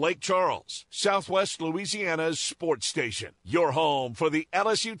 104.1 Lake Charles, Southwest Louisiana's sports station. Your home for the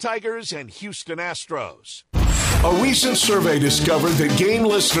LSU Tigers and Houston Astros. A recent survey discovered that Game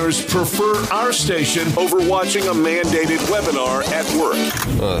listeners prefer our station over watching a mandated webinar at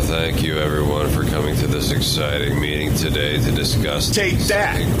work. Well, thank you, everyone, for coming to this exciting meeting today to discuss... Take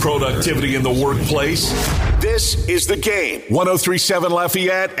that, productivity in the workplace. This is The Game. 103.7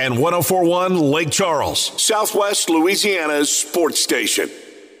 Lafayette and 104.1 Lake Charles, Southwest Louisiana's sports station.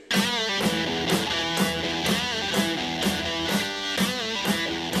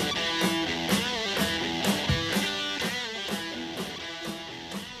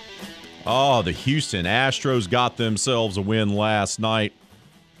 Oh, the Houston Astros got themselves a win last night,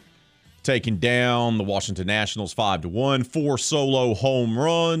 taking down the Washington Nationals 5-1. 4 solo home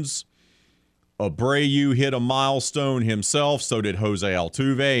runs. Abreu hit a milestone himself. So did Jose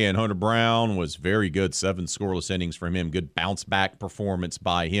Altuve, and Hunter Brown was very good. 7 scoreless innings from him. Good bounce-back performance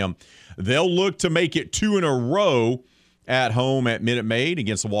by him. They'll look to make it 2 in a row at home at Minute Maid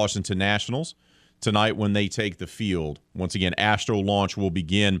against the Washington Nationals tonight when they take the field. Once again, Astro launch will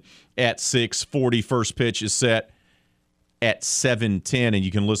begin at 6:40. First pitch is set at 7:10, and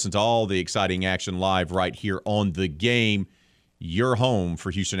you can listen to all the exciting action live right here on The Game, your home for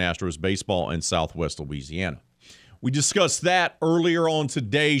Houston Astros baseball in Southwest Louisiana. We discussed that earlier on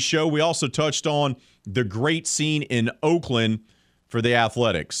today's show. We also touched on the great scene in Oakland for the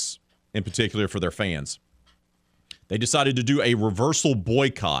Athletics, in particular for their fans. They decided to do a reversal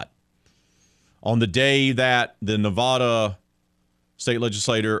boycott on the day that the Nevada state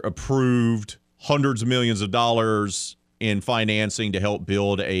legislature approved hundreds of millions of dollars in financing to help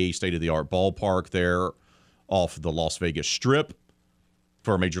build a state-of-the-art ballpark there off the Las Vegas Strip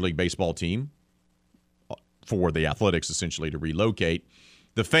for a Major League Baseball team, for the Athletics essentially to relocate.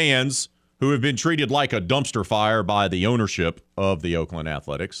 The fans, who have been treated like a dumpster fire by the ownership of the Oakland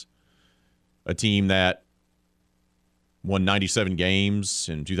Athletics, a team that won 97 games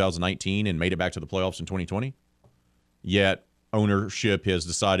in 2019 and made it back to the playoffs in 2020. Yet ownership has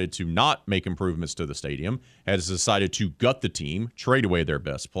decided to not make improvements to the stadium, has decided to gut the team, trade away their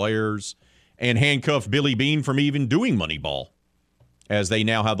best players, and handcuff Billy Beane from even doing Moneyball, as they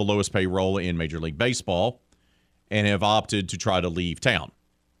now have the lowest payroll in Major League Baseball and have opted to try to leave town.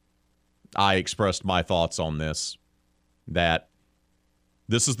 I expressed my thoughts on this, that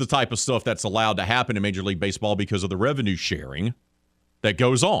this is the type of stuff that's allowed to happen in Major League Baseball because of the revenue sharing that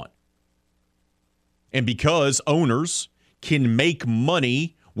goes on. And because owners can make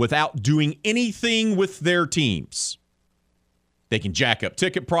money without doing anything with their teams. They can jack up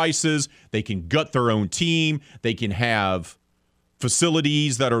ticket prices. They can gut their own team. They can have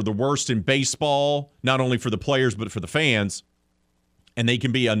facilities that are the worst in baseball, not only for the players but for the fans. And they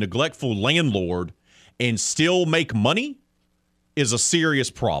can be a neglectful landlord and still make money is a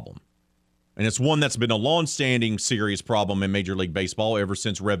serious problem. And it's one that's been a long-standing serious problem in Major League Baseball ever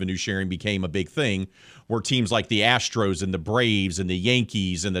since revenue sharing became a big thing, where teams like the Astros and the Braves and the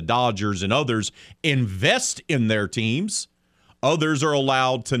Yankees and the Dodgers and others invest in their teams. Others are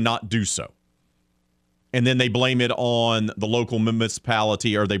allowed to not do so. And then they blame it on the local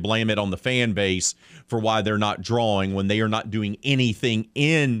municipality, or they blame it on the fan base for why they're not drawing when they are not doing anything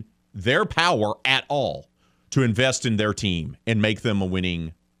in their power at all to invest in their team and make them a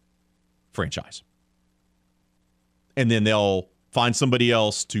winning franchise. And then they'll find somebody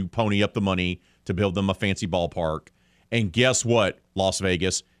else to pony up the money to build them a fancy ballpark. And guess what, Las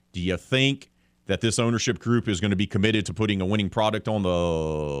Vegas? Do you think that this ownership group is going to be committed to putting a winning product on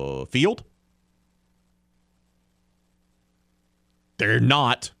the field? They're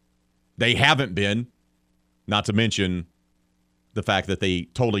not. They haven't been. Not to mention the fact that they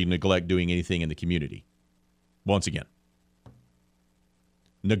totally neglect doing anything in the community. Once again,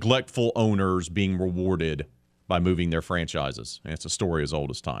 neglectful owners being rewarded by moving their franchises. And it's a story as old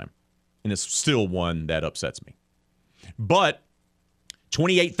as time. And it's still one that upsets me. But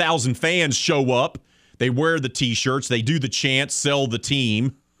 28,000 fans show up. They wear the T-shirts. They do the chants, sell the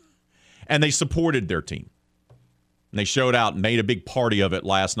team. And they supported their team. And they showed out and made a big party of it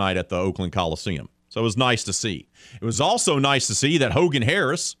last night at the Oakland Coliseum. So it was nice to see. It was also nice to see that Hogan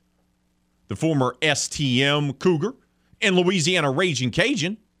Harris, the former STM Cougar and Louisiana Raging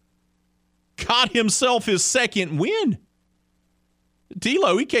Cajun, got himself his second win.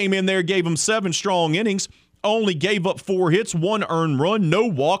 D'Lo, he came in there, gave him 7 strong innings, only gave up 4 hits, 1 earned run, no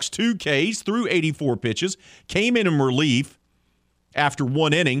walks, 2 Ks, threw 84 pitches, came in relief after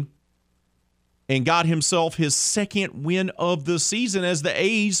 1 inning, and got himself his second win of the season as the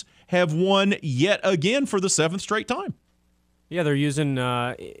A's have won yet again for the 7th straight time. Yeah, they're using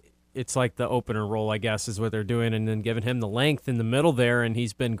it's like the opener role, I guess, is what they're doing, and then giving him the length in the middle there, and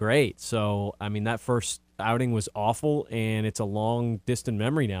he's been great. So, I mean, that first outing was awful, and it's a long, distant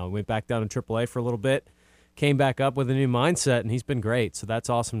memory now. Went back down to AAA for a little bit, came back up with a new mindset, and he's been great. So that's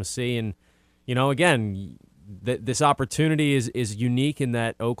awesome to see. And, again, this opportunity is unique in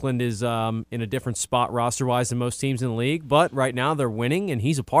that Oakland is in a different spot roster-wise than most teams in the league, but right now they're winning, and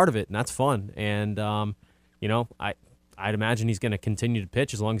he's a part of it, and that's fun. And, I'd imagine he's going to continue to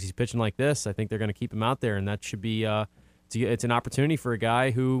pitch as long as he's pitching like this. I think they're going to keep him out there, and that should be it's an opportunity for a guy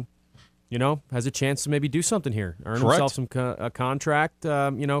who, has a chance to maybe do something here, earn himself a contract,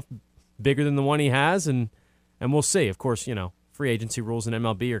 bigger than the one he has, and we'll see. Of course, free agency rules in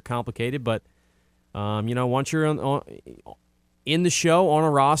MLB are complicated, but once you're in the show on a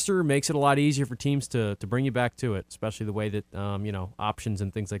roster, it makes it a lot easier for teams to bring you back to it, especially the way that options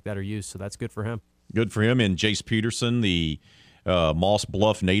and things like that are used. So that's good for him. Good for him. And Jace Peterson, the Moss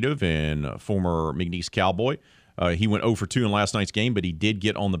Bluff native and former McNeese Cowboy, he went 0 for 2 in last night's game, but he did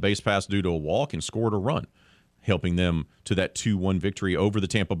get on the base pass due to a walk and scored a run, helping them to that 2-1 victory over the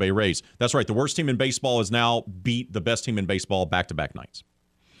Tampa Bay Rays. That's right. The worst team in baseball has now beat the best team in baseball back-to-back nights.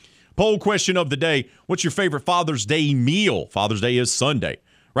 Poll question of the day, what's your favorite Father's Day meal? Father's Day is Sunday.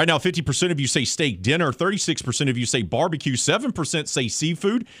 Right now, 50% of you say steak dinner, 36% of you say barbecue, 7% say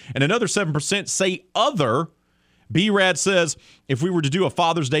seafood, and another 7% say other. B-Rad says, if we were to do a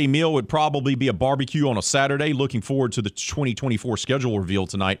Father's Day meal, it would probably be a barbecue on a Saturday. Looking forward to the 2024 schedule reveal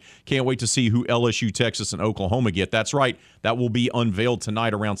tonight. Can't wait to see who LSU, Texas, and Oklahoma get. That's right. That will be unveiled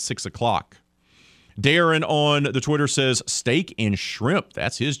tonight around 6 o'clock. Darren on the Twitter says steak and shrimp.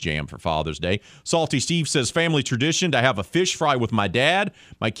 That's his jam for Father's Day. Salty Steve says family tradition to have a fish fry with my dad,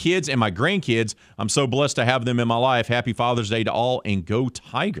 my kids, and my grandkids. I'm so blessed to have them in my life. Happy Father's Day to all, and go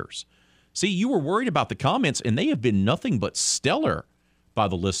Tigers. See, you were worried about the comments, and they have been nothing but stellar by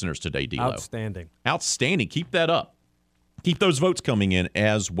the listeners today, D-Lo. Outstanding. Keep that up. Keep those votes coming in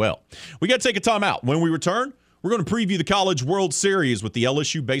as well. We got to take a time out. When we return, we're going to preview the College World Series with the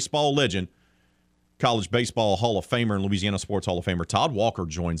LSU baseball legend, College Baseball Hall of Famer and Louisiana Sports Hall of Famer Todd Walker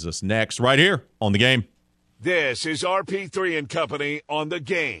joins us next right here on The Game. This is RP3 and Company on The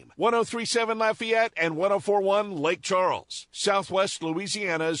Game. 103.7 Lafayette and 104.1 Lake Charles, Southwest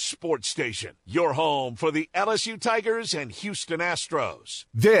Louisiana's sports station. Your home for the LSU Tigers and Houston Astros.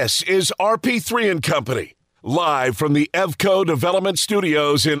 This is RP3 and Company, live from the Evco Development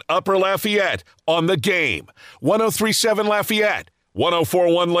Studios in Upper Lafayette on The Game. 103.7 Lafayette,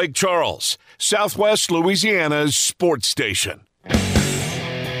 104.1 Lake Charles, Southwest Louisiana's sports station.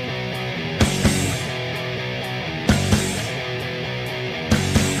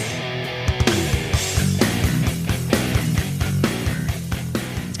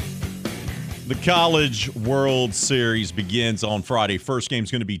 The College World Series begins on Friday. First game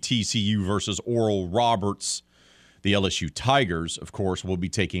is going to be TCU versus Oral Roberts. The LSU Tigers, of course, will be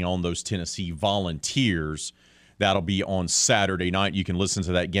taking on those Tennessee Volunteers. That'll be on Saturday night. You can listen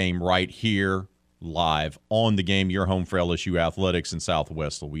to that game right here live on The Game, your home for LSU athletics in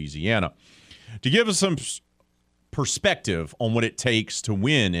Southwest Louisiana. To give us some perspective on what it takes to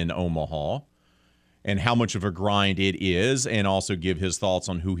win in Omaha and how much of a grind it is, and also give his thoughts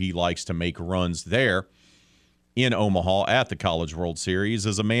on who he likes to make runs there in Omaha at the College World Series,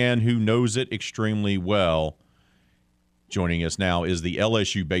 is a man who knows it extremely well. Joining us now is the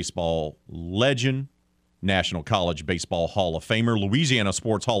LSU baseball legend, National College Baseball Hall of Famer, Louisiana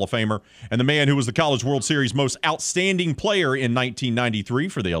Sports Hall of Famer, and the man who was the College World Series most outstanding player in 1993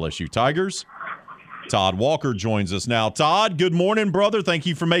 for the LSU Tigers. Todd Walker joins us now. Todd, good morning, brother. Thank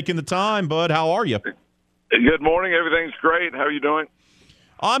you for making the time, bud. How are you? Good morning. Everything's great. How are you doing?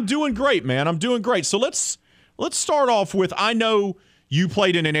 I'm doing great, man. I'm doing great. So let's start off with, I know you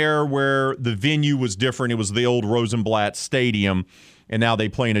played in an era where the venue was different. It was the old Rosenblatt Stadium, and now they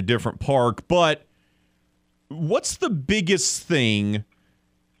play in a different park. But what's the biggest thing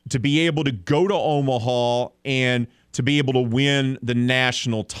to be able to go to Omaha and to be able to win the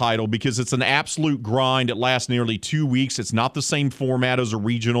national title? Because it's an absolute grind. It lasts nearly 2 weeks. It's not the same format as a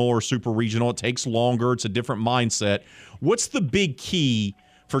regional or super regional. It takes longer. It's a different mindset. What's the big key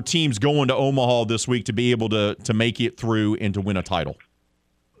for teams going to Omaha this week to be able to make it through and to win a title?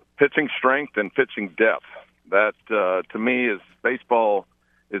 Pitching strength and pitching depth. That, to me, is baseball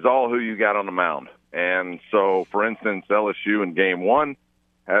is all who you got on the mound. And so, for instance, LSU in Game 1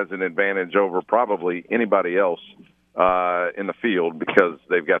 has an advantage over probably anybody else in the field because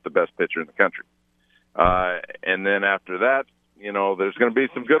they've got the best pitcher in the country. And then after that, there's going to be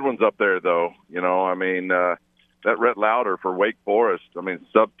some good ones up there, though. That Rhett Lauder for Wake Forest,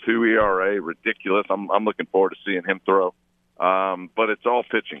 sub-2 ERA, ridiculous. I'm looking forward to seeing him throw. but it's all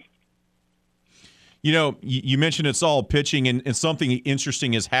pitching. You know, you mentioned it's all pitching, and something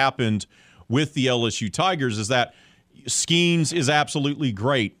interesting has happened with the LSU Tigers is that Skeens is absolutely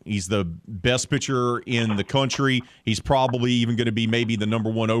great. He's the best pitcher in the country. He's probably even going to be maybe the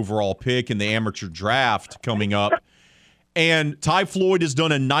number 1 overall pick in the amateur draft coming up. And Ty Floyd has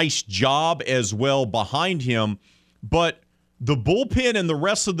done a nice job as well behind him. But the bullpen and the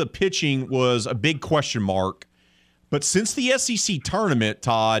rest of the pitching was a big question mark. But since the SEC tournament,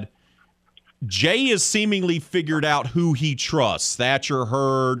 Todd, Jay has seemingly figured out who he trusts. Thatcher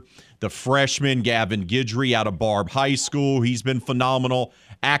Hurd, the freshman Gavin Guidry out of Barb High School. He's been phenomenal.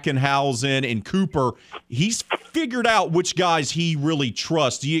 Ackenhausen and Cooper. He's figured out which guys he really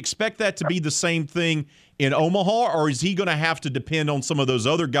trusts. Do you expect that to be the same thing in Omaha, or is he going to have to depend on some of those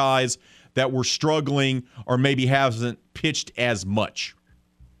other guys that were struggling or maybe hasn't pitched as much?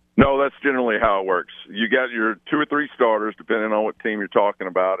 No, that's generally how it works. You got your 2 or 3 starters, depending on what team you're talking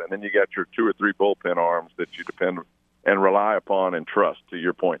about, and then you got your 2 or 3 bullpen arms that you depend and rely upon and trust, to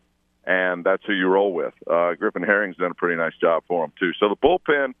your point. And that's who you roll with. Griffin Herring's done a pretty nice job for him, too. So the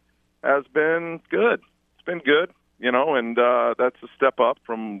bullpen has been good. It's been good, and that's a step up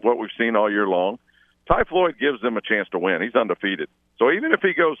from what we've seen all year long. Ty Floyd gives them a chance to win. He's undefeated. So even if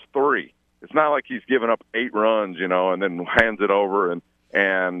he goes 3, it's not like he's giving up 8 runs, and then hands it over and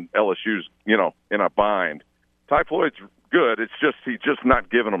LSU's, in a bind. Ty Floyd's good. It's just he's just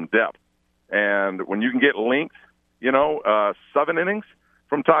not giving them depth. And when you can get length, 7 innings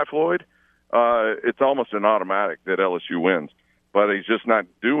from Ty Floyd, it's almost an automatic that LSU wins. But he's just not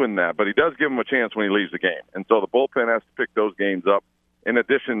doing that. But he does give them a chance when he leaves the game. And so the bullpen has to pick those games up in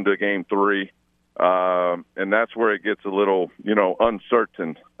addition to Game 3. And that's where it gets a little,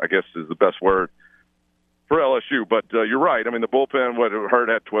 uncertain, I guess is the best word, for LSU. But you're right. I mean, the bullpen, Hurd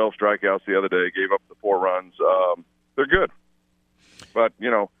had 12 strikeouts the other day, gave up the 4 runs. They're good. But,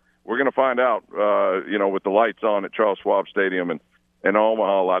 we're going to find out, with the lights on at Charles Schwab Stadium and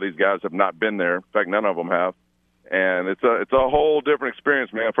Omaha, a lot of these guys have not been there. In fact, none of them have. And it's a whole different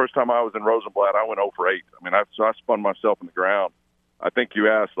experience, man. First time I was in Rosenblatt, I went 0 for 8. I mean, I spun myself in the ground. I think you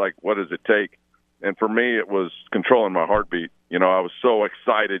asked, what does it take? And for me, it was controlling my heartbeat. I was so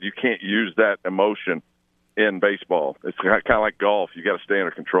excited. You can't use that emotion in baseball. It's kind of like golf. You got to stay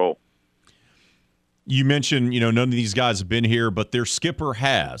under control. You mentioned, none of these guys have been here, but their skipper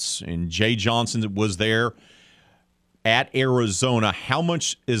has. And Jay Johnson was there at Arizona. How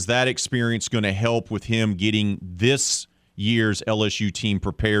much is that experience going to help with him getting this year's LSU team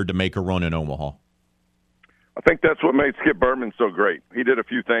prepared to make a run in Omaha? I think that's what made Skip Berman so great. He did a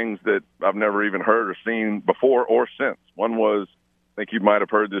few things that I've never even heard or seen before or since. One was, I think you might have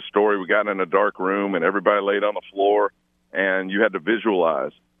heard this story, we got in a dark room and everybody laid on the floor and you had to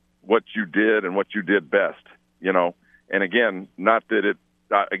visualize what you did and what you did best, And again, not that it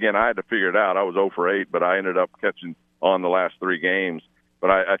 – I had to figure it out. I was 0 for 8, but I ended up catching on the last 3 games.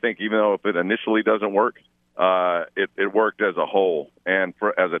 But I think even though if it initially doesn't work, it worked as a whole and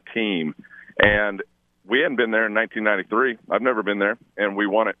as a team. And we hadn't been there in 1993. I've never been there, and we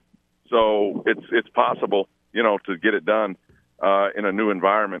won it. So it's possible, to get it done in a new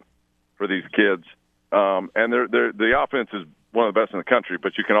environment for these kids. And the offense is one of the best in the country,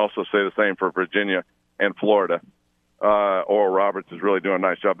 but you can also say the same for Virginia and Florida. Oral Roberts is really doing a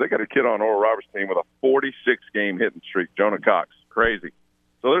nice job. They got a kid on Oral Roberts' team with a 46-game hitting streak, Jonah Cox. Crazy.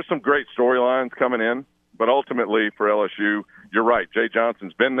 So there's some great storylines coming in, but ultimately for LSU, you're right. Jay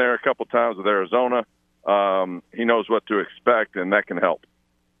Johnson's been there a couple times with Arizona. He knows what to expect, and that can help.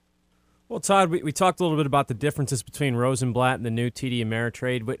 Well, Todd, we talked a little bit about the differences between Rosenblatt and the new TD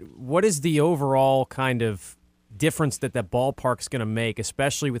Ameritrade, but what is the overall kind of difference that ballpark's going to make,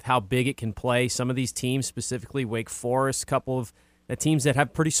 especially with how big it can play? Some of these teams, specifically Wake Forest, a couple of the teams that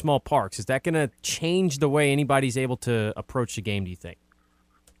have pretty small parks, is that going to change the way anybody's able to approach the game, do you think?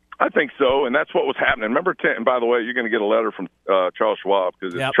 I think so, and that's what was happening. Remember, and by the way, you're going to get a letter from Charles Schwab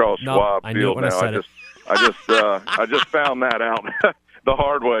because it's Charles Schwab Field now. I just found that out the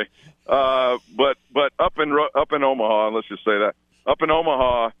hard way. But up in Omaha, let's just say that up in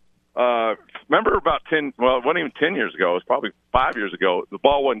Omaha, remember about it wasn't even 10 years ago. It was probably 5 years ago. The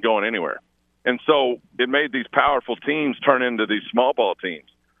ball wasn't going anywhere, and so it made these powerful teams turn into these small ball teams,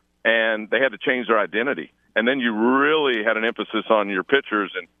 and they had to change their identity. And then you really had an emphasis on your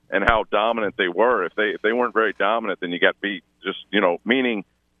pitchers and how dominant they were. If they weren't very dominant, then you got beat. Just meaning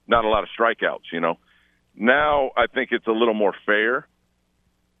not a lot of strikeouts. Now I think it's a little more fair,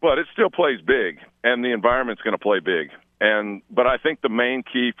 but it still plays big, and the environment's going to play big. But I think the main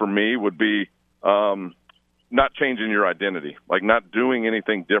key for me would be not changing your identity, like not doing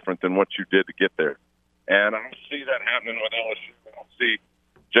anything different than what you did to get there. And I don't see that happening with LSU. I don't see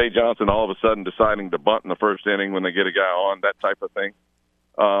Jay Johnson all of a sudden deciding to bunt in the first inning when they get a guy on, that type of thing.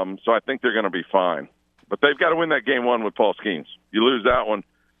 So I think they're going to be fine. But they've got to win that game one with Paul Skeens. You lose that one,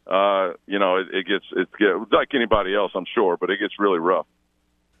 it gets like anybody else, I'm sure, but it gets really rough.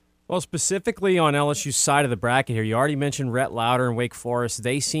 Well, specifically on LSU's side of the bracket here, you already mentioned Rhett Lauder and Wake Forest.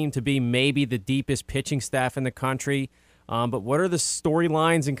 They seem to be maybe the deepest pitching staff in the country. But what are the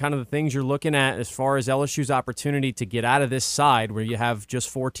storylines and kind of the things you're looking at as far as LSU's opportunity to get out of this side where you have just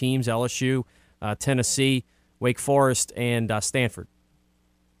 4 teams, LSU, Tennessee, Wake Forest, and Stanford?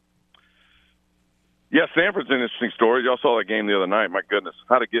 Yeah, Stanford's an interesting story. Y'all saw that game the other night. My goodness,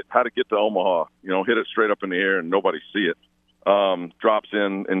 how to get to Omaha? Hit it straight up in the air and nobody see it. Drops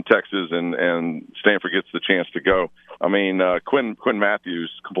in Texas and Stanford gets the chance to go. I mean, Quinn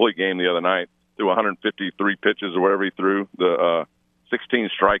Matthews, complete game the other night, threw 153 pitches or whatever he threw, the 16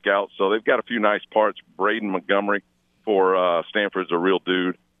 strikeouts. So they've got a few nice parts. Braden Montgomery for Stanford's a real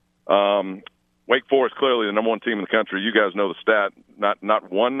dude. Wake Forest, clearly the number 1 team in the country. You guys know the stat.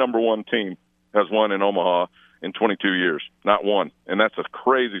 Not one number 1 team has won in Omaha in 22 years. Not one. And that's a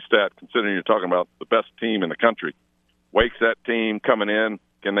crazy stat considering you're talking about the best team in the country. Wake's that team coming in.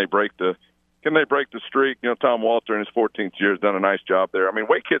 Can they break the streak? Tom Walter in his 14th year has done a nice job there. I mean,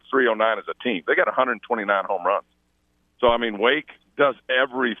 Wake hits 309 as a team. They got 129 home runs. So, I mean, Wake does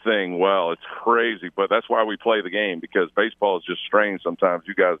everything well. It's crazy, but that's why we play the game, because baseball is just strange sometimes.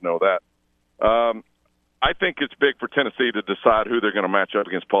 You guys know that. I think it's big for Tennessee to decide who they're going to match up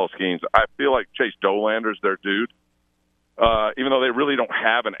against Paul Skeens. I feel like Chase Dolander's their dude. Even though they really don't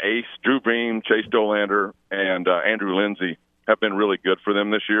have an ace, Drew Beam, Chase Dolander, and Andrew Lindsay have been really good for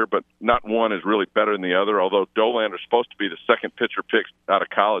them this year, but not one is really better than the other, although Dolander's supposed to be the second pitcher picked out of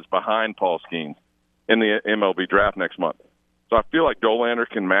college behind Paul Skeens in the MLB draft next month. So I feel like Dolander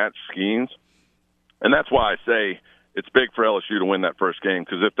can match Skeens, and that's why I say it's big for LSU to win that first game,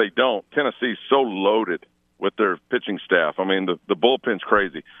 because if they don't, Tennessee's so loaded with their pitching staff. I mean, the bullpen's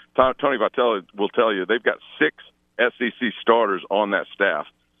crazy. Tony Vitelli will tell you they've got 6 SEC starters on that staff,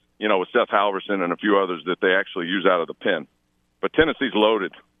 with Seth Halverson and a few others that they actually use out of the pen. But Tennessee's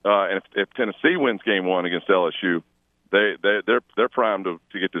loaded, and if Tennessee wins game 1 against LSU, they're primed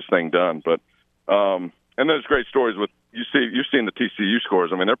to get this thing done. But and there's great stories with you've seen the TCU scores.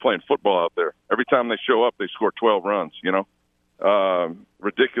 I mean, they're playing football out there. Every time they show up, they score 12 runs.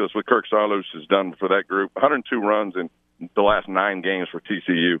 Ridiculous what Kirk Saarloos has done for that group. 102 runs in the last 9 games for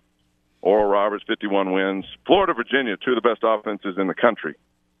TCU. Oral Roberts, 51 wins. Florida, Virginia, 2 of the best offenses in the country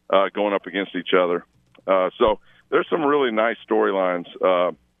going up against each other. So there's some really nice storylines,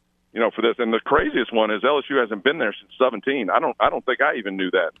 for this. And the craziest one is LSU hasn't been there since 17. I don't think I even knew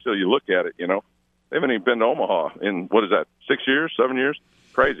that until you look at it. They haven't even been to Omaha in, 6 years, 7 years?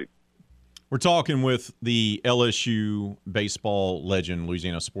 Crazy. We're talking with the LSU baseball legend,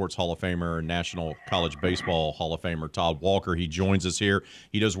 Louisiana Sports Hall of Famer, and National College Baseball Hall of Famer, Todd Walker. He joins us here.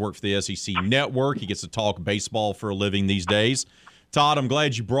 He does work for the SEC Network. He gets to talk baseball for a living these days. Todd, I'm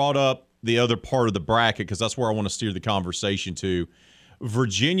glad you brought up the other part of the bracket, because that's where I want to steer the conversation to.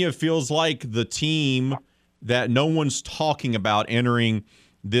 Virginia feels like the team that no one's talking about entering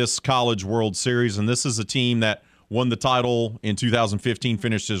this College World Series, and this is a team that won the title in 2015,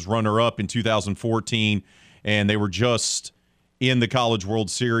 finished as runner-up in 2014, and they were just in the College World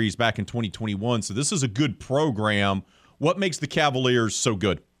Series back in 2021. So this is a good program. What makes the Cavaliers so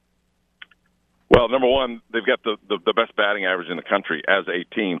good? Well, number one, they've got the best batting average in the country as a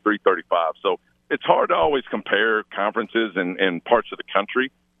team, 335. So it's hard to always compare conferences and parts of the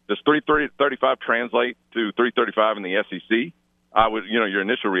country. Does 335 translate to 335 in the SEC? Your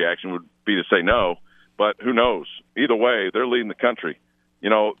initial reaction would be to say no. But who knows? Either way, they're leading the country.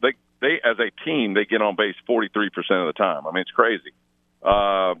 They as a team, they get on base 43% of the time. I mean, it's crazy.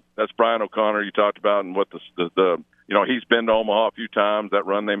 That's Brian O'Connor you talked about, and what he's been to Omaha a few times. That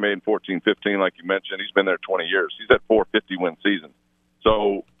run they made in 14-15, like you mentioned, he's been there 20 years. He's at 450-win seasons.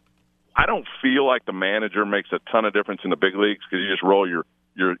 So I don't feel like the manager makes a ton of difference in the big leagues, because you just roll your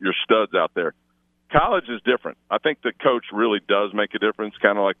studs out there. College is different. I think the coach really does make a difference,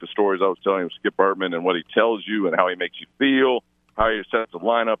 kind of like the stories I was telling you with Skip Bertman and what he tells you and how he makes you feel, how he sets the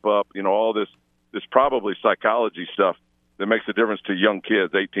lineup up, all this probably psychology stuff that makes a difference to young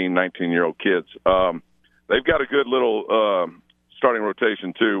kids, 18, 19-year-old kids. They've got a good little starting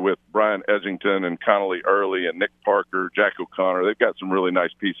rotation, too, with Brian Edgington and Connolly Early and Nick Parker, Jack O'Connor. They've got some really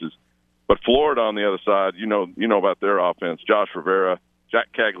nice pieces. But Florida on the other side, you know about their offense. Josh Rivera,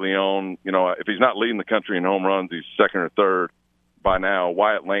 Jack Caglione, if he's not leading the country in home runs, he's second or third by now.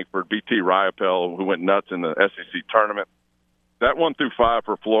 Wyatt Langford, B.T. Riopel, who went nuts in the SEC tournament. that 1 through 5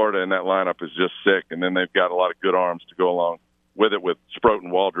 for Florida in that lineup is just sick. And then they've got a lot of good arms to go along with it with Sproat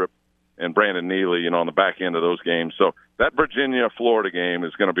and Waldrop and Brandon Neely, on the back end of those games. So that Virginia-Florida game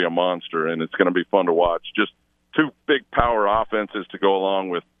is going to be a monster, and it's going to be fun to watch. Just two big power offenses to go along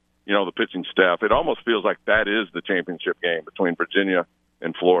with, the pitching staff. It almost feels like that is the championship game between Virginia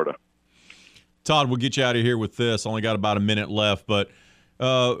and Florida. Todd, we'll get you out of here with this. Only got about a minute left, but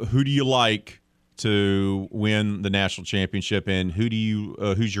who do you like to win the national championship, and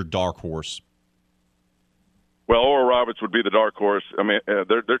who's your dark horse? Well, Oral Roberts would be the dark horse. I mean,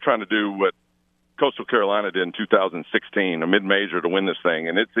 they're trying to do what Coastal Carolina did in 2016, a mid-major to win this thing,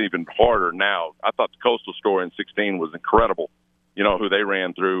 and it's even harder now. I thought the Coastal story in 16 was incredible, who they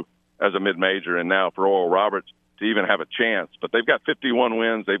ran through as a mid-major, and now for Oral Roberts to even have a chance. But they've got 51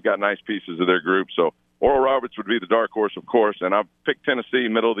 wins. They've got nice pieces of their group. So Oral Roberts would be the dark horse, of course, and I've picked Tennessee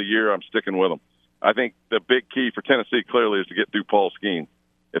middle of the year. I'm sticking with them. I think the big key for Tennessee clearly is to get through Paul Skeens.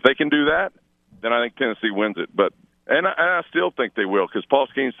 If they can do that, then I think Tennessee wins it. And I still think they will, because Paul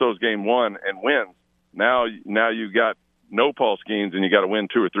Skeens throws game 1 and wins. Now you got no Paul Skeens, and you got to win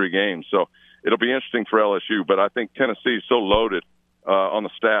 2 or 3 games. So it'll be interesting for LSU. But I think Tennessee is so loaded on the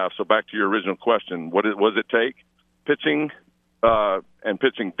staff. So back to your original question, what does it take? Pitching and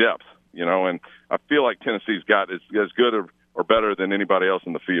pitching depth, and I feel like Tennessee's got as good or better than anybody else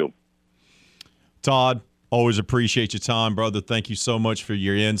in the field. Todd, always appreciate your time, brother. Thank you so much for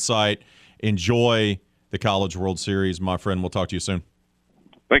your insight. Enjoy the College World Series, my friend. We'll talk to you soon.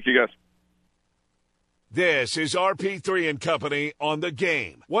 Thank you, guys. This is RP3 and Company on the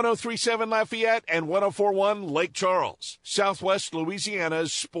Game. 103.7 Lafayette and 104.1 Lake Charles, Southwest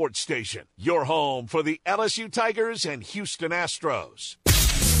Louisiana's sports station. Your home for the LSU Tigers and Houston Astros.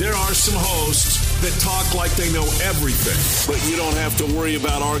 There are some hosts that talk like they know everything, but you don't have to worry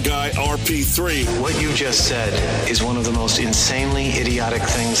about our guy, RP3. What you just said is one of the most insanely idiotic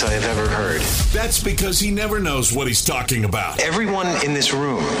things I have ever heard. That's because he never knows what he's talking about. Everyone in this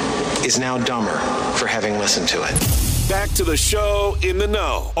room is now dumber for having listened to it. Back to the show in the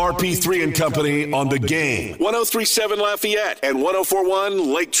know. RP3 and Company on the Game. 103.7 Lafayette and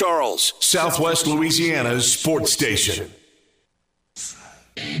 104.1 Lake Charles, Southwest Louisiana's sports station.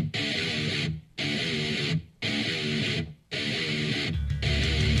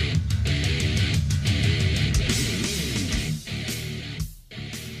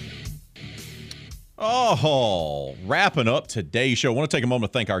 Oh, wrapping up today's show. I want to take a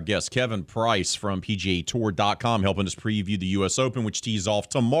moment to thank our guest, Kevin Price from PGAtour.com, helping us preview the U.S. Open, which tees off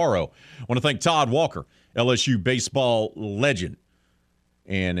tomorrow. I want to thank Todd Walker, LSU baseball legend,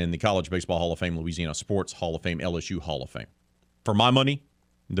 and in the College Baseball Hall of Fame, Louisiana Sports Hall of Fame, LSU Hall of Fame. For my money,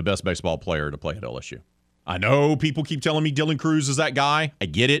 the best baseball player to play at LSU. I know people keep telling me Dylan Cruz is that guy. I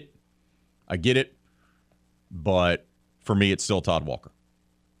get it. But for me, it's still Todd Walker.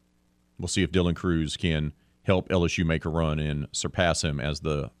 We'll see if Dylan Cruz can help LSU make a run and surpass him as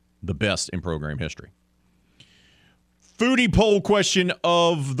the best in program history. Foodie poll question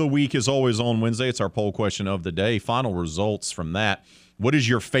of the week is always on Wednesday. It's our poll question of the day. Final results from that. What is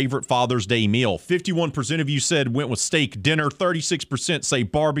your favorite Father's Day meal? 51% of you said went with steak dinner. 36% say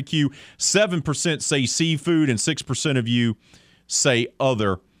barbecue. 7% say seafood. And 6% of you say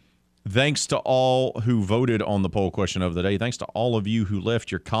other. Thanks to all who voted on the poll question of the day. Thanks to all of you who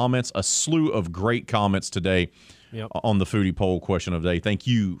left your comments. A slew of great comments today on the foodie poll question of the day. Thank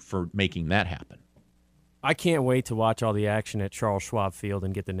you for making that happen. I can't wait to watch all the action at Charles Schwab Field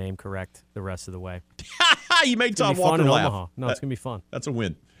and get the name correct the rest of the way. You made Todd Walker laugh. Omaha. No, it's going to be fun. That's a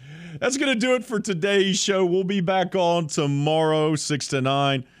win. That's going to do it for today's show. We'll be back on tomorrow, 6 to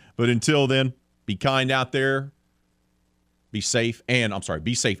 9. But until then, be kind out there. Be safe and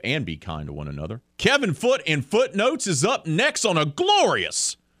be kind to one another. Kevin Foote in Footnotes is up next on a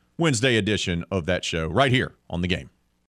glorious Wednesday edition of that show right here on The Game.